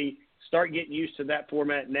credibility. Start getting used to that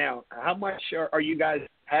format now. How much are you guys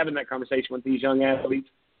having that conversation with these young athletes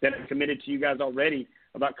that are committed to you guys already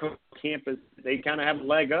about campus? They kind of have a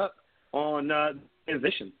leg up on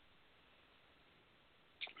transition.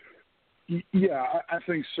 Yeah, I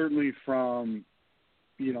think certainly from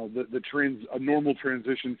a normal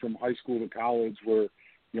transition from high school to college, where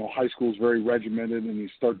high school is very regimented, and you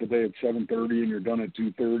start the day at 7:30 and you're done at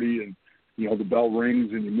 2:30, and the bell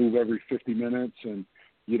rings and you move every 50 minutes, and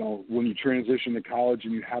when you transition to college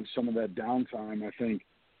and you have some of that downtime, I think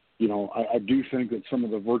I do think that some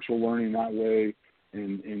of the virtual learning that way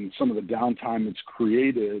and some of the downtime that's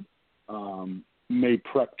created may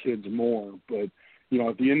prep kids more. But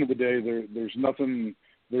at the end of the day, there's nothing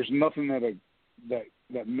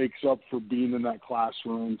that makes up for being in that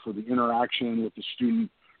classroom, for the interaction with the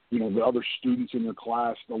student, the other students in your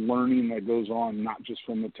class, the learning that goes on, not just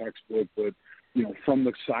from the textbook, but from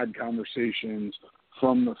the side conversations,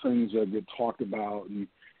 from the things that get talked about. And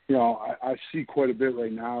I see quite a bit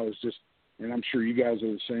right now is just, and I'm sure you guys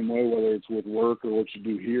are the same way, whether it's with work or what you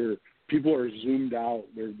do here, people are zoomed out.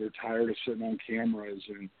 They're tired of sitting on cameras,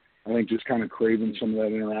 and I think just kind of craving some of that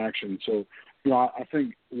interaction. So, I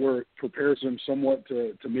think where it prepares them somewhat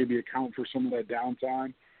to maybe account for some of that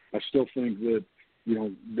downtime, I still think that,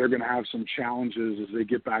 they're going to have some challenges as they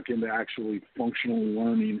get back into actually functionally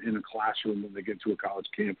learning in a classroom when they get to a college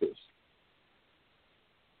campus.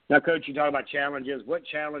 Now, Coach, you talk about challenges. What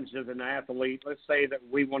challenge does an athlete, let's say that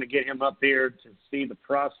we want to get him up there to see the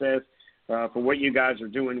process for what you guys are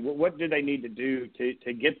doing. What do they need to do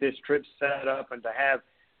to get this trip set up and to have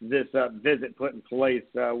this visit put in place?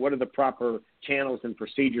 What are the proper channels and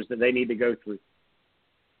procedures that they need to go through?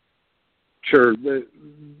 Sure.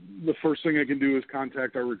 The first thing I can do is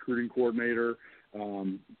contact our recruiting coordinator.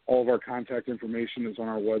 All of our contact information is on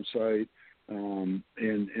our website.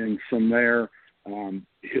 And from there,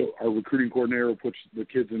 our recruiting coordinator will put the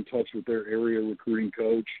kids in touch with their area recruiting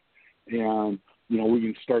coach, and we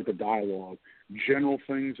can start the dialogue. General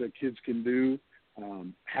things that kids can do: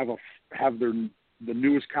 have the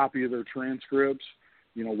newest copy of their transcripts.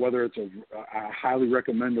 Whether it's I highly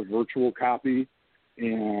recommend a virtual copy,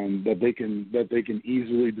 and that they can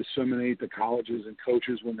easily disseminate to colleges and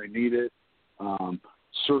coaches when they need it.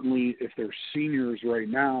 Certainly, if they're seniors right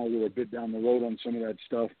now, we're a bit down the road on some of that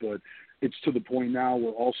stuff, but it's to the point now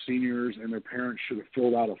where all seniors and their parents should have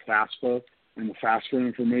filled out a FAFSA and the FAFSA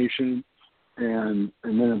information. And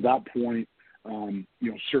then at that point,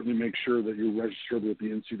 certainly make sure that you're registered with the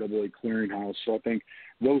NCAA clearinghouse. So I think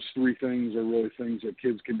those three things are really things that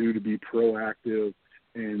kids can do to be proactive,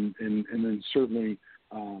 and then certainly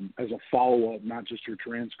as a follow-up, not just your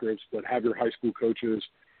transcripts, but have your high school coaches,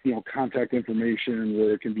 contact information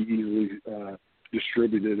where it can be easily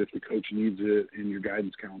distributed if the coach needs it, and your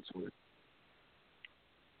guidance counselor.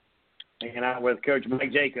 Hanging out with Coach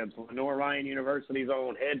Mike Jacobs, Lenoir-Rhyne University's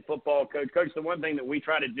own head football coach. Coach, the one thing that we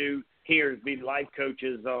try to do here is be life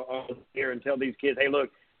coaches on here and tell these kids, hey, look,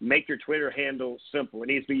 make your Twitter handle simple. It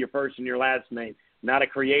needs to be your first and your last name, not a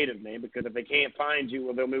creative name, because if they can't find you,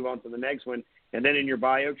 well, they'll move on to the next one. And then in your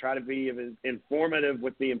bio, try to be as informative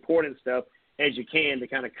with the important stuff as you can to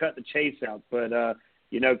kind of cut the chase out. But,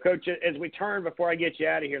 Coach, as we turn before I get you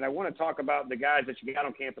out of here, and I want to talk about the guys that you got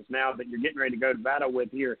on campus now that you're getting ready to go to battle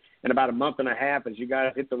with here in about a month and a half as you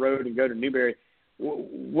guys hit the road and go to Newberry.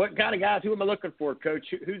 What kind of guys, who am I looking for, Coach?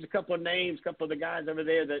 Who's a couple of names, a couple of the guys over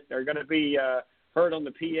there that are going to be heard on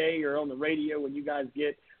the PA or on the radio when you guys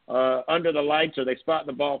get under the lights, or they spot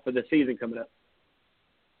the ball for the season coming up?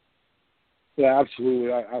 Yeah,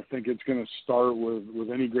 absolutely. I think it's going to start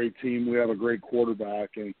with any great team. We have a great quarterback,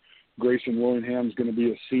 and Grayson Willingham's going to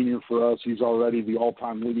be a senior for us. He's already the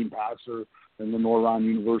all-time leading passer in Lenoir-Rhyne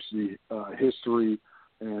University history,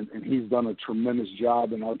 and he's done a tremendous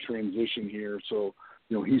job in our transition here. So,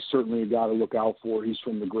 he's certainly a guy to look out for. He's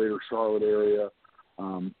from the greater Charlotte area.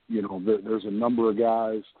 There's a number of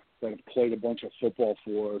guys that have played a bunch of football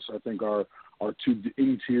for us. I think our two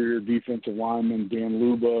interior defensive linemen, Dan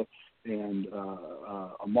Luba and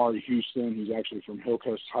Amari Houston, who's actually from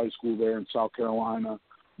Hillcrest High School there in South Carolina.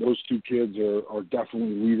 Those two kids are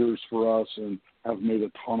definitely leaders for us and have made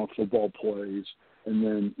a ton of football plays. And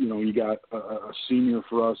then, you got a senior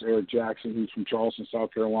for us, Eric Jackson, who's from Charleston,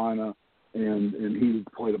 South Carolina, and he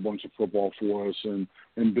played a bunch of football for us and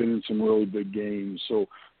been in some really big games. So,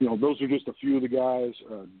 those are just a few of the guys.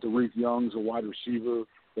 Derek Young's a wide receiver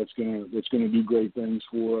that's gonna do great things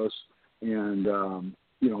for us. And,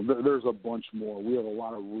 there's a bunch more. We have a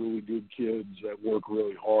lot of really good kids that work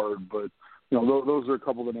really hard, but those are a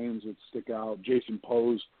couple of the names that stick out. Jason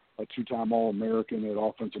Poe's a two-time All-American at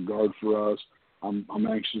offensive guard for us. I'm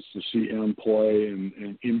anxious to see him play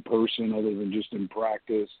and in person other than just in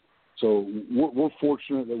practice. So we're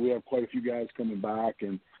fortunate that we have quite a few guys coming back,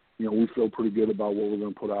 and we feel pretty good about what we're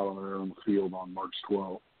going to put out on the field on March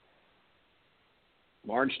 12th.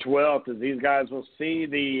 March 12th, as these guys will see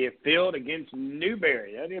the field against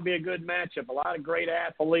Newberry. That'll be a good matchup. A lot of great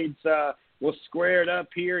athletes will square it up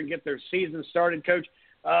here and get their season started. Coach,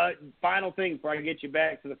 final thing before I get you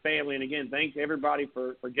back to the family, and again, thank everybody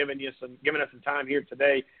for giving us some time here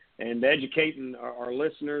today and educating our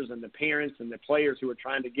listeners and the parents and the players who are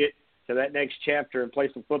trying to get to that next chapter and play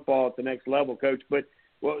some football at the next level, Coach. But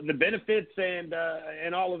the benefits and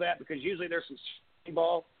all of that, because usually there's some spring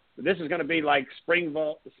ball. This is going to be like spring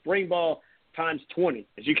ball times 20,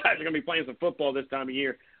 as you guys are going to be playing some football this time of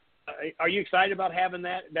year. Are you excited about having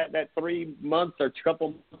that 3 months or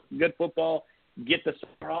couple good football, get the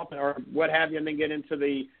summer off or what have you, and then get into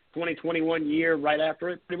the 2021 year right after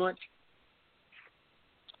it, pretty much?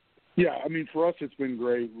 Yeah, I mean, for us, it's been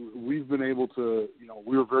great. We've been able to,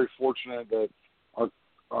 we were very fortunate that what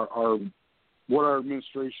our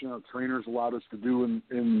administration, our trainers allowed us to do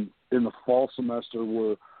in the fall semester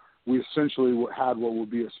were we essentially had what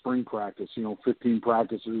would be a spring practice, 15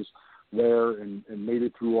 practices there and made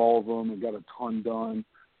it through all of them and got a ton done.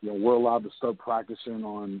 We're allowed to start practicing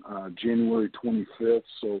on January 25th,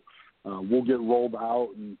 so we'll get rolled out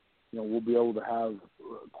and, we'll be able to have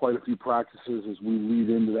quite a few practices as we lead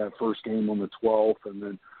into that first game on the 12th. And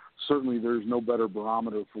then certainly there's no better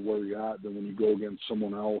barometer for where you're at than when you go against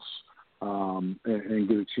someone else and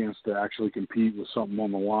get a chance to actually compete with something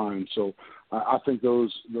on the line. So I think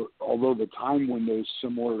although the time window is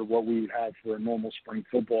similar to what we would have for a normal spring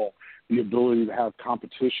football, the ability to have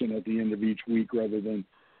competition at the end of each week rather than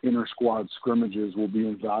inter-squad scrimmages will be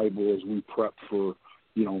invaluable as we prep for,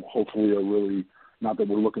 hopefully a really, not that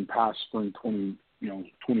we're looking past spring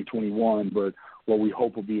 2021, but what we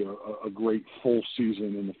hope will be a great full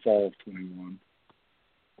season in the fall of 21.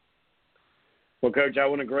 Well, Coach, I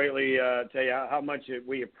want to greatly tell you how much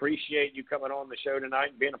we appreciate you coming on the show tonight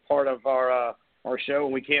and being a part of our show,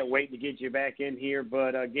 and we can't wait to get you back in here.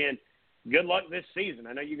 But, again, good luck this season.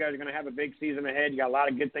 I know you guys are going to have a big season ahead. You got a lot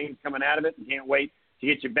of good things coming out of it, and can't wait to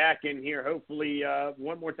get you back in here, hopefully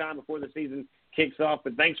one more time before the season kicks off.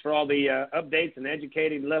 But thanks for all the updates and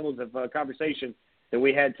educating levels of conversation that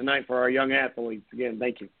we had tonight for our young athletes. Again,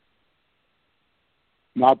 thank you.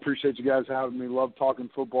 No, I appreciate you guys having me. Love talking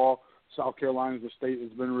football. South Carolina as a state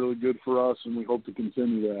has been really good for us, and we hope to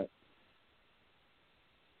continue that.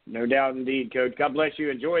 No doubt indeed, Coach. God bless you.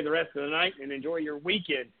 Enjoy the rest of the night and enjoy your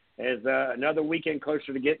weekend as another weekend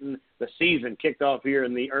closer to getting the season kicked off here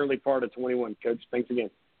in the early part of 21. Coach, thanks again.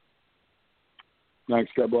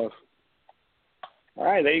 Thanks. God bless. All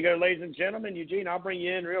right, there you go, ladies and gentlemen. Eugene, I'll bring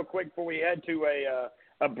you in real quick before we head to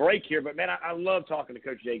a break here. But, man, I love talking to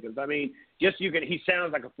Coach Jacobs. I mean, he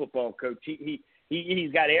sounds like a football coach.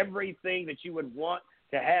 He's got everything that you would want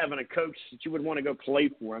to have in a coach that you would want to go play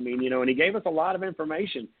for. I mean, and he gave us a lot of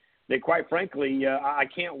information that, quite frankly, I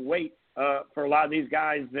can't wait for a lot of these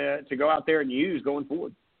guys to go out there and use going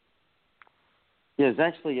forward. Yeah, it's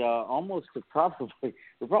actually almost we're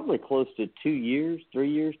probably close to 3 years to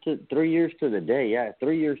the day. Yeah,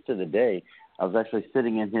 3 years to the day. I was actually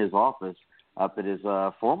sitting in his office up at his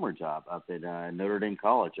former job up at Notre Dame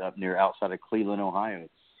College up outside of Cleveland, Ohio.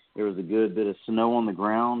 There was a good bit of snow on the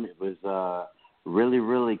ground. It was really,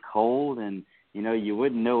 really cold, and, you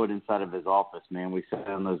wouldn't know it inside of his office, man. We sat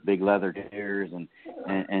on those big leather chairs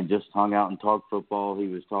and just hung out and talked football. He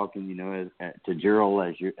was talking, to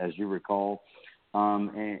Gerald, as you recall.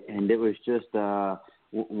 And it was just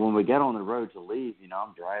when we got on the road to leave,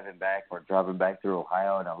 I'm driving back through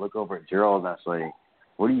Ohio, and I look over at Gerald, and I say,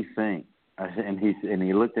 "What do you think?" And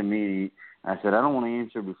he looked at me. I said, "I don't want to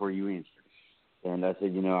answer before you answer." And I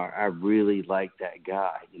said, I really like that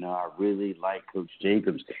guy. I really like Coach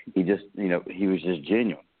Jacobs. He just, he was just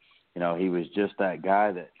genuine. He was just that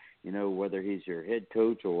guy that, whether he's your head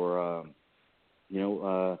coach or,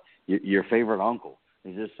 your favorite uncle,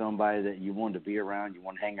 he's just somebody that you want to be around, you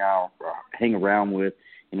want to hang around with,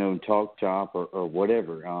 and talk chop or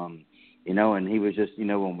whatever. And he was just,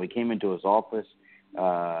 when we came into his office,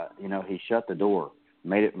 he shut the door,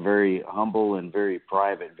 made it very humble and very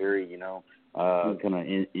private, very, kind of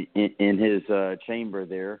in his chamber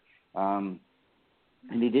there, and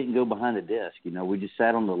he didn't go behind the desk. We just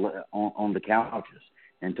sat on the couches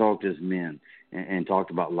and talked as men and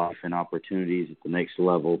talked about life and opportunities at the next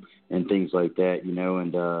level and things like that.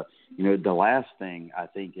 And the last thing, I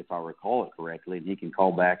think, if I recall it correctly, and he can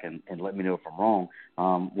call back and let me know if I'm wrong,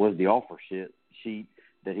 was the offer sheet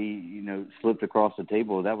that he slipped across the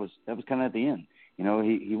table. That was kind of at the end.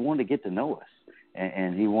 He wanted to get to know us.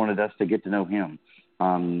 And he wanted us to get to know him.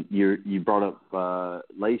 You brought up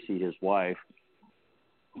Lacey, his wife.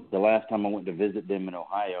 The last time I went to visit them in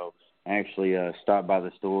Ohio, I actually stopped by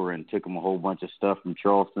the store and took them a whole bunch of stuff from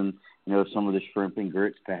Charleston, some of the shrimp and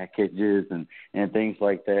grits packages and things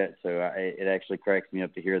like that. So it actually cracks me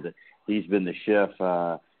up to hear that he's been the chef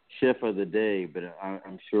of the day. But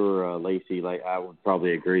I'm sure Lacey, like I would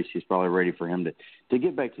probably agree, she's probably ready for him to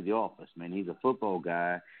get back to the office, man. He's a football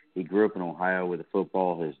guy. He grew up in Ohio with the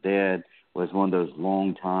football. His dad was one of those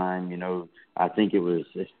long time, I think it was,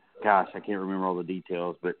 I can't remember all the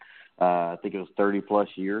details, but I think it was 30-plus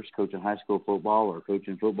years coaching high school football or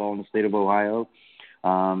coaching football in the state of Ohio.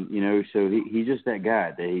 So he's just that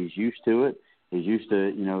guy that he's used to it. He's used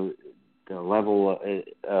to, the level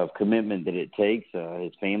of commitment that it takes.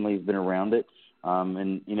 His family's been around it.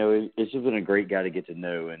 And, it's just been a great guy to get to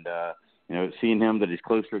know. And, seeing him that he's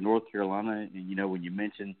closer to North Carolina, and, when you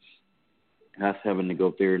mentioned us having to go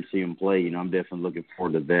up there and see him play, I'm definitely looking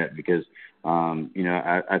forward to that because,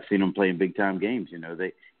 I've seen him play in big-time games.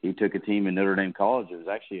 He took a team in Notre Dame College. It was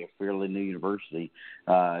actually a fairly new university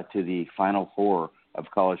to the Final Four of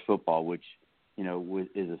college football, which,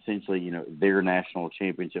 is essentially, their national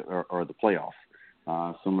championship or the playoff.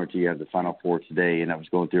 Similar to you have the Final Four today, and I was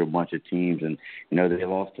going through a bunch of teams, and they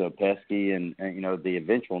lost to Pesky, and the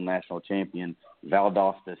eventual national champion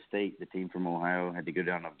Valdosta State, the team from Ohio, had to go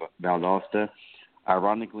down to Valdosta.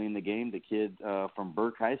 Ironically, in the game, the kid from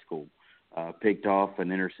Burke High School picked off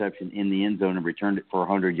an interception in the end zone and returned it for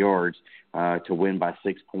 100 yards to win by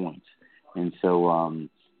 6 points. And so,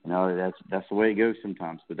 that's the way it goes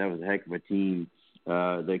sometimes. But that was a heck of a team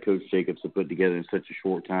that Coach Jacobs had put together in such a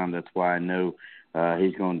short time. That's why I know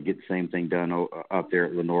he's going to get the same thing done up there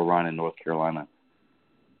at Lenoir-Rhyne in North Carolina.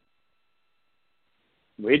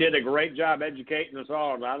 We did a great job educating us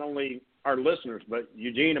all, not only our listeners, but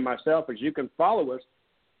Eugene and myself, as you can follow us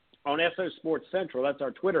on SO Sports Central. That's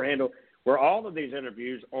our Twitter handle, where all of these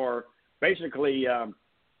interviews are basically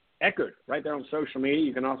echoed right there on social media.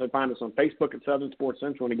 You can also find us on Facebook at Southern Sports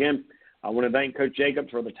Central. And again, I want to thank Coach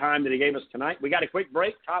Jacobs for the time that he gave us tonight. We got a quick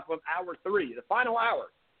break, top of hour 3, the final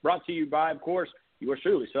hour, brought to you by, of course, yours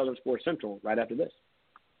truly, Southern Sports Central, right after this.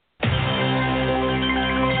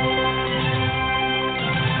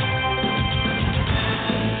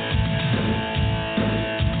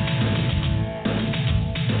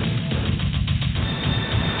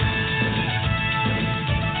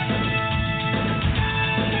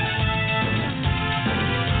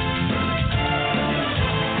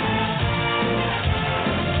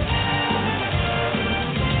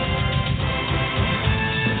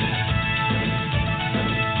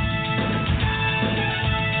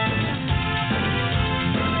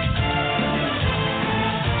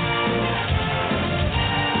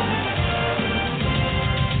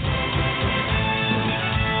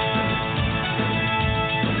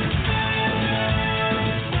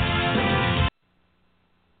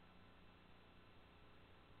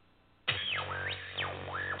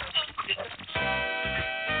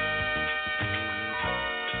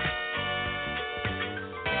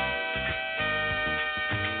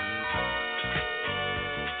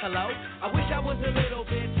 Hello? I wish I was a little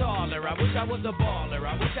bit taller. I wish I was a baller.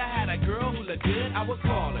 I wish I had a girl who looked good. I would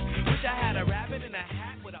call her. Wish I had a rabbit in a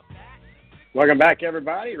hat with a bat. Welcome back,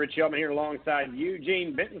 everybody. Rich Yeoman here alongside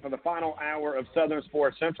Eugene Benton for the final hour of Southern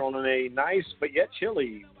Sports Central on a nice but yet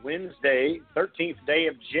chilly Wednesday, 13th day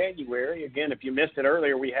of January. Again, if you missed it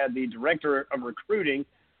earlier, we had the Director of Recruiting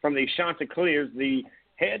from the Chanticleers. The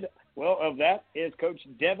head, of that is Coach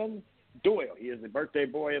Devin Doyle. He is the birthday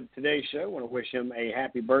boy of today's show. I want to wish him a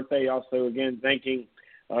happy birthday. Also, again, thanking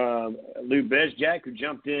Lou Bezjak, who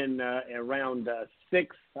jumped in around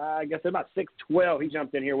 6:12. He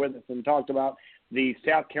jumped in here with us and talked about the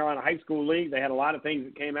South Carolina High School League. They had a lot of things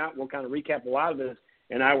that came out. We'll kind of recap a lot of this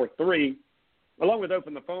in hour 3, along with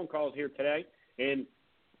open the phone calls here today and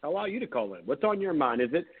allow you to call in. What's on your mind?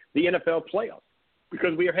 Is it the NFL playoffs?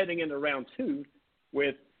 Because we are heading into round 2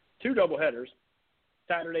 with 2 doubleheaders,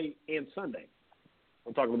 Saturday and Sunday.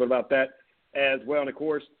 We'll talk a little bit about that as well. And, of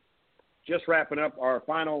course, just wrapping up our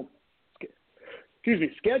final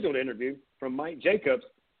scheduled interview from Mike Jacobs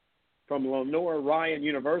from Lenoir-Rhyne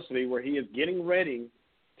University, where he is getting ready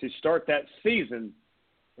to start that season.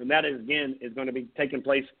 And that, is going to be taking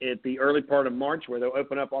place at the early part of March, where they'll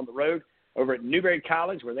open up on the road over at Newberry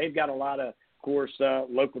College, where they've got a lot of course,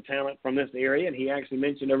 local talent from this area. And he actually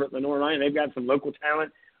mentioned over at Lenoir-Rhyne, they've got some local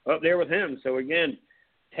talent up there with him. So, again,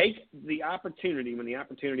 take the opportunity when the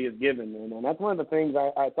opportunity is given. And that's one of the things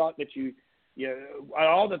I thought that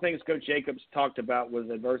all the things Coach Jacobs talked about was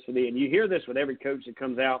adversity. And you hear this with every coach that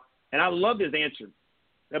comes out. And I loved his answer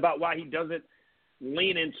about why he doesn't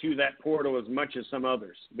lean into that portal as much as some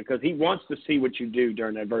others, because he wants to see what you do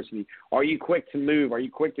during adversity. Are you quick to move? Are you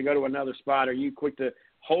quick to go to another spot? Are you quick to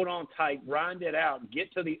hold on tight, grind it out,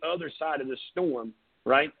 get to the other side of the storm,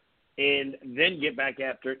 right? And then get back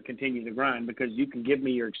after it and continue to grind, because you can give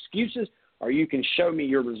me your excuses or you can show me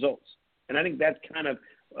your results. And I think that's kind of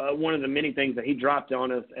one of the many things that he dropped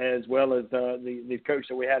on us, as well as the coach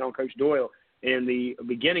that we had on, Coach Doyle, in the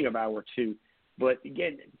beginning of hour 2. But,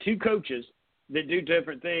 again, 2 coaches that do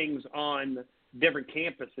different things on different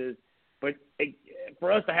campuses. But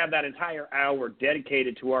for us to have that entire hour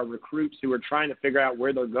dedicated to our recruits who are trying to figure out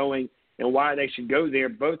where they're going and why they should go there,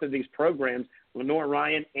 both of these programs,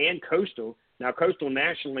 Lenoir-Rhyne and Coastal. Now, Coastal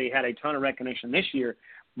nationally had a ton of recognition this year,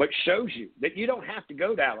 but shows you that you don't have to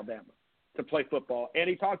go to Alabama to play football. And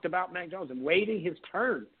he talked about Mac Jones and waiting his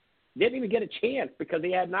turn. Didn't even get a chance because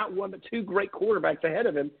he had not one but 2 great quarterbacks ahead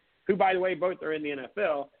of him, who, by the way, both are in the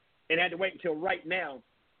NFL, and had to wait until right now,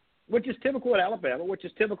 which is typical at Alabama, which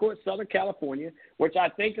is typical at Southern California, which I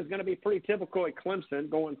think is going to be pretty typical at Clemson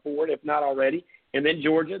going forward, if not already. And then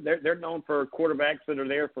Georgia, they're known for quarterbacks that are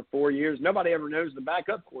there for 4 years. Nobody ever knows the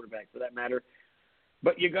backup quarterback, for that matter.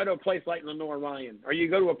 But you go to a place like Lenoir-Rhyne, or you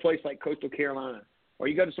go to a place like Coastal Carolina, or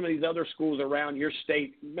you go to some of these other schools around your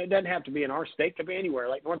state. It doesn't have to be in our state. It could be anywhere.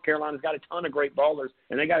 Like North Carolina's got a ton of great ballers,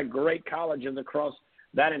 and they got great colleges across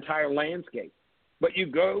that entire landscape. But you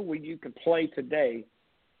go where you can play today,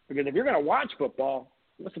 because if you're going to watch football,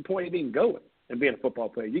 what's the point of even going and being a football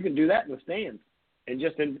player? You can do that in the stands and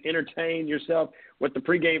just entertain yourself with the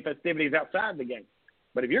pregame festivities outside the game.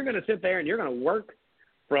 But if you're going to sit there and you're going to work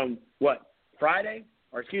from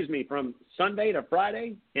from Sunday to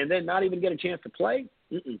Friday and then not even get a chance to play,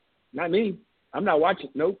 not me. I'm not watching.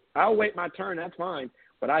 Nope. I'll wait my turn. That's fine.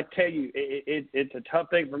 But I tell you, it's a tough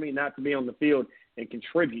thing for me not to be on the field and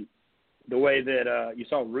contribute the way that you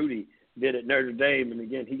saw Rudy did at Notre Dame. And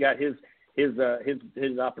again, he got his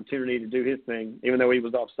opportunity to do his thing. Even though he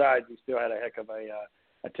was offside, he still had a heck of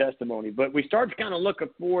a testimony. But we start to kind of look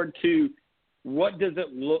forward to what does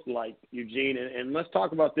it look like, Eugene, and let's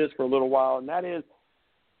talk about this for a little while. And that is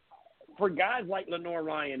for guys like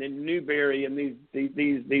Lenoir-Rhyne and Newberry and these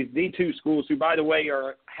D2 schools, who, by the way,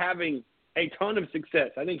 are having a ton of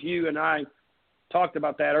success. I think you and I talked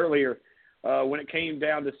about that earlier when it came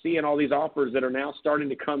down to seeing all these offers that are now starting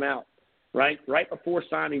to come out. Right before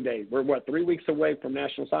signing day. We're, 3 weeks away from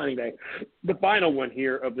National Signing Day, the final one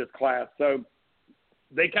here of this class. So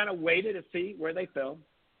they kind of waited to see where they fell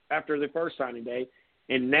after the first signing day,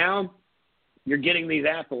 and now you're getting these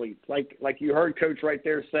athletes. Like you heard Coach right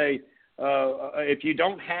there say, if you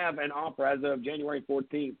don't have an offer as of January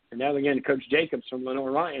 14th, and now again, Coach Jacobs from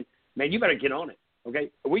Lenoir-Rhyne, man, you better get on it, okay?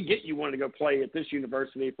 We get you wanting to go play at this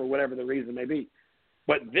university for whatever the reason may be.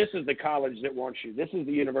 But this is the college that wants you. This is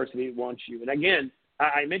the university that wants you. And, again,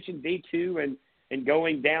 I mentioned D2 and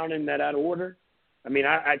going down in that order. I mean,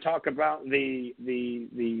 I talk about the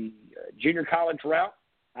junior college route.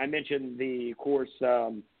 I mentioned of course,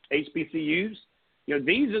 HBCUs. You know,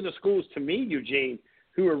 these are the schools, to me, Eugene,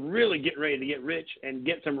 who are really getting ready to get rich and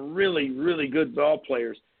get some really, really good ball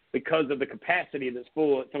players because of the capacity that's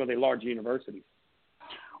full at some of the large universities.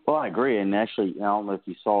 Well, I agree, and actually, I don't know if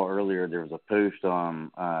you saw earlier, there was a post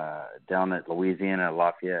down at Louisiana,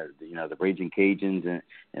 Lafayette, the Raging Cajuns,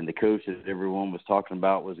 and the coach that everyone was talking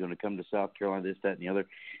about was going to come to South Carolina, this, that, and the other.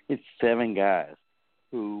 It's 7 guys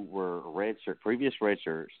who were previous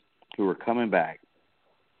redshirts who were coming back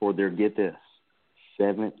for their, get this,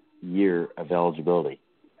 7th year of eligibility.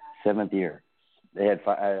 7th year. They had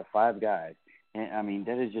 5 guys, and, I mean,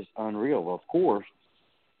 that is just unreal. Well, of course,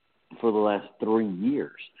 for the last 3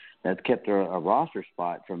 years, that's kept a roster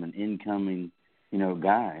spot from an incoming,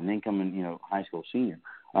 guy, an incoming, high school senior.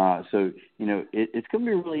 So, it's going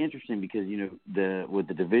to be really interesting because, with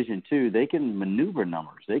the Division II, they can maneuver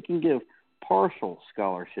numbers. They can give partial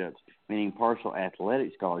scholarships, meaning partial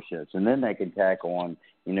athletic scholarships, and then they can tack on,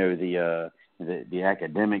 the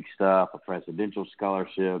academic stuff, a presidential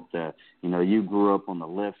scholarship, you grew up on the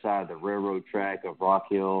left side of the railroad track of Rock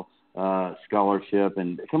Hill, scholarship,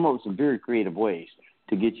 and come up with some very creative ways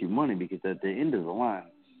to get you money, because at the end of the line,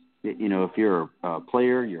 if you're a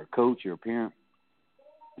player, you're a coach, you're a parent,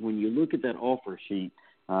 when you look at that offer sheet,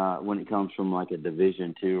 when it comes from like a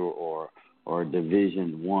Division II or a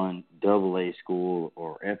Division I AA school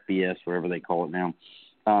or FBS, wherever they call it now,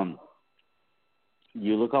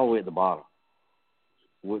 you look all the way at the bottom.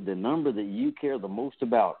 The number that you care the most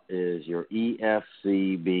about is your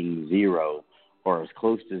EFC being 0 or as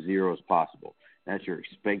close to 0 as possible. That's your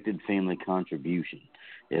expected family contribution.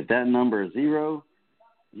 If that number is 0,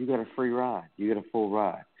 you got a free ride. You got a full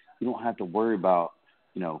ride. You don't have to worry about,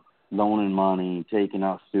 loaning money, taking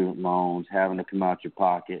out student loans, having to come out your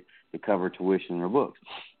pocket to cover tuition or books.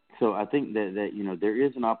 So I think that there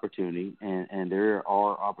is an opportunity, and there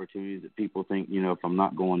are opportunities that people think, if I'm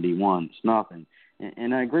not going D1, it's nothing.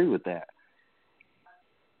 And I agree with that.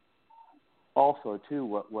 Also, too,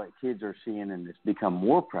 what kids are seeing, and it's become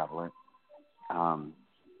more prevalent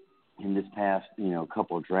in this past,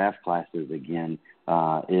 couple of draft classes again,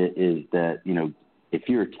 is that, if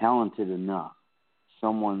you're talented enough,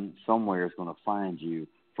 someone somewhere is going to find you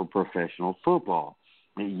for professional football.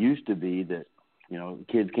 It used to be that,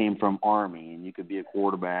 kids came from Army, and you could be a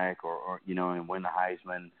quarterback or and win the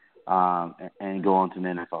Heisman and go on to an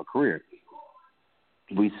NFL career.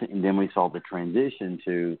 Then we saw the transition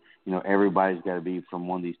to, everybody's got to be from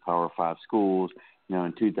one of these Power 5 schools.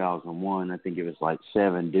 In 2001, I think it was like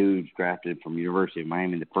 7 dudes drafted from University of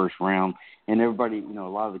Miami in the first round. And everybody, a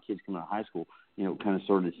lot of the kids coming out of high school, kind of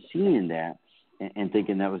started seeing that and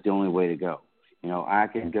thinking that was the only way to go. I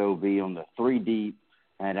could go be on the 3 deep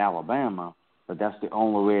at Alabama, but that's the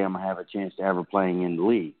only way I'm going to have a chance to ever playing in the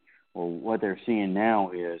league. Well, what they're seeing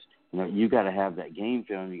now is, you got to have that game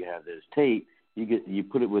film, you got to have this tape. You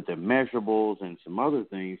put it with the measurables and some other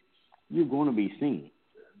things, you're going to be seen.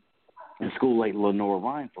 In a school like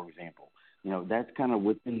Lenoir-Rhyne, for example, that's kind of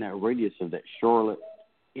within that radius of that Charlotte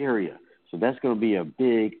area. So that's going to be a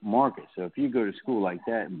big market. So if you go to school like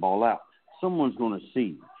that and ball out, someone's going to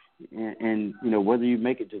see you. And whether you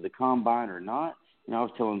make it to the combine or not, I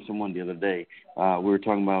was telling someone the other day, we were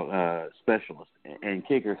talking about specialists and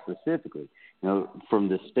kickers specifically. From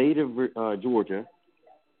the state of Georgia,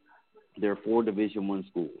 there are 4 Division I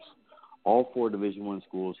schools. All 4 Division I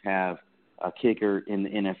schools have a kicker in the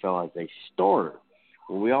NFL as a starter.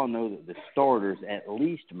 Well, we all know that the starters at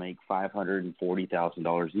least make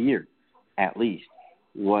 $540,000 a year, at least.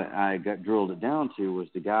 What I got drilled it down to was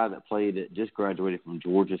the guy that just graduated from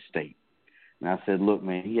Georgia State. And I said, look,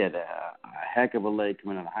 man, he had a heck of a leg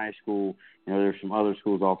coming out of high school. There's some other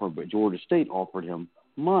schools offered, but Georgia State offered him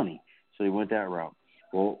money. So he went that route.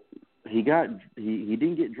 Well, he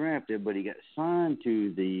didn't get drafted, but he got signed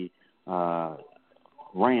to the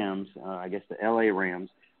Rams, I guess the L.A. Rams.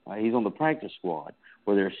 He's on the practice squad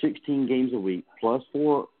where there are 16 games a week plus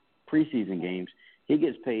 4 preseason games. He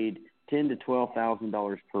gets paid $10,000 to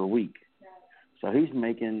 $12,000 per week. So he's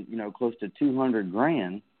making, close to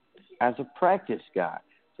 $200,000 as a practice guy.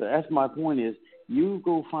 So that's my point is you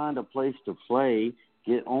go find a place to play,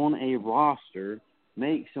 get on a roster,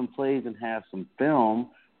 make some plays and have some film,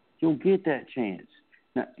 you'll get that chance.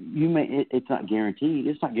 Now, it's not guaranteed.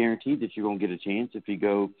 It's not guaranteed that you're going to get a chance if you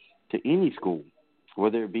go to any school,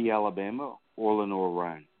 whether it be Alabama or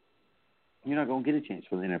Lenoir-Rhyne. You're not going to get a chance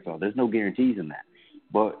for the NFL. There's no guarantees in that.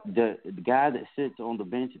 But the guy that sits on the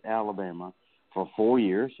bench at Alabama for 4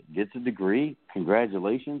 years, gets a degree,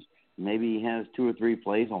 congratulations. Maybe he has 2 or 3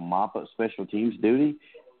 plays on mop-up special teams duty.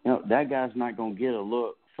 That guy's not going to get a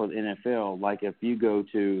look for the NFL like if you go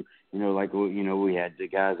to, we had the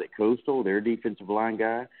guys at Coastal, their defensive line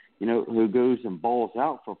guy, who goes and balls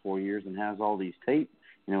out for 4 years and has all these tape,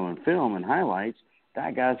 and film and highlights.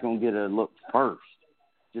 That guy's going to get a look first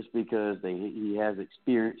just because he has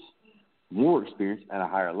more experience at a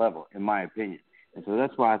higher level, in my opinion. And so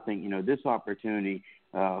that's why I think, this opportunity,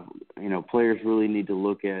 players really need to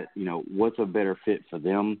look at, what's a better fit for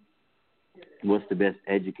them, what's the best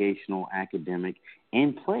educational, academic,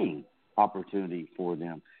 and playing opportunity for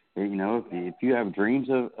them. If you have dreams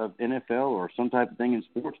of NFL or some type of thing in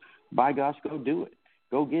sports, by gosh, go do it.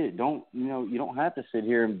 Go get it. You don't have to sit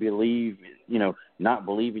here and believe, not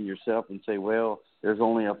believe in yourself and say, well, there's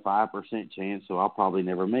only a 5% chance, so I'll probably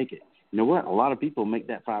never make it. You know what? A lot of people make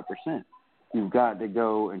that 5%. You've got to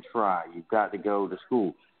go and try. You've got to go to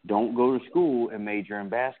school. Don't go to school and major in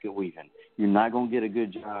basket weaving. You're not going to get a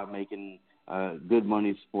good job making good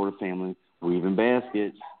money to support a family weaving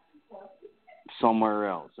baskets somewhere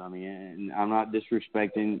else. I mean, I'm not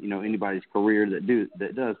disrespecting, anybody's career that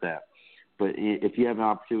does that. But if you have an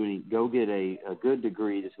opportunity, go get a good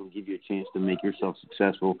degree that's going to give you a chance to make yourself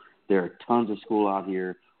successful. There are tons of school out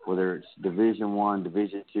here, whether it's Division I,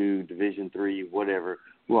 Division II, Division III, whatever,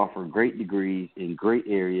 who offer great degrees in great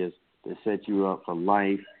areas that set you up for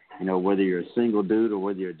life, whether you're a single dude or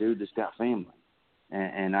whether you're a dude that's got family.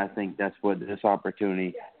 And I think that's what this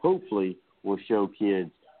opportunity hopefully will show kids.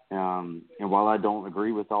 And while I don't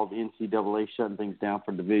agree with all the NCAA shutting things down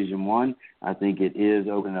for Division I think it is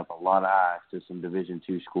opening up a lot of eyes to some Division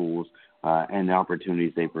II schools and the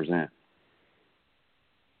opportunities they present.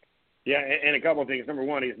 Yeah, and a couple of things. Number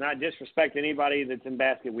one, he's not disrespecting anybody that's in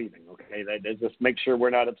basket weaving, okay? That just make sure we're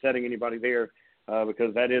not upsetting anybody there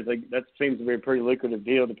because that seems to be a pretty lucrative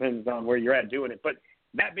deal, depends on where you're at doing it. But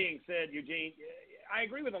that being said, Eugene, I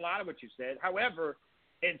agree with a lot of what you said. However,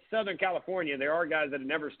 in Southern California, there are guys that have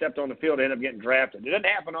never stepped on the field and end up getting drafted. It doesn't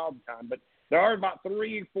happen all the time, but there are about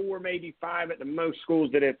 3, 4, maybe 5 at the most schools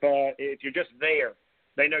that if you're just there,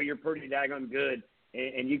 they know you're pretty daggone good.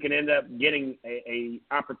 And you can end up getting a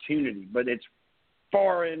opportunity, but it's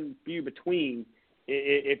far and few between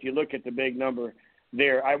if you look at the big number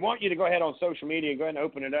there. I want you to go ahead on social media and go ahead and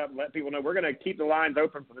open it up and let people know. We're going to keep the lines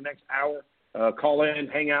open for the next hour. Call in,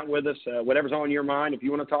 hang out with us, whatever's on your mind. If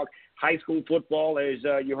you want to talk high school football, as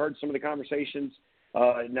you heard some of the conversations,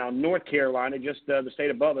 now North Carolina, just the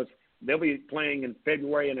state above us, they'll be playing in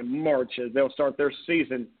February and in March as they'll start their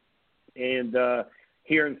season. And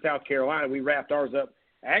here in South Carolina, we wrapped ours up.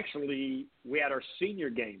 Actually, we had our senior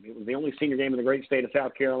game. It was the only senior game in the great state of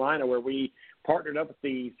South Carolina where we partnered up with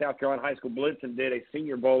the South Carolina High School Blitz and did a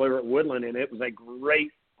senior bowl over at Woodland, and it was a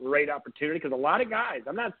great opportunity because a lot of guys,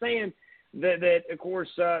 I'm not saying that of course,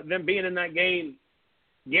 them being in that game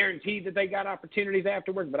guaranteed that they got opportunities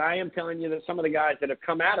afterwards, but I am telling you that some of the guys that have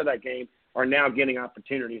come out of that game are now getting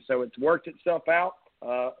opportunities. So it's worked itself out.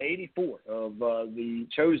 84 of the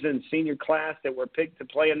chosen senior class that were picked to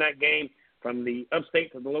play in that game from the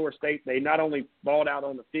upstate to the lower state. They not only balled out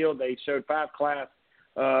on the field, they showed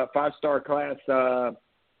 5-star class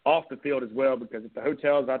off the field as well, because at the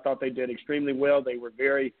hotels, I thought they did extremely well. They were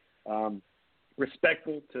very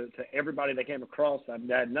respectful to everybody they came across. I've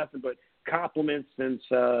had nothing but compliments since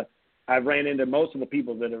I've ran into most of the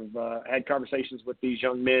people that have had conversations with these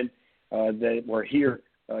young men that were here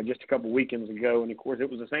just a couple weekends ago. And, of course, it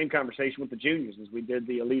was the same conversation with the juniors as we did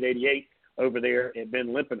the Elite 88 over there at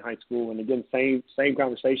Ben Lippen High School. And, again, same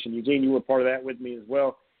conversation. Eugene, you were part of that with me as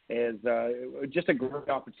well. As just a great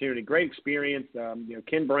opportunity, great experience.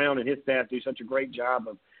 Ken Brown and his staff do such a great job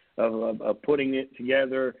of putting it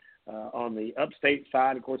together. On the upstate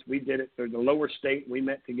side, of course, we did it through the lower state. We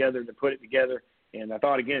met together to put it together. And I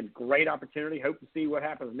thought, again, great opportunity. Hope to see what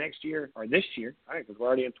happens next year or this year, because we're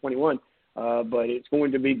already in 21. But it's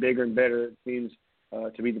going to be bigger and better, it seems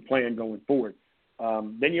to be the plan going forward.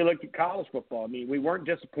 Then you look at college football. I mean, we weren't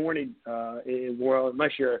disappointed,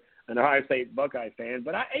 unless you're an Ohio State Buckeye fan.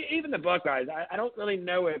 But even the Buckeyes, I don't really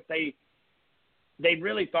know if they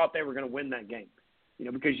really thought they were going to win that game.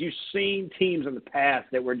 Because you've seen teams in the past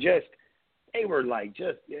that were you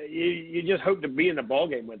just hope to be in the ball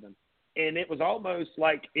game with them. And it was almost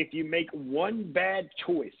like if you make one bad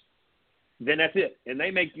choice, then that's it. And they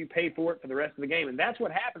make you pay for it for the rest of the game. And that's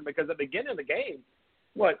what happened, because at the beginning of the game,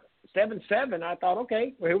 7-7, I thought,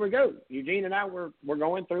 okay, well, here we go. Eugene and I were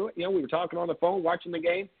going through it. We were talking on the phone, watching the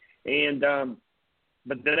game. And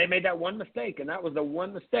but then they made that one mistake, and that was the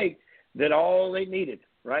one mistake that all they needed,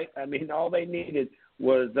 right? I mean, all they needed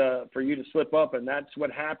was for you to slip up, and that's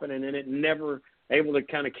what happened. And then it never able to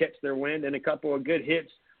kind of catch their wind, and a couple of good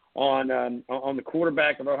hits on the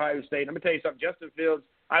quarterback of Ohio State. I'm going to tell you something, Justin Fields,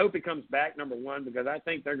 I hope he comes back, number one, because I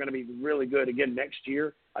think they're going to be really good again next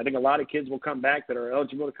year. I think a lot of kids will come back that are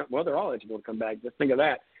eligible to come. Well, they're all eligible to come back. Just think of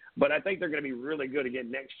that. But I think they're going to be really good again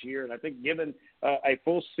next year. And I think given a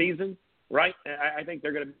full season, right, I think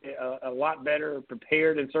they're going to be a lot better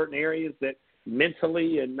prepared in certain areas, that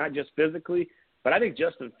mentally and not just physically. But I think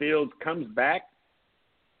Justin Fields comes back,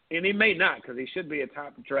 and he may not, because he should be a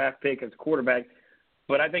top draft pick as quarterback.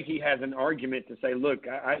 But I think he has an argument to say, look,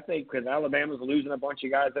 I think because Alabama's losing a bunch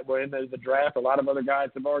of guys that were in the draft. A lot of other guys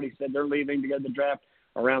have already said they're leaving to go to the draft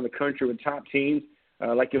around the country with top teams.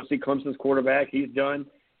 Like you'll see Clemson's quarterback, he's done,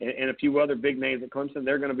 and a few other big names at Clemson,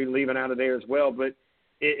 they're going to be leaving out of there as well. But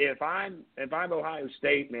if I'm Ohio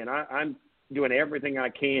State, man, I'm doing everything I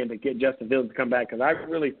can to get Justin Fields to come back, because I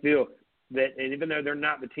really feel that, and even though they're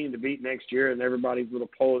not the team to beat next year and everybody's little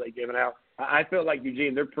poll they've given out, I feel like,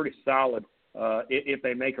 Eugene, they're pretty solid if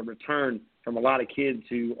they make a return from a lot of kids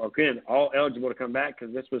who are, again, all eligible to come back,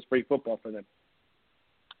 because this was free football for them.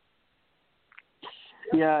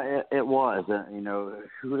 Yeah, it was.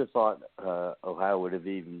 Who would have thought Ohio would have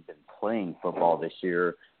even been playing football this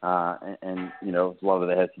year? And a lot of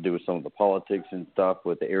that has to do with some of the politics and stuff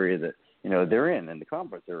with the area that, they're in and the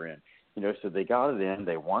conference they're in. So they got it in.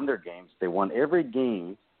 They won their games. They won every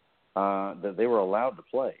game that they were allowed to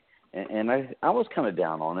play. And I was kind of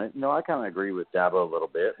down on it. I kind of agree with Dabo a little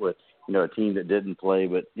bit with, a team that didn't play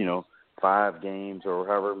but, 5 games or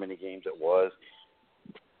however many games it was,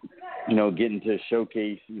 getting to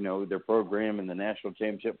showcase, their program in the national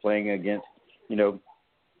championship, playing against,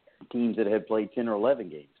 teams that had played 10 or 11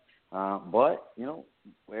 games. But,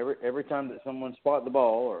 every time that someone spot the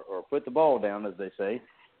ball or put the ball down, as they say,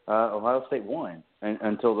 Ohio State won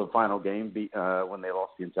until the final game when they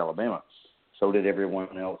lost against Alabama. So did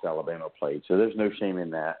everyone else Alabama played. So there's no shame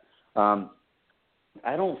in that.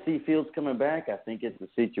 I don't see Fields coming back. I think it's a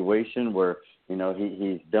situation where,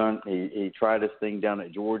 he's done. He tried his thing down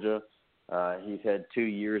at Georgia. He's had 2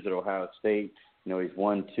 years at Ohio State. He's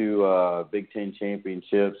won 2 Big Ten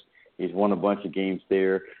championships. He's won a bunch of games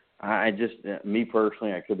there. Me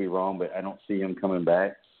personally, I could be wrong, but I don't see him coming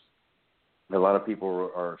back. A lot of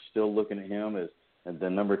people are still looking at him as the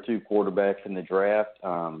number 2 quarterback in the draft.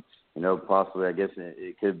 Possibly, I guess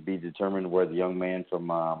it could be determined where the young man from,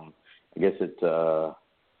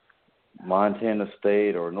 Montana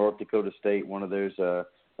State or North Dakota State, one of those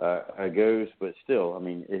goes. But still, I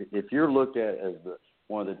mean, if you're looked at as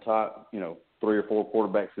one of the top, 3 or 4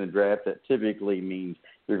 quarterbacks in the draft, that typically means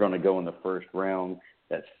you're going to go in the first round.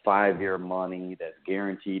 That's 5-year money. That's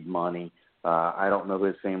guaranteed money. I don't know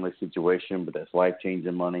his family situation, but that's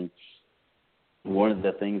life-changing money. One of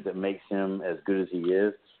the things that makes him as good as he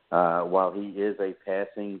is, while he is a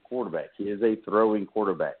passing quarterback, he is a throwing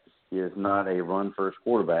quarterback. He is not a run-first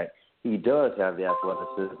quarterback. He does have the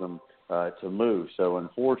athleticism to move. So,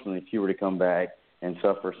 unfortunately, if he were to come back and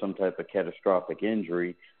suffer some type of catastrophic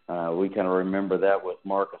injury, we kind of remember that with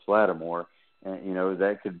Marcus Lattimore.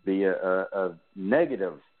 That could be a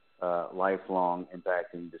negative lifelong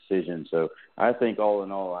impacting decision. So I think all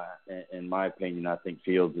in all, in my opinion, I think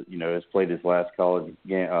Fields, has played his last college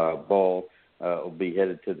ball, will be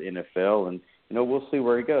headed to the NFL, and, we'll see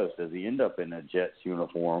where he goes. Does he end up in a Jets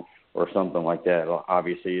uniform or something like that?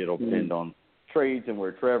 Obviously, it'll depend on trades and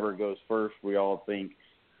where Trevor goes first, we all think,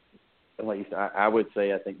 at least I would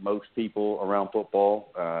say, I think most people around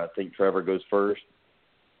football think Trevor goes first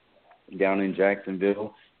down in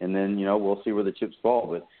Jacksonville, and then, we'll see where the chips fall.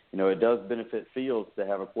 But, it does benefit Fields to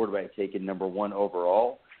have a quarterback taken number 1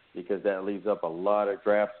 overall, because that leaves up a lot of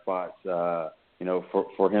draft spots, for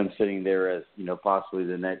him sitting there as, possibly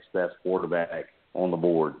the next best quarterback on the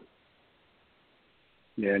board.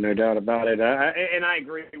 Yeah, no doubt about it. And I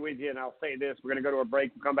agree with you, and I'll say this. We're going to go to a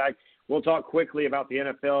break. We'll come back. We'll talk quickly about the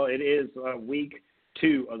NFL. It is week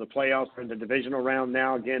 2 of the playoffs. We're in the divisional round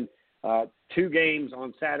now. Again, 2 games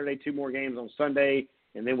on Saturday, 2 more games on Sunday,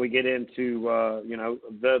 and then we get into,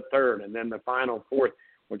 the third and then the final 4th,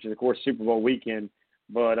 which is, of course, Super Bowl weekend.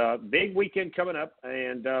 But big weekend coming up,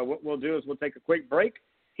 and what we'll do is we'll take a quick break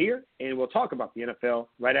here, and we'll talk about the NFL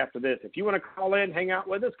right after this. If you want to call in, hang out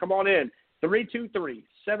with us, come on in,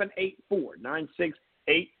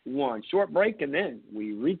 323-784-9681. Short break, and then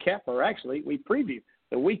we recap, or actually we preview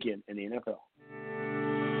the weekend in the NFL.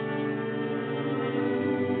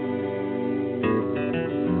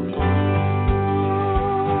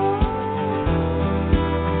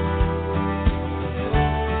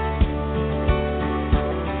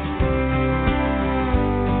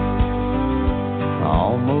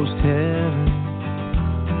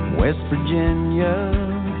 West Virginia,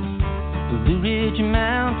 the Blue Ridge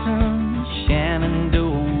Mountains,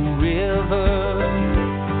 Shenandoah River.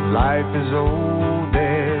 Life is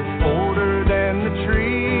oldest, older than the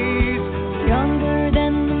trees, younger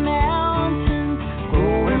than the mountains,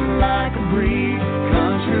 growing like a breeze.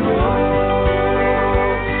 Country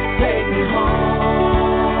roads take me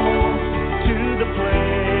home to the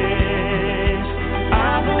place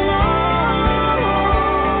I belong.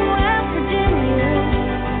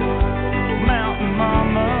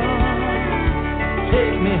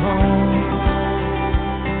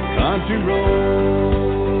 Country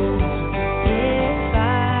roads,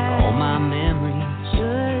 all my memories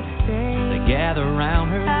they gather around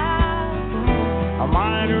her. A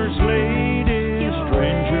miner's lady,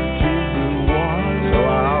 stranger to the water. So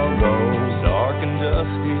I'll go, dark and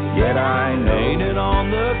dusty, yet I know, painted on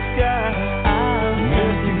the sky,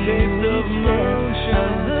 misty taste of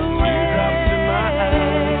moonshine, teardrops in my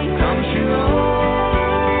eyes. Country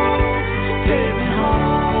roads, take me home.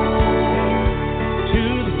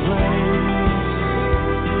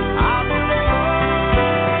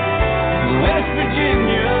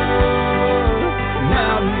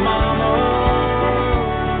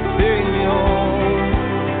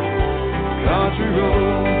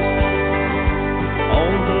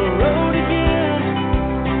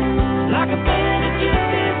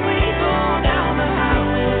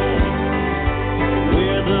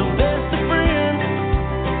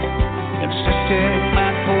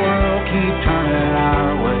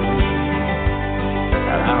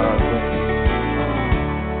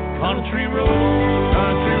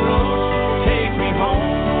 Country road, take me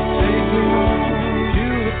home to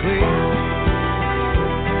the place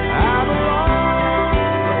I belong.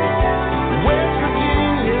 West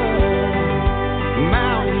Virginia,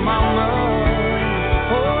 Mountain Mama,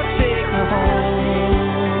 oh, take me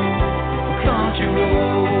home. Country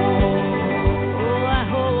road. Oh, I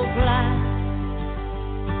hope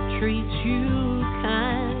life treats you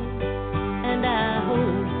kind, and I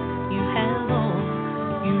hope you have all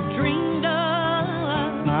you dreamed of.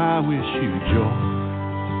 I wish you joy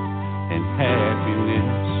and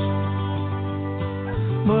happiness,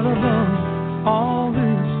 but above all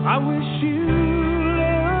this, I wish you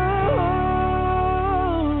love.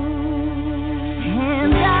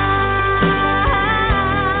 And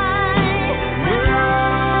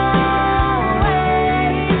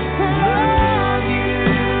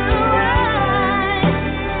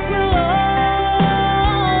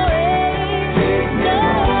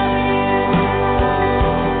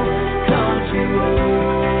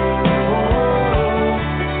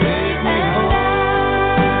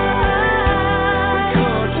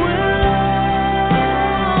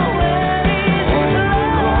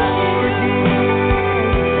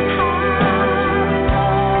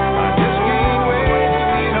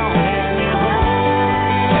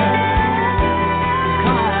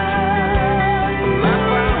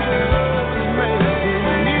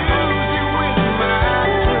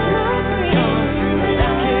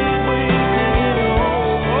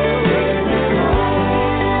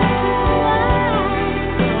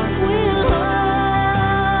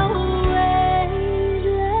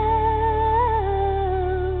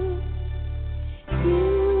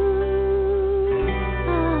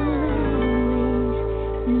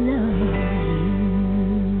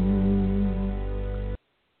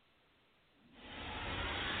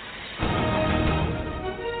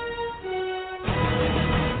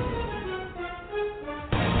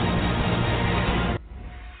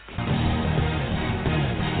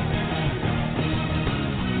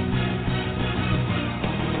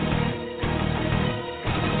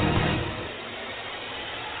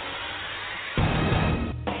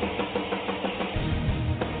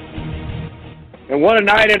And what a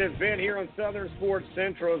night it has been here on Southern Sports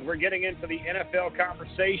Central as we're getting into the NFL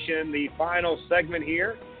conversation, the final segment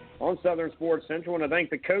here on Southern Sports Central. I want to thank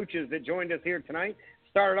the coaches that joined us here tonight.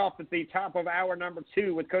 Started off at the top of hour number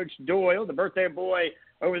 2 with Coach Doyle, the birthday boy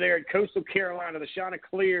over there at Coastal Carolina, the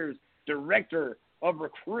Chanticleers Director of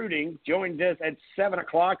Recruiting, joined us at 7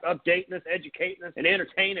 o'clock, updating us, educating us, and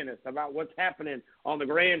entertaining us about what's happening on the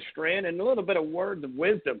Grand Strand and a little bit of words of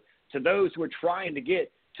wisdom to those who are trying to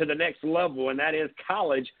get to the next level, and that is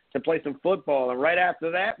college, to play some football. And right after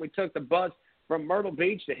that, we took the bus from Myrtle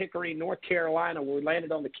Beach to Hickory, North Carolina, where we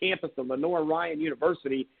landed on the campus of Lenoir-Rhyne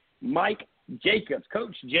University. Mike Jacobs,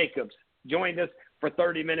 Coach Jacobs, joined us for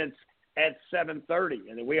 30 minutes at 7:30.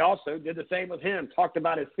 And then we also did the same with him, talked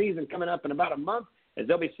about his season coming up in about a month as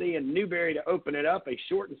they'll be seeing Newberry to open it up, a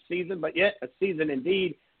shortened season, but yet a season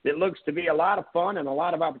indeed that looks to be a lot of fun and a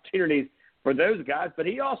lot of opportunities for those guys. But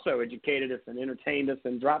he also educated us and entertained us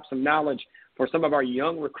and dropped some knowledge for some of our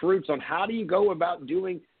young recruits on how do you go about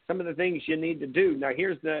doing some of the things you need to do. Now,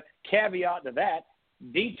 here's the caveat to that.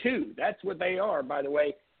 D2, that's what they are, by the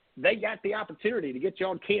way. They got the opportunity to get you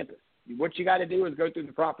on campus. What you got to do is go through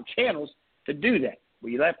the proper channels to do that.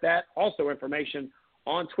 We left that also information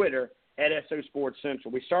on Twitter at SO Sports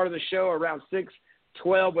Central. We started the show around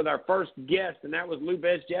 6:12 with our first guest, and that was Lou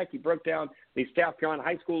Bezjak. He broke down the South Carolina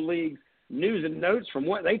High School League's news and notes from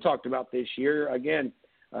what they talked about this year. Again,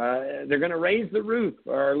 they're going to raise the roof,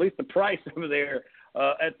 or at least the price over there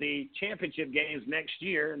at the championship games next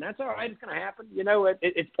year, and that's all right. It's going to happen. You know,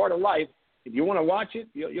 it's part of life. If you want to watch it,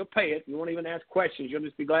 you'll pay it. You won't even ask questions. You'll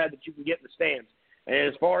just be glad that you can get in the stands. And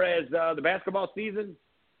as far as the basketball season,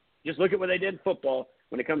 just look at what they did in football.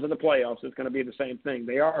 When it comes to the playoffs, it's going to be the same thing.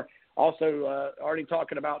 They are also already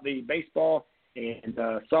talking about the baseball and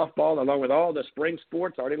softball, along with all the spring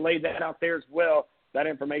sports. Already laid that out there as well. That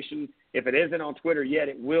information, if it isn't on Twitter yet,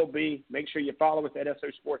 it will be. Make sure you follow us at SO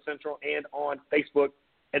Sports Central and on Facebook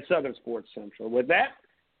at Southern Sports Central. With that,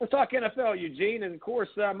 let's talk NFL, Eugene. And, of course,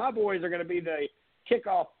 my boys are going to be the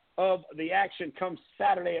kickoff of the action come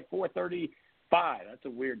Saturday at 4:35. That's a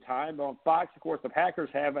weird time. On Fox, of course, the Packers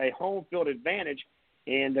have a home field advantage.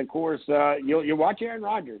 And, of course, you'll watch Aaron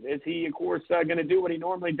Rodgers. Is he, of course, going to do what he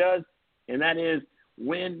normally does? And that is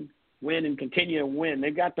win, and continue to win.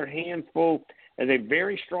 They've got their hands full as a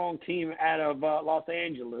very strong team out of Los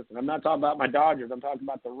Angeles. And I'm not talking about my Dodgers. I'm talking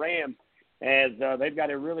about the Rams, as they've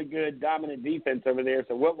got a really good, dominant defense over there.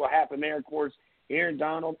 So what will happen there, of course, Aaron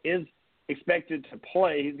Donald is expected to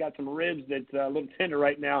play. He's got some ribs that's a little tender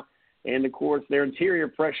right now. And, of course, their interior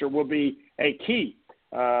pressure will be a key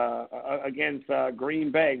against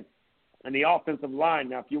Green Bay and the offensive line.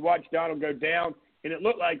 Now, if you watch Donald go down, and it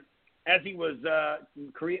looked like as he was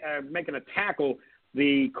making a tackle,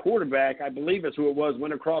 the quarterback, I believe is who it was,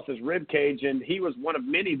 went across his rib cage, and he was one of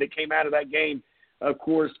many that came out of that game, of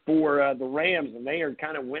course, for the Rams. And they are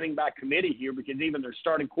kind of winning by committee here because even their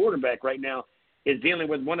starting quarterback right now is dealing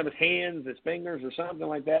with one of his hands, his fingers, or something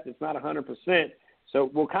like that that's not 100%. So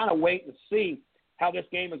we'll kind of wait and see how this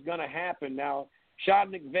game is going to happen. Now,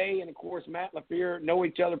 Sean McVay and, of course, Matt LaFleur know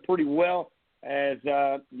each other pretty well as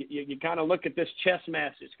you kind of look at this chess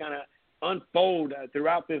match. It's kind of unfold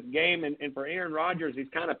throughout this game. And for Aaron Rodgers, he's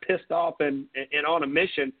kind of pissed off and on a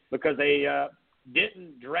mission because they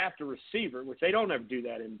didn't draft a receiver, which they don't ever do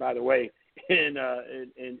that in, by the way, in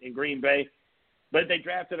Green Bay. But they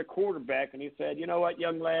drafted a quarterback, and he said, you know what,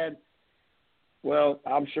 young lad, well,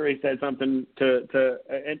 I'm sure he said something to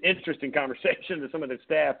an interesting conversation to some of the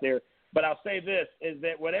staff there. But I'll say this, is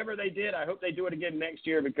that whatever they did, I hope they do it again next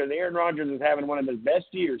year because Aaron Rodgers is having one of the best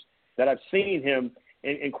years that I've seen him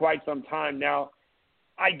in quite some time. Now,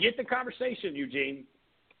 I get the conversation, Eugene,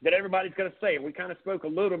 that everybody's going to say. We kind of spoke a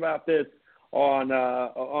little about this on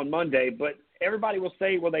Monday, but everybody will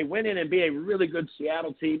say, well, they went in and be a really good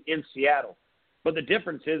Seattle team in Seattle. But the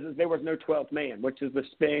difference is there was no 12th man, which is the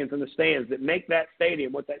fans and the stands that make that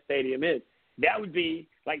stadium what that stadium is. That would be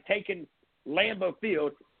like taking Lambeau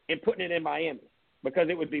Field and putting it in Miami because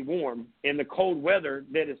it would be warm in the cold weather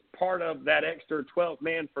that is part of that extra 12th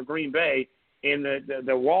man for Green Bay and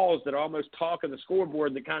the walls that almost talk and the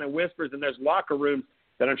scoreboard that kind of whispers, and there's locker rooms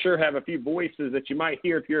that I'm sure have a few voices that you might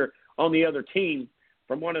hear if you're on the other team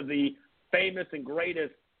from one of the famous and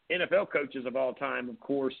greatest NFL coaches of all time, of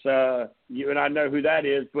course. You and I know who that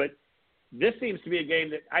is, but this seems to be a game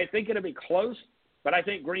that I think it'll be close, but I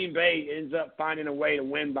think Green Bay ends up finding a way to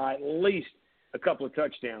win by at least a couple of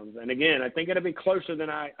touchdowns. And, again, I think it'll be closer than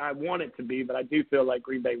I want it to be, but I do feel like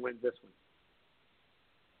Green Bay wins this one.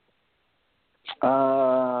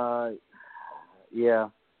 Yeah,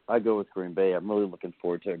 I go with Green Bay. I'm really looking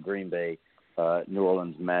forward to a Green Bay New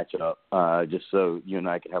Orleans matchup, just so you and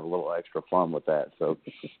I could have a little extra fun with that. So,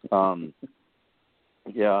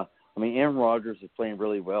 yeah, I mean, Aaron Rodgers is playing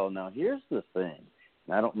really well. Now, here's the thing.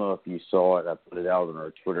 And I don't know if you saw it. I put it out on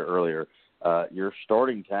our Twitter earlier. Your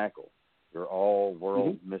starting tackle, your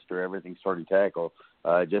all-world Mr. Everything starting tackle,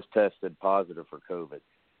 just tested positive for COVID.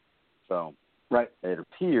 So right, it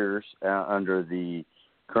appears under the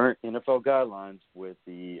current NFL guidelines with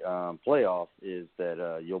the playoff is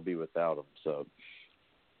that you'll be without him. So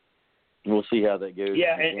we'll see how that goes.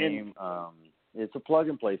 Yeah, in the game. It's a plug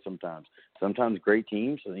and play sometimes. Sometimes great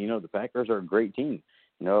teams, the Packers are a great team.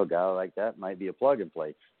 A guy like that might be a plug and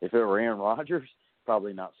play. If it were Aaron Rodgers,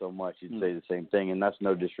 probably not so much. You'd say the same thing, and that's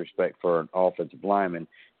no disrespect for an offensive lineman.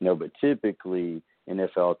 But typically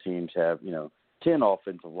NFL teams have 10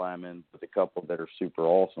 offensive linemen with a couple that are super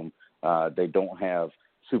awesome. They don't have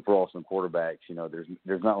super awesome quarterbacks.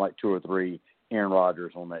 There's not like 2 or 3 Aaron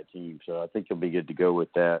Rodgers on that team, so I think he'll be good to go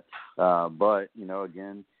with that. But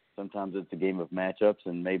again, sometimes it's a game of matchups,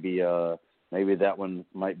 and maybe that one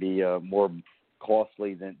might be more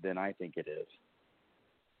costly than I think it is.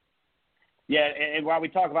 Yeah, and while we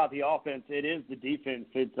talk about the offense, it is the defense.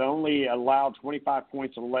 It's only allowed 25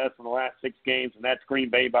 points or less in the last 6 games, and that's Green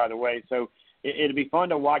Bay, by the way. So it'll be fun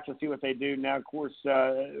to watch and see what they do. Now, of course,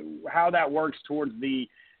 how that works towards the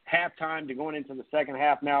halftime to going into the second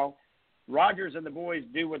half. Now, Rodgers and the boys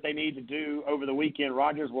do what they need to do over the weekend.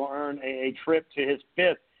 Rodgers will earn a trip to his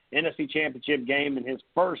 5th NFC Championship game and his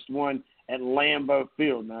first one at Lambeau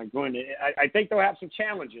Field. Now, I think they'll have some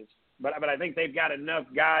challenges, but I think they've got enough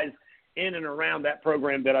guys in and around that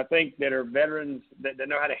program that I think that are veterans that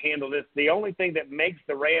know how to handle this. The only thing that makes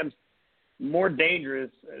the Rams more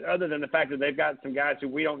dangerous, other than the fact that they've got some guys who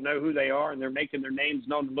we don't know who they are and they're making their names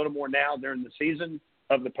known a little more now during the season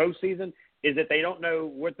of the postseason, is that they don't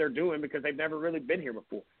know what they're doing because they've never really been here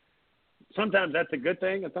before. Sometimes that's a good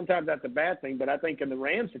thing and sometimes that's a bad thing, but I think in the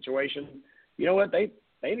Rams situation, you know what, they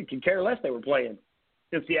could care less they were playing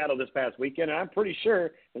in Seattle this past weekend, and I'm pretty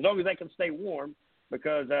sure as long as they can stay warm,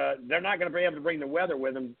 because they're not going to be able to bring the weather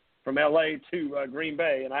with them from L.A. to Green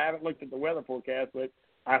Bay. And I haven't looked at the weather forecast, but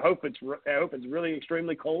I hope it's really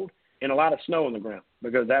extremely cold and a lot of snow on the ground,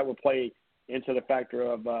 because that will play into the factor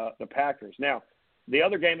of the Packers. Now, the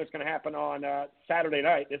other game that's going to happen on Saturday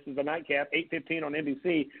night, this is the nightcap, 8:15 on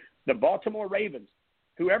NBC, the Baltimore Ravens,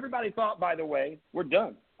 who everybody thought, by the way, were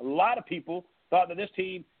done. A lot of people thought that this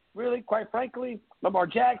team really, quite frankly, Lamar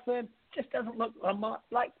Jackson just doesn't look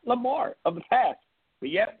like Lamar of the past. But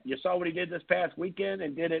yet, you saw what he did this past weekend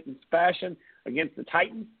and did it in fashion against the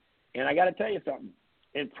Titans. And I got to tell you something,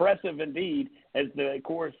 impressive indeed, as of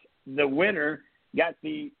course, the winner got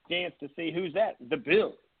the chance to see who's that, the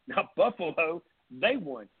Bills. Now, Buffalo, they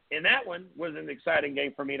won. And that one was an exciting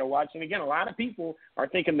game for me to watch. And again, a lot of people are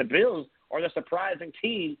thinking the Bills are the surprising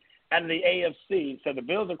team out of the AFC. So the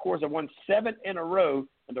Bills, of course, have won 7 in a row,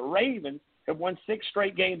 and the Ravens have won 6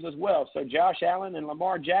 straight games as well. So Josh Allen and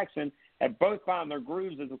Lamar Jackson have both found their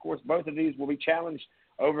grooves, as of course both of these will be challenged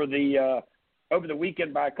over the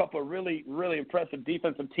weekend by a couple of really, really impressive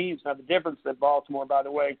defensive teams. Now the difference that Baltimore, by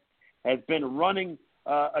the way, has been running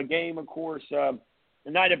a game, of course,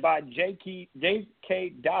 united by J.K.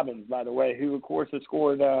 Dobbins, by the way, who of course has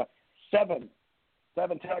scored 7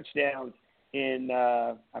 touchdowns in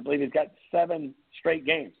I believe he's got 7 straight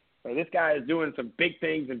games. So this guy is doing some big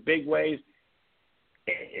things in big ways.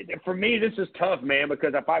 For me, this is tough, man,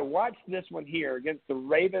 because if I watch this one here against the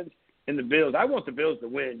Ravens and the Bills, I want the Bills to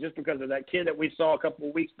win just because of that kid that we saw a couple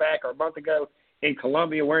of weeks back or a month ago in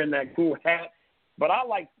Columbia wearing that cool hat. But I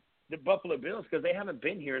like the Buffalo Bills because they haven't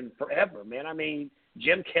been here in forever, man. I mean,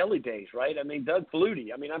 Jim Kelly days, right? I mean, Doug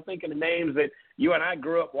Flutie. I mean, I'm thinking of names that you and I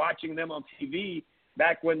grew up watching them on TV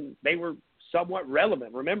back when they were somewhat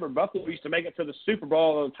relevant. Remember, Buffalo used to make it to the Super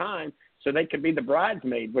Bowl all the time so they could be the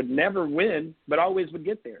bridesmaid, would never win, but always would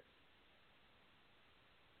get there.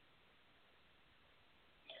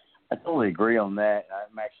 I totally agree on that.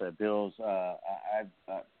 I'm actually a Bills.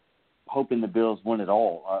 I'm hoping the Bills win it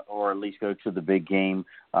all, or at least go to the big game.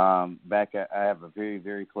 I have a very,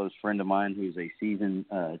 very close friend of mine who's a season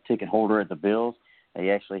ticket holder at the Bills.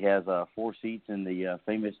 He actually has 4 seats in the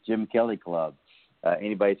famous Jim Kelly Club.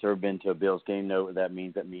 Anybody that's ever been to a Bills game know what that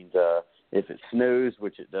means. That means if it snows,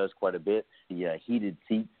 which it does quite a bit, the heated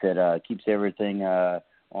seats that keeps everything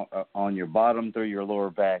on your bottom through your lower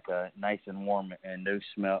back nice and warm, and no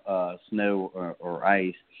snow or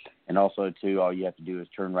ice. And also, too, all you have to do is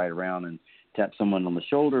turn right around and tap someone on the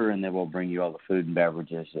shoulder, and they will bring you all the food and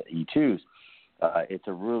beverages that you choose. It's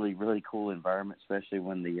a really, really cool environment, especially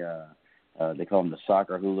when they call them the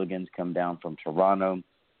soccer hooligans come down from Toronto.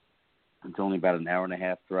 It's only about an hour and a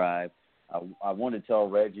half drive. I wanted to tell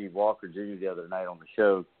Reggie Walker Jr. the other night on the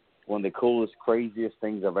show, one of the coolest, craziest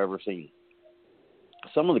things I've ever seen.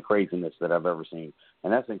 Some of the craziness that I've ever seen,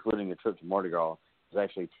 and that's including a trip to Mardi Gras, is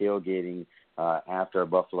actually tailgating after a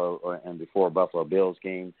Buffalo and before a Buffalo Bills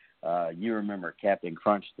game. You remember Captain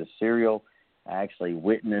Crunch, the cereal. I actually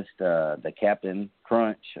witnessed the Captain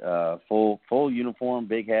Crunch, full uniform,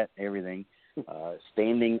 big hat, everything,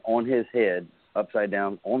 standing on his head, upside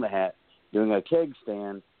down on the hat, doing a keg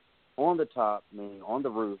stand on the top, meaning on the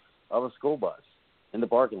roof of a school bus in the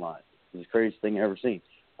parking lot. It's the craziest thing I've ever seen.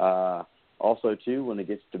 Also, too, when it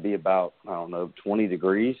gets to be about, 20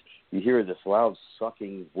 degrees, you hear this loud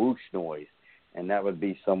sucking whoosh noise, and that would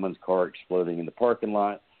be someone's car exploding in the parking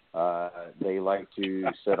lot. They like to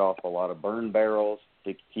set off a lot of burn barrels.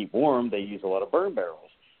 To keep warm, they use a lot of burn barrels.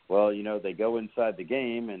 Well, they go inside the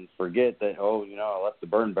game and forget that, I left the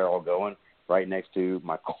burn barrel going right next to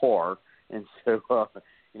my car. And so,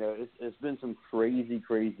 it's been some crazy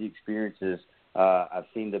experiences. I've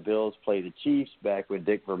seen the Bills play the Chiefs back when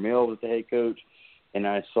Dick Vermeil was the head coach, and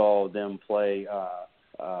I saw them play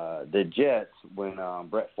the Jets when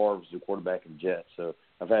Brett Favre was the quarterback of the Jets. So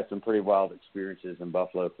I've had some pretty wild experiences in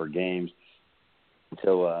Buffalo for games.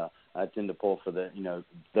 So I tend to pull for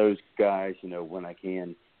those guys, when I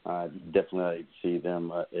can. Definitely like to see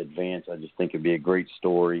them advance. I just think it'd be a great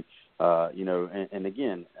story. And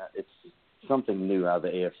again, it's something new out of the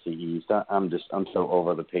AFC East. I'm so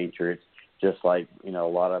over the Patriots. Just like, a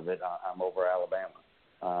lot of it, I'm over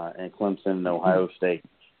Alabama and Clemson and Ohio State.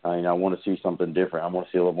 I want to see something different. I want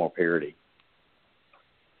to see a little more parity.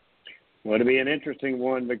 Well, it'll be an interesting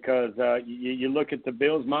one because you look at the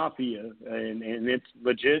Bills Mafia, and it's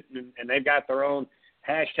legit, and they've got their own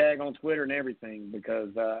hashtag on Twitter and everything because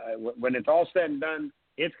when it's all said and done,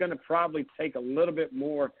 it's going to probably take a little bit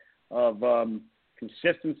more of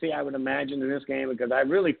consistency, I would imagine, in this game because I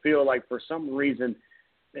really feel like for some reason –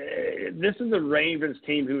 this is a Ravens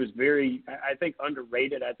team who is very, I think,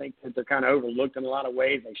 underrated. I think that they're kind of overlooked in a lot of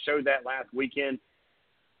ways. They showed that last weekend.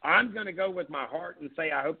 I'm going to go with my heart and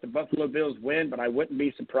say I hope the Buffalo Bills win, but I wouldn't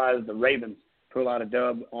be surprised if the Ravens pull out a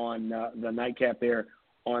dub on the nightcap there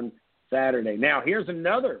on Saturday. Now, here's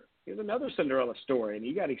another Cinderella story, and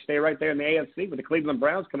you got to stay right there in the AFC with the Cleveland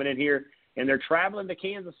Browns coming in here, and they're traveling to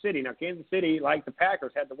Kansas City. Now, Kansas City, like the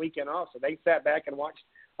Packers, had the weekend off, so they sat back and watched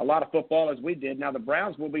a lot of football as we did. Now, the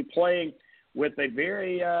Browns will be playing with a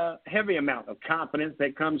very heavy amount of confidence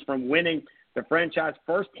that comes from winning the franchise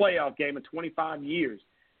first playoff game in 25 years.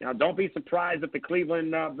 Now, don't be surprised if the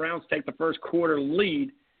Cleveland Browns take the first quarter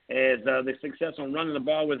lead as the success on running the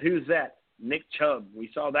ball with who's that? Nick Chubb. We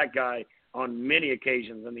saw that guy on many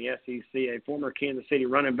occasions in the SEC, a former Kansas City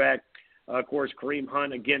running back. Of course, Kareem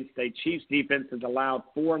Hunt against a Chiefs defense has allowed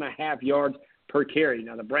 4.5 yards per carry.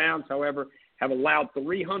 Now, the Browns, however, have allowed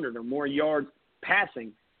 300 or more yards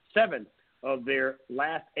passing 7 of their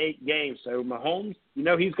last 8 games. So Mahomes,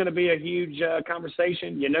 he's going to be a huge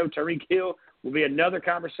conversation. Tyreek Hill will be another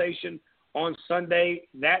conversation on Sunday.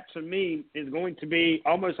 That, to me, is going to be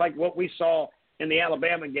almost like what we saw in the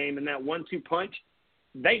Alabama game in that 1-2 punch.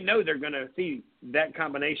 They know they're going to see that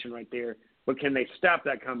combination right there, but can they stop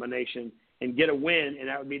that combination and get a win? And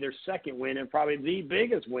that would be their second win and probably the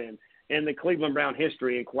biggest win in the Cleveland Brown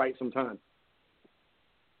history in quite some time.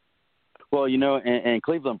 Well, and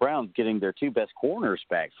Cleveland Browns getting their 2 best corners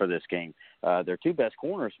back for this game. Their 2 best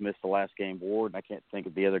corners missed the last game, Ward, and I can't think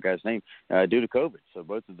of the other guy's name, due to COVID. So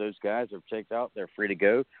both of those guys are checked out. They're free to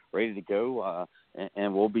go, ready to go,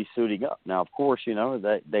 and we'll be suiting up. Now, of course,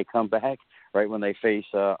 they come back right when they face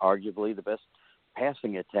arguably the best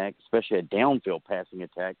passing attack, especially a downfield passing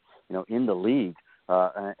attack, in the league,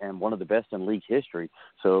 and one of the best in league history.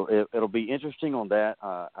 So it'll be interesting on that.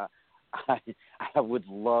 I would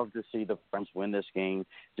love to see the Browns win this game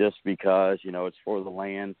just because, it's for the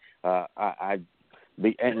land. And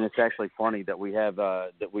it's actually funny that we have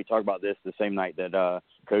that we talked about this the same night that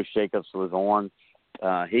Coach Jacobs was on.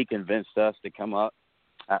 He convinced us to come up,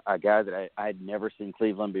 a guy that I had never seen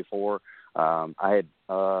Cleveland before. I had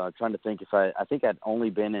trying to think if I think I'd only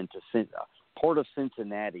been into Port of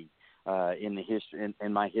Cincinnati in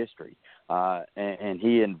my history, and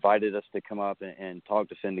he invited us to come up and talk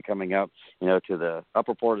us into coming up, to the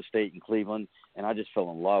upper part of state in Cleveland, and I just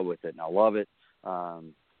fell in love with it, and I love it.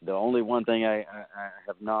 The only one thing I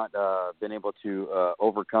have not been able to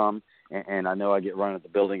overcome, and I know I get run at the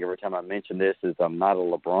building every time I mention this, is I'm not a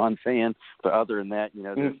LeBron fan, but other than that,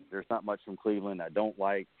 there's not much from Cleveland I don't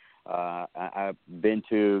like. I've been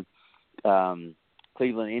to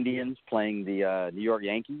Cleveland Indians playing the New York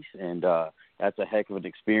Yankees, and that's a heck of an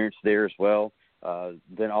experience there as well.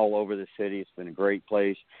 Been all over the city. It's been a great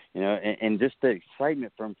place, and just the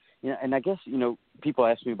excitement from and I guess, people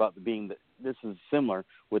ask me about this is similar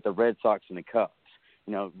with the Red Sox and the Cubs.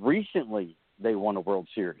 Recently they won a World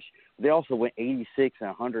Series. They also went 86 and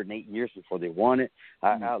 108 years before they won it.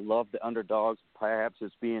 I love the underdogs. Perhaps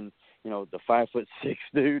it's being, the 5'6"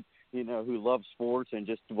 dude, who loves sports and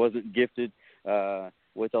just wasn't gifted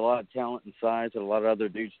with a lot of talent and size that a lot of other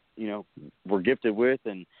dudes, were gifted with.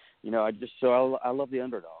 And, I love the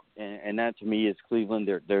underdog. And that to me is Cleveland.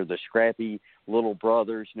 They're the scrappy little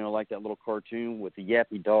brothers, like that little cartoon with the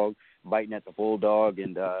yappy dog biting at the bulldog.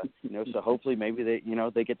 And, so hopefully maybe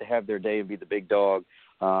they get to have their day and be the big dog.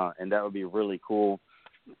 And that would be really cool.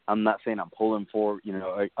 I'm not saying I'm pulling for,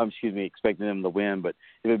 expecting them to win, but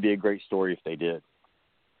it would be a great story if they did.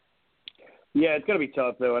 Yeah, it's going to be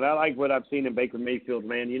tough, though, and I like what I've seen in Baker Mayfield,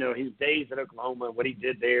 man. His days at Oklahoma, what he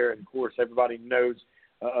did there, and, of course, everybody knows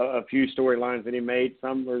a few storylines that he made.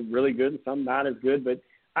 Some were really good and some not as good, but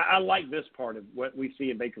I like this part of what we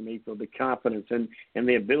see in Baker Mayfield, the confidence and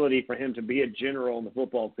the ability for him to be a general on the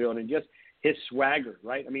football field and just his swagger,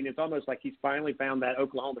 right? I mean, it's almost like he's finally found that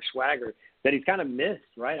Oklahoma swagger that he's kind of missed,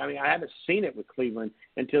 right? I mean, I haven't seen it with Cleveland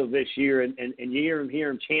until this year, and you hear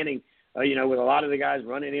him chanting, with a lot of the guys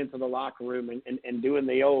running into the locker room and doing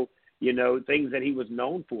the old, things that he was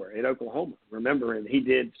known for at Oklahoma. Remember, and he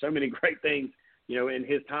did so many great things, in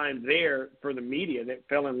his time there for the media that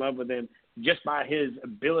fell in love with him just by his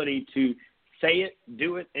ability to say it,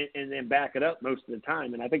 do it, and then back it up most of the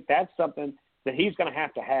time. And I think that's something that he's going to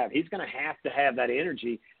have. He's going to have that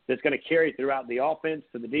energy that's going to carry throughout the offense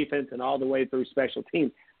to the defense and all the way through special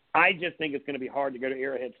teams. I just think it's going to be hard to go to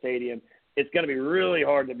Arrowhead Stadium. It's going to be really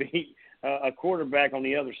hard to beat a quarterback on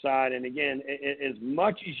the other side. And again, as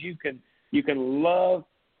much as you can love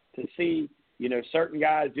to see, certain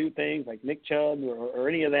guys do things like Nick Chubb or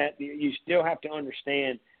any of that, you still have to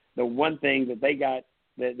understand the one thing that they got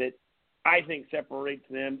that I think separates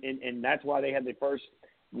them, and that's why they had the first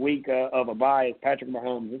week of a bye is Patrick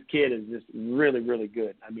Mahomes. This kid is just really, really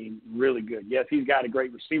good. I mean, really good. Yes, he's got a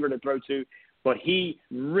great receiver to throw to, but he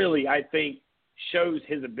really, I think, shows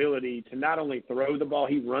his ability to not only throw the ball,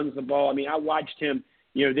 he runs the ball. I mean, I watched him,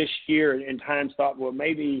 this year and times thought, well,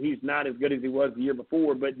 maybe he's not as good as he was the year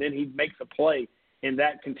before, but then he makes a play, and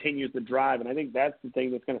that continues the drive. And I think that's the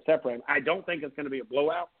thing that's going to separate him. I don't think it's going to be a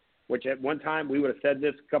blowout, which at one time we would have said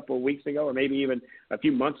this a couple of weeks ago or maybe even a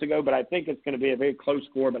few months ago, but I think it's going to be a very close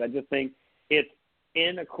score. But I just think it's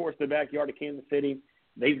in, of course, the backyard of Kansas City.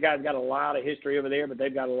 These guys got a lot of history over there, but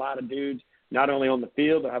they've got a lot of dudes not only on the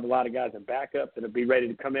field, they'll have a lot of guys in backup that'll be ready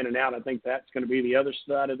to come in and out. I think that's going to be the other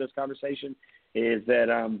side of this conversation is that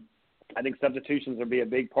I think substitutions will be a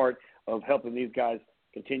big part of helping these guys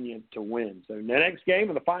continue to win. So the next game,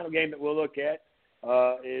 or the final game that we'll look at,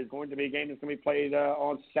 is going to be a game that's going to be played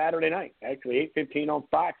on Saturday night. Actually, 8:15 on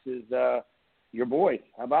Fox is your boys.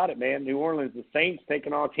 How about it, man? New Orleans, the Saints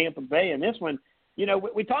taking on Tampa Bay. And this one,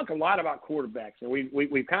 we talk a lot about quarterbacks, and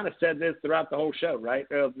we've kind of said this throughout the whole show, right,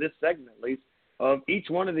 of this segment at least, of each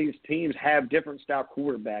one of these teams have different style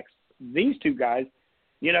quarterbacks. These two guys,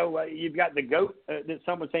 you've got the GOAT, that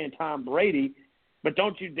some would say, Tom Brady, but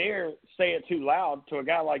don't you dare say it too loud to a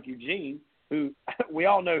guy like Eugene, who we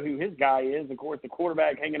all know who his guy is, of course, the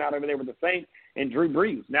quarterback hanging out over there with the Saints, and Drew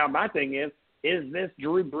Brees. Now, my thing is this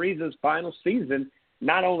Drew Brees' final season,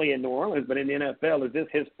 not only in New Orleans but in the NFL? Is this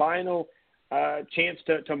his final chance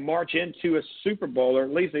to march into a Super Bowl, or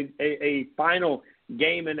at least a final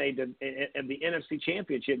game in the NFC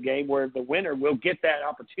Championship game where the winner will get that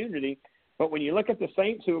opportunity? But when you look at the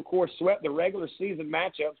Saints, who, of course, swept the regular season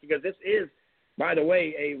matchups, because this is, by the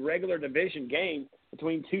way, a regular division game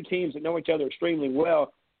between two teams that know each other extremely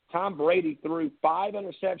well, Tom Brady threw 5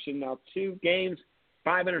 interceptions. Now, 2 games,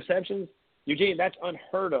 5 interceptions. Eugene, that's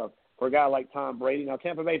unheard of for a guy like Tom Brady. Now,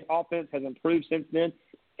 Tampa Bay's offense has improved since then,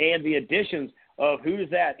 and the additions of who's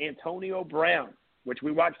that? Antonio Brown, which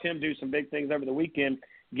we watched him do some big things over the weekend,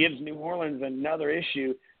 gives New Orleans another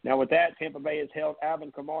issue. Now, with that, Tampa Bay has held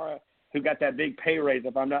Alvin Kamara, who got that big pay raise,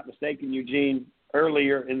 if I'm not mistaken, Eugene,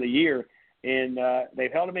 earlier in the year. And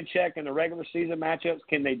they've held him in check in the regular season matchups.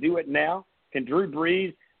 Can they do it now? Can Drew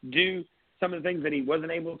Brees do some of the things that he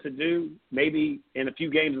wasn't able to do maybe in a few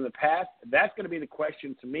games in the past? That's going to be the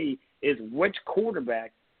question to me, is which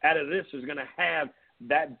quarterback out of this is going to have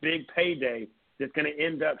that big payday that's going to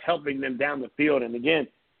end up helping them down the field. And, again,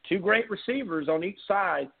 2 great receivers on each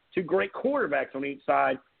side, 2 great quarterbacks on each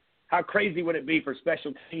side. How crazy would it be for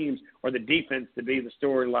special teams or the defense to be the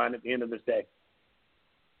storyline at the end of this day?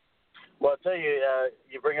 Well, I'll tell you,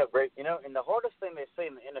 you bring up great, and the hardest thing they say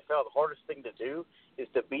in the NFL, the hardest thing to do is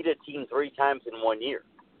to beat a team 3 times in 1 year,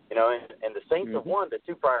 and the Saints have won the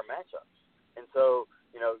 2 prior matchups. And so,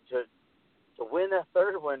 to win a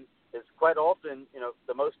third one is quite often,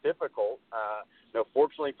 the most difficult.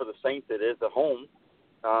 Fortunately for the Saints, it is at home.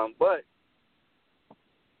 But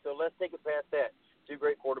so let's take it past that. Two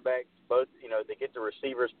great quarterbacks, both, they get the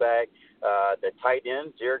receivers back. The tight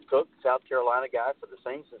end, Jared Cook, South Carolina guy for the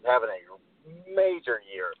Saints, is having a major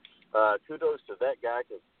year. Kudos to that guy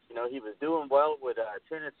because, he was doing well with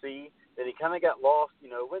Tennessee. Then he kind of got lost,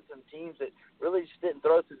 with some teams that really just didn't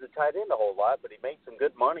throw to the tight end a whole lot, but he made some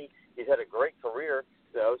good money. He's had a great career,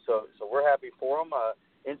 so we're happy for him.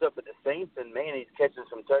 Ends up at the Saints, and, man, he's catching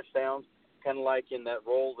some touchdowns, kind of like in that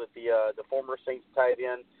role that the former Saints tight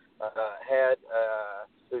end had,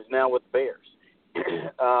 who's now with the Bears.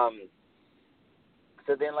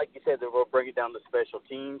 So then, like you said, we'll bring it down to special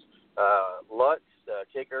teams. Lutz,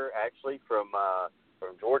 kicker, actually from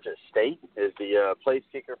Georgia State, is the place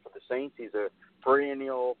kicker for the Saints. He's a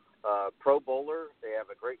perennial Pro Bowler. They have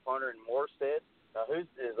a great punter in Morstead.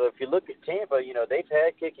 If you look at Tampa, they've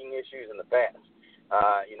had kicking issues in the past.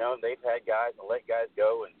 They've had guys and let guys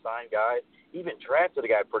go and sign guys, even drafted a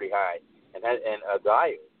guy pretty high and a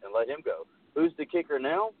guy and let him go. Who's the kicker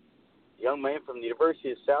now? A young man from the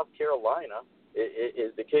University of South Carolina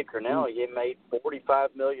is the kicker now. He made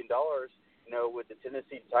 $45 million, with the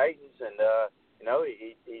Tennessee Titans, and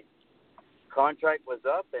he contract was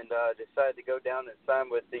up and decided to go down and sign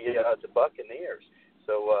with the Buccaneers.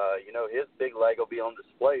 So his big leg will be on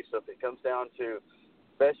display. So if it comes down to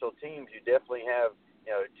special teams, you definitely have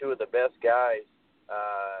two of the best guys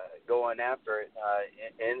going after it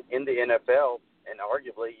in the NFL, and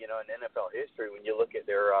arguably in NFL history when you look at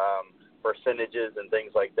their percentages and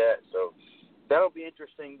things like that. So that'll be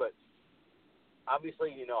interesting. But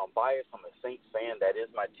obviously, I'm biased. I'm a Saints fan. That is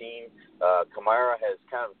my team. Kamara has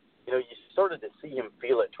kind of, you started to see him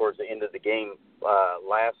feel it towards the end of the game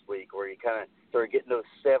last week, where he kind of started getting those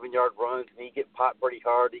 7-yard runs, and he get popped pretty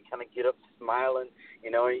hard. He kind of get up smiling.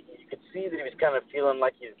 You could see that he was kind of feeling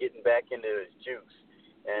like he was getting back into his juice.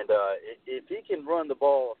 And if he can run the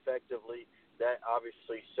ball effectively, that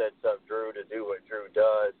obviously sets up Drew to do what Drew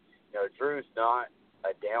does. Drew's not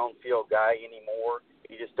a downfield guy anymore.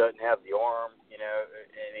 He just doesn't have the arm,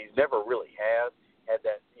 and he's never really had that,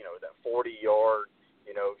 that 40-yard,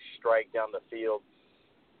 strike down the field.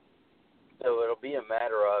 So it'll be a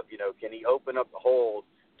matter of, can he open up the holes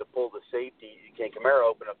to pull the safety? Can Kamara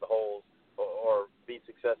open up the holes or be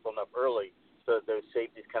successful enough early so that those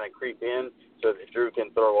safeties kind of creep in so that Drew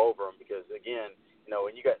can throw over him? Because, again,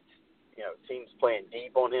 when you got, teams playing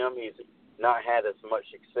deep on him, he's not had as much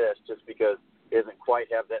success just because he doesn't quite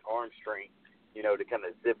have that arm strength, to kind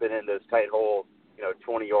of zip it in those tight holes,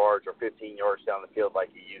 20 yards or 15 yards down the field like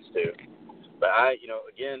he used to. But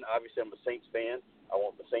again, obviously I'm a Saints fan. I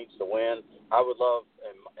want the Saints to win. I would love,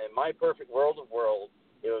 in my perfect world of world,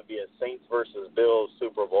 it would be a Saints versus Bills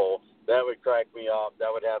Super Bowl. That would crack me up.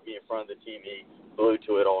 That would have me in front of the TV, glued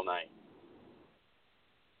to it all night.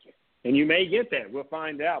 And you may get that. We'll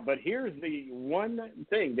find out. But here's the one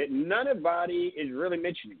thing that nobody is really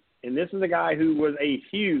mentioning, and this is a guy who was a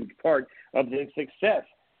huge part of the success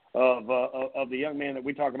of the young man that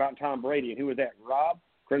we talk about, Tom Brady. And who was that? Rob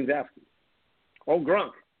Gronkowski. Oh,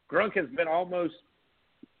 Gronk. Gronk has been almost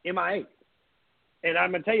MIA. And I'm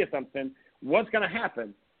going to tell you something. What's going to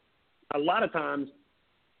happen, a lot of times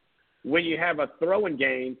when you have a throwing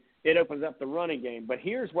game, it opens up the running game. But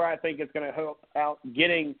here's where I think it's going to help out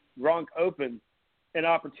getting Gronk open and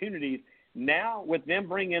opportunities. Now with them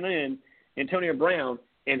bringing in Antonio Brown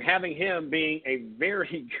and having him being a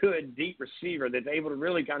very good deep receiver that's able to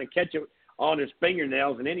really kind of catch it on his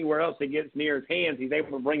fingernails, and anywhere else that gets near his hands, he's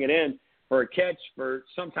able to bring it in for a catch for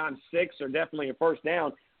sometimes 6 or definitely a first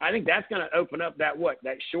down. I think that's going to open up that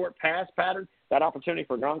short pass pattern, that opportunity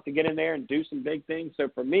for Gronk to get in there and do some big things. So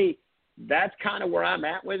for me, that's kind of where I'm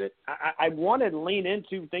at with it. I wanted to lean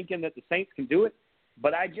into thinking that the Saints can do it,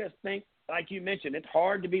 but I just think, like you mentioned, it's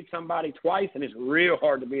hard to beat somebody twice, and it's real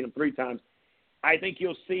hard to beat them 3 times. I think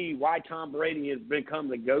you'll see why Tom Brady has become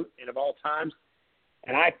the GOAT and of all times,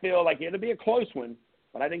 and I feel like it'll be a close one,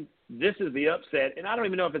 but I think this is the upset, and I don't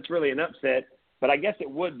even know if it's really an upset, but I guess it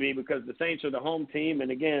would be because the Saints are the home team, and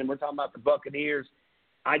again, we're talking about the Buccaneers.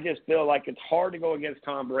 I just feel like it's hard to go against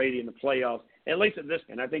Tom Brady in the playoffs, at least at this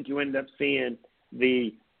point. I think you end up seeing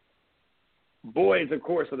the boys, of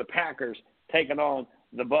course, of the Packers taking on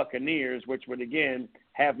the Buccaneers, which would, again,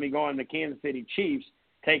 have me going the Kansas City Chiefs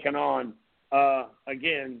taking on,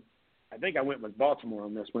 again, I think I went with Baltimore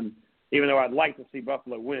on this one, even though I'd like to see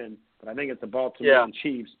Buffalo win, but I think it's the Baltimore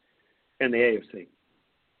Chiefs in the AFC.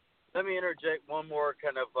 Let me interject one more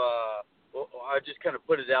kind of I just kind of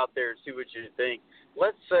put it out there and see what you think.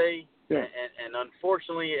 Let's say, and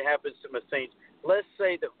unfortunately it happens to my Saints, let's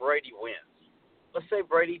say that Brady wins. let's say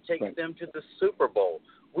Brady takes them to the Super Bowl.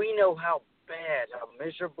 We know how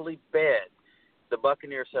miserably bad the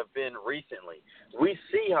Buccaneers have been recently. We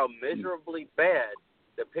see how miserably bad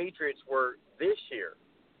the Patriots were this year.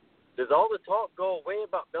 Does all the talk go away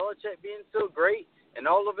about Belichick being so great and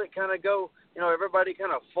all of it kind of go, everybody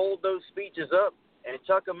kind of fold those speeches up and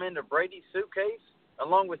chuck them into Brady's suitcase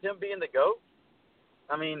along with him being the GOAT?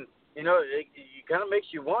 I mean, it kind of makes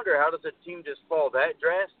you wonder, how does a team just fall that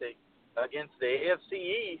drastic against the AFC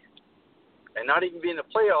East and not even be in the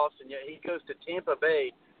playoffs, and yet he goes to Tampa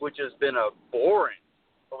Bay, which has been a boring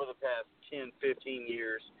over the past 10, 15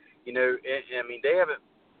 years. I mean, they haven't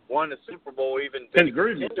won a Super Bowl even been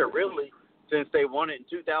contender really since they won it in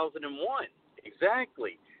 2001.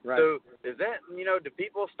 Exactly. Right. So is that, do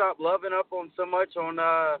people stop loving up on so much on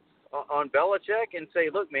Belichick and say,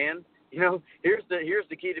 look, man, here's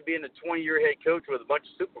the key to being a 20-year head coach with a bunch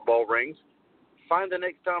of Super Bowl rings. Find the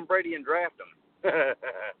next Tom Brady and draft him.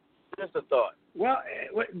 Just a thought. Well,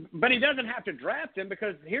 but he doesn't have to draft him,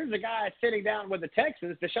 because here's a guy sitting down with the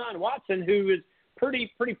Texans, Deshaun Watson, who is pretty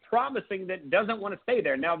promising, that doesn't want to stay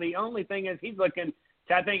there. Now, the only thing is he's looking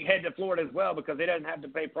to, I think, head to Florida as well, because he doesn't have to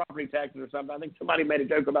pay property taxes or something. I think somebody made a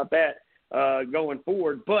joke about that going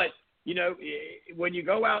forward. But, when you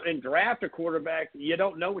go out and draft a quarterback, you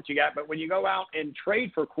don't know what you got. But when you go out and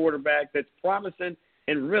trade for a quarterback that's promising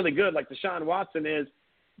and really good, like Deshaun Watson is,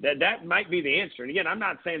 that might be the answer. And, again, I'm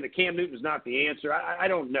not saying that Cam Newton is not the answer. I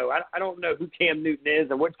don't know. I don't know who Cam Newton is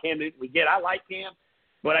or what Cam Newton we get. I like Cam,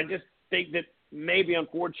 but I just think that maybe,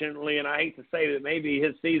 unfortunately, and I hate to say that maybe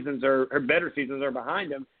his seasons or better seasons are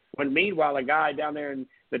behind him, when meanwhile a guy down there in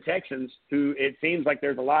the Texans who it seems like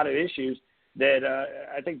there's a lot of issues that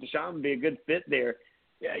I think Deshaun would be a good fit there.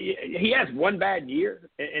 He has one bad year,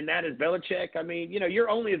 and that is Belichick. I mean, you're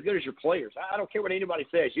only as good as your players. I don't care what anybody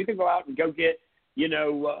says. You can go out and go get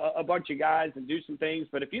a bunch of guys and do some things.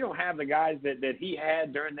 But if you don't have the guys that he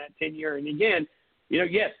had during that tenure, and again,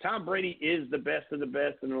 yes, Tom Brady is the best of the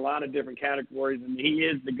best in a lot of different categories, and he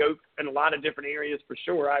is the GOAT in a lot of different areas for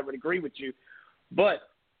sure. I would agree with you. But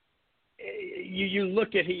you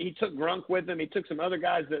look at, he took Gronk with him. He took some other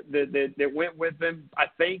guys that went with him.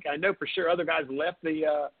 I know for sure other guys left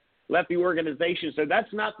the organization. So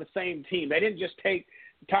that's not the same team. They didn't just take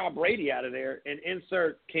Tom Brady out of there and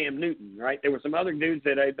insert Cam Newton, right? There were some other dudes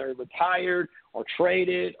that either retired or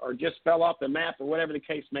traded or just fell off the map or whatever the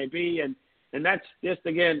case may be. And that's just,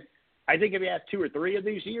 again, I think if you have 2 or 3 of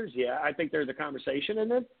these years, I think there's a conversation.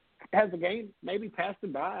 And then has the game maybe passed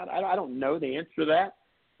him by? I don't know the answer to that.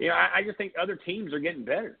 I just think other teams are getting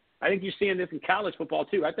better. I think you're seeing this in college football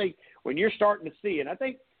too. I think when you're starting to see, and I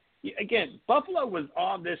think, again, Buffalo was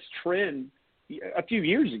on this trend a few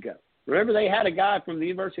years ago. Remember, they had a guy from the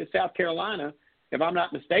University of South Carolina, if I'm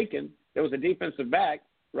not mistaken, that was a defensive back,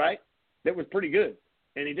 right, that was pretty good.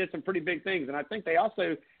 And he did some pretty big things. And I think they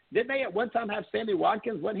also – didn't they at one time have Sammy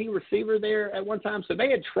Watkins? Wasn't he receiver there at one time? So they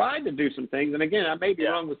had tried to do some things. And, again, I may be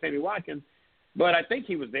wrong with Sammy Watkins, but I think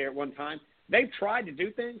he was there at one time. They've tried to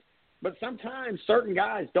do things, but sometimes certain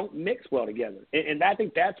guys don't mix well together. And I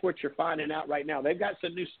think that's what you're finding out right now. They've got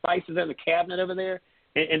some new spices in the cabinet over there,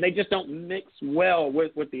 and they just don't mix well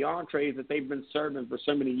with the entrees that they've been serving for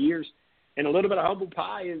so many years. And a little bit of humble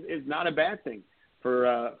pie is not a bad thing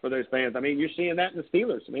for those fans. I mean, you're seeing that in the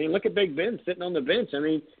Steelers. I mean, look at Big Ben sitting on the bench. I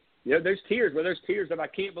mean, there's tears. Well, there's tears of I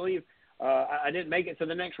can't believe I didn't make it to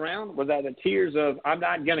the next round. Was that the tears of I'm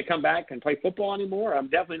not going to come back and play football anymore? I'm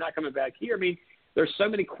definitely not coming back here. I mean, there's so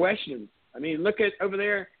many questions. I mean, look at over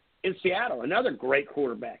there in Seattle, another great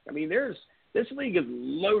quarterback. I mean, this league is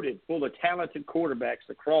loaded full of talented quarterbacks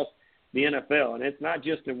across the NFL, and it's not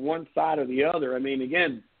just in one side or the other. I mean,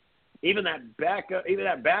 again, even that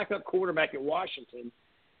backup quarterback at Washington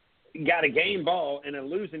got a game ball in a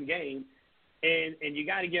losing game, and you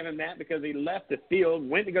got to give him that because he left the field,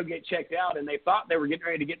 went to go get checked out, and they thought they were getting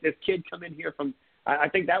ready to get this kid come in here from I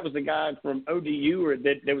think that was the guy from ODU or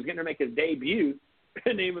that was getting to make his debut.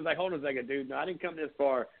 And he was like, hold on a second, dude. No, I didn't come this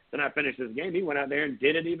far. Then I finished this game. He went out there and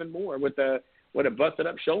did it even more with a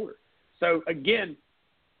busted-up shoulder. So, again,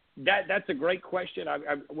 that's a great question. I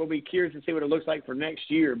will be curious to see what it looks like for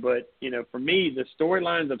next year. But, for me, the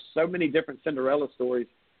storylines of so many different Cinderella stories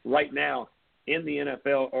right now in the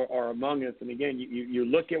NFL are among us. And, again, you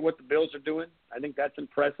look at what the Bills are doing. I think that's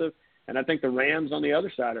impressive. And I think the Rams on the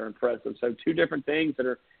other side are impressive. So 2 different things that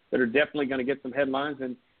are definitely going to get some headlines.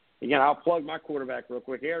 And, again, I'll plug my quarterback real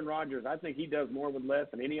quick. Aaron Rodgers, I think he does more with less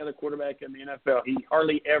than any other quarterback in the NFL. He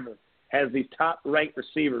hardly ever has these top-ranked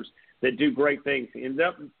receivers that do great things. He ends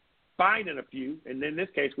up finding a few. And in this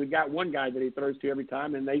case, we've got one guy that he throws to every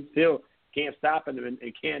time, and they still can't stop him and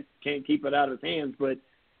can't keep it out of his hands. But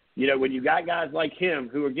when you got guys like him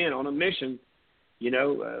who, again, on a mission,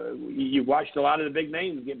 you watched a lot of the big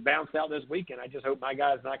names get bounced out this weekend. I just hope my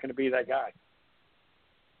guy's not going to be that guy.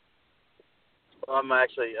 Well, I'm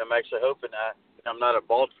actually hoping. I'm not a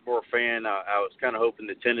Baltimore fan. I was kind of hoping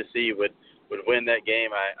that Tennessee would win that game.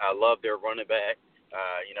 I love their running back.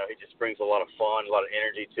 He just brings a lot of fun, a lot of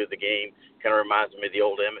energy to the game. Kind of reminds me of the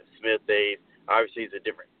old Emmitt Smith days. Obviously, he's a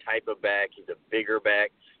different type of back. He's a bigger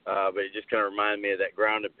back, but it just kind of reminds me of that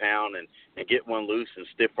ground and pound and get one loose and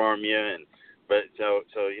stiff arm you. So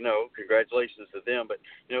congratulations to them. But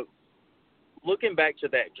looking back to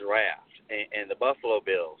that draft and the Buffalo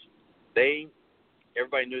Bills,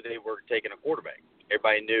 everybody knew they were taking a quarterback.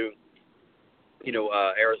 Everybody knew,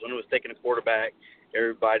 Arizona was taking a quarterback.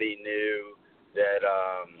 Everybody knew that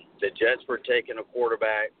the Jets were taking a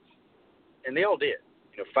quarterback, and they all did.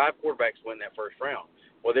 5 quarterbacks win that first round.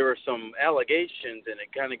 Well, there were some allegations, and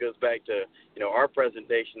it kind of goes back to, our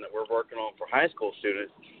presentation that we're working on for high school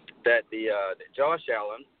students, that that Josh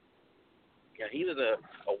Allen, he was a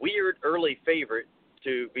weird early favorite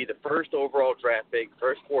to be the first overall draft pick,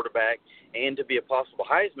 first quarterback, and to be a possible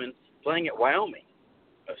Heisman playing at Wyoming,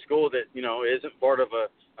 a school that, isn't part of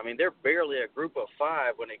they're barely a group of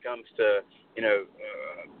 5 when it comes to,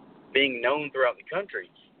 being known throughout the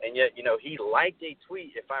country. And yet, he liked a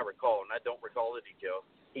tweet, if I recall, and I don't recall the details.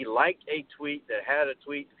 He liked a tweet that had a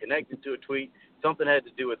tweet connected to a tweet, something had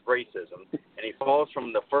to do with racism, and he falls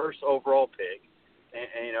from the first overall pick,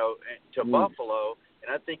 to Buffalo. And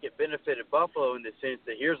I think it benefited Buffalo in the sense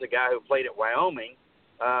that here's a guy who played at Wyoming,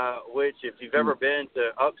 which if you've ever been to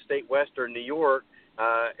upstate western New York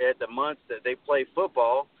at the months that they play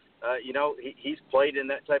football, he's played in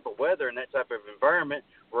that type of weather and that type of environment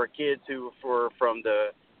where kids who were from the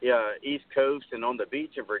East Coast and on the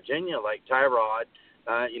beach in Virginia, like Tyrod,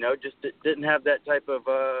 just didn't have that type of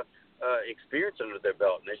experience under their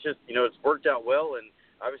belt. And it's just, it's worked out well. And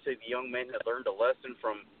obviously the young man had learned a lesson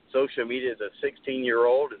from social media as a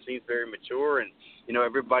 16-year-old and seems very mature. And,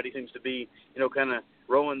 everybody seems to be, kind of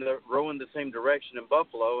rowing the same direction in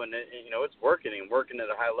Buffalo. And, it's working and working at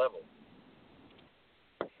a high level.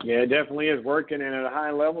 Yeah, it definitely is working, and at a high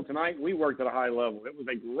level tonight. We worked at a high level. It was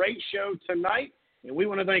a great show tonight, and we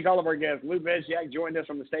want to thank all of our guests. Lou Bezjak joined us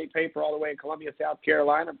from the State Paper all the way in Columbia, South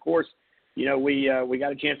Carolina. Of course, we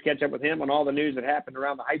got a chance to catch up with him on all the news that happened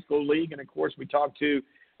around the high school league, and, of course, we talked to,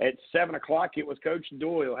 at 7 o'clock, it was Coach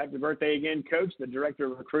Doyle. Happy birthday again, Coach, the Director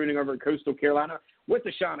of Recruiting over at Coastal Carolina with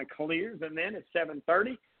the Chanticleers. And then at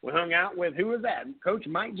 7:30, we hung out with, who was that? Coach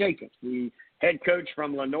Mike Jacobs, the head coach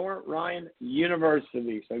from Lenoir-Rhyne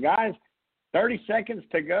University. So, guys, 30 seconds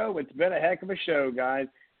to go. It's been a heck of a show, guys.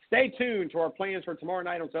 Stay tuned to our plans for tomorrow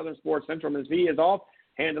night on Southern Sports Central. Ms. V is off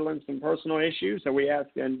handling some personal issues, so we ask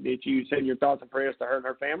that you send your thoughts and prayers to her and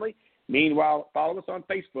her family. Meanwhile, follow us on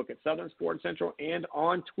Facebook at Southern Sports Central and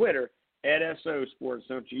on Twitter at SO Sports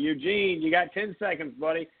Central. Eugene, you got 10 seconds,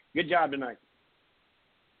 buddy. Good job tonight.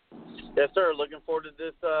 Yes, sir. Looking forward to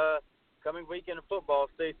this coming weekend of football.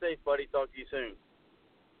 Stay safe, buddy. Talk to you soon.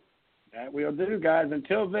 That we'll do, guys.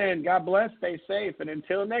 Until then, God bless, stay safe, and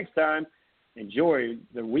until next time, enjoy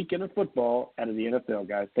the weekend of football out of the NFL,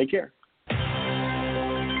 guys. Take care.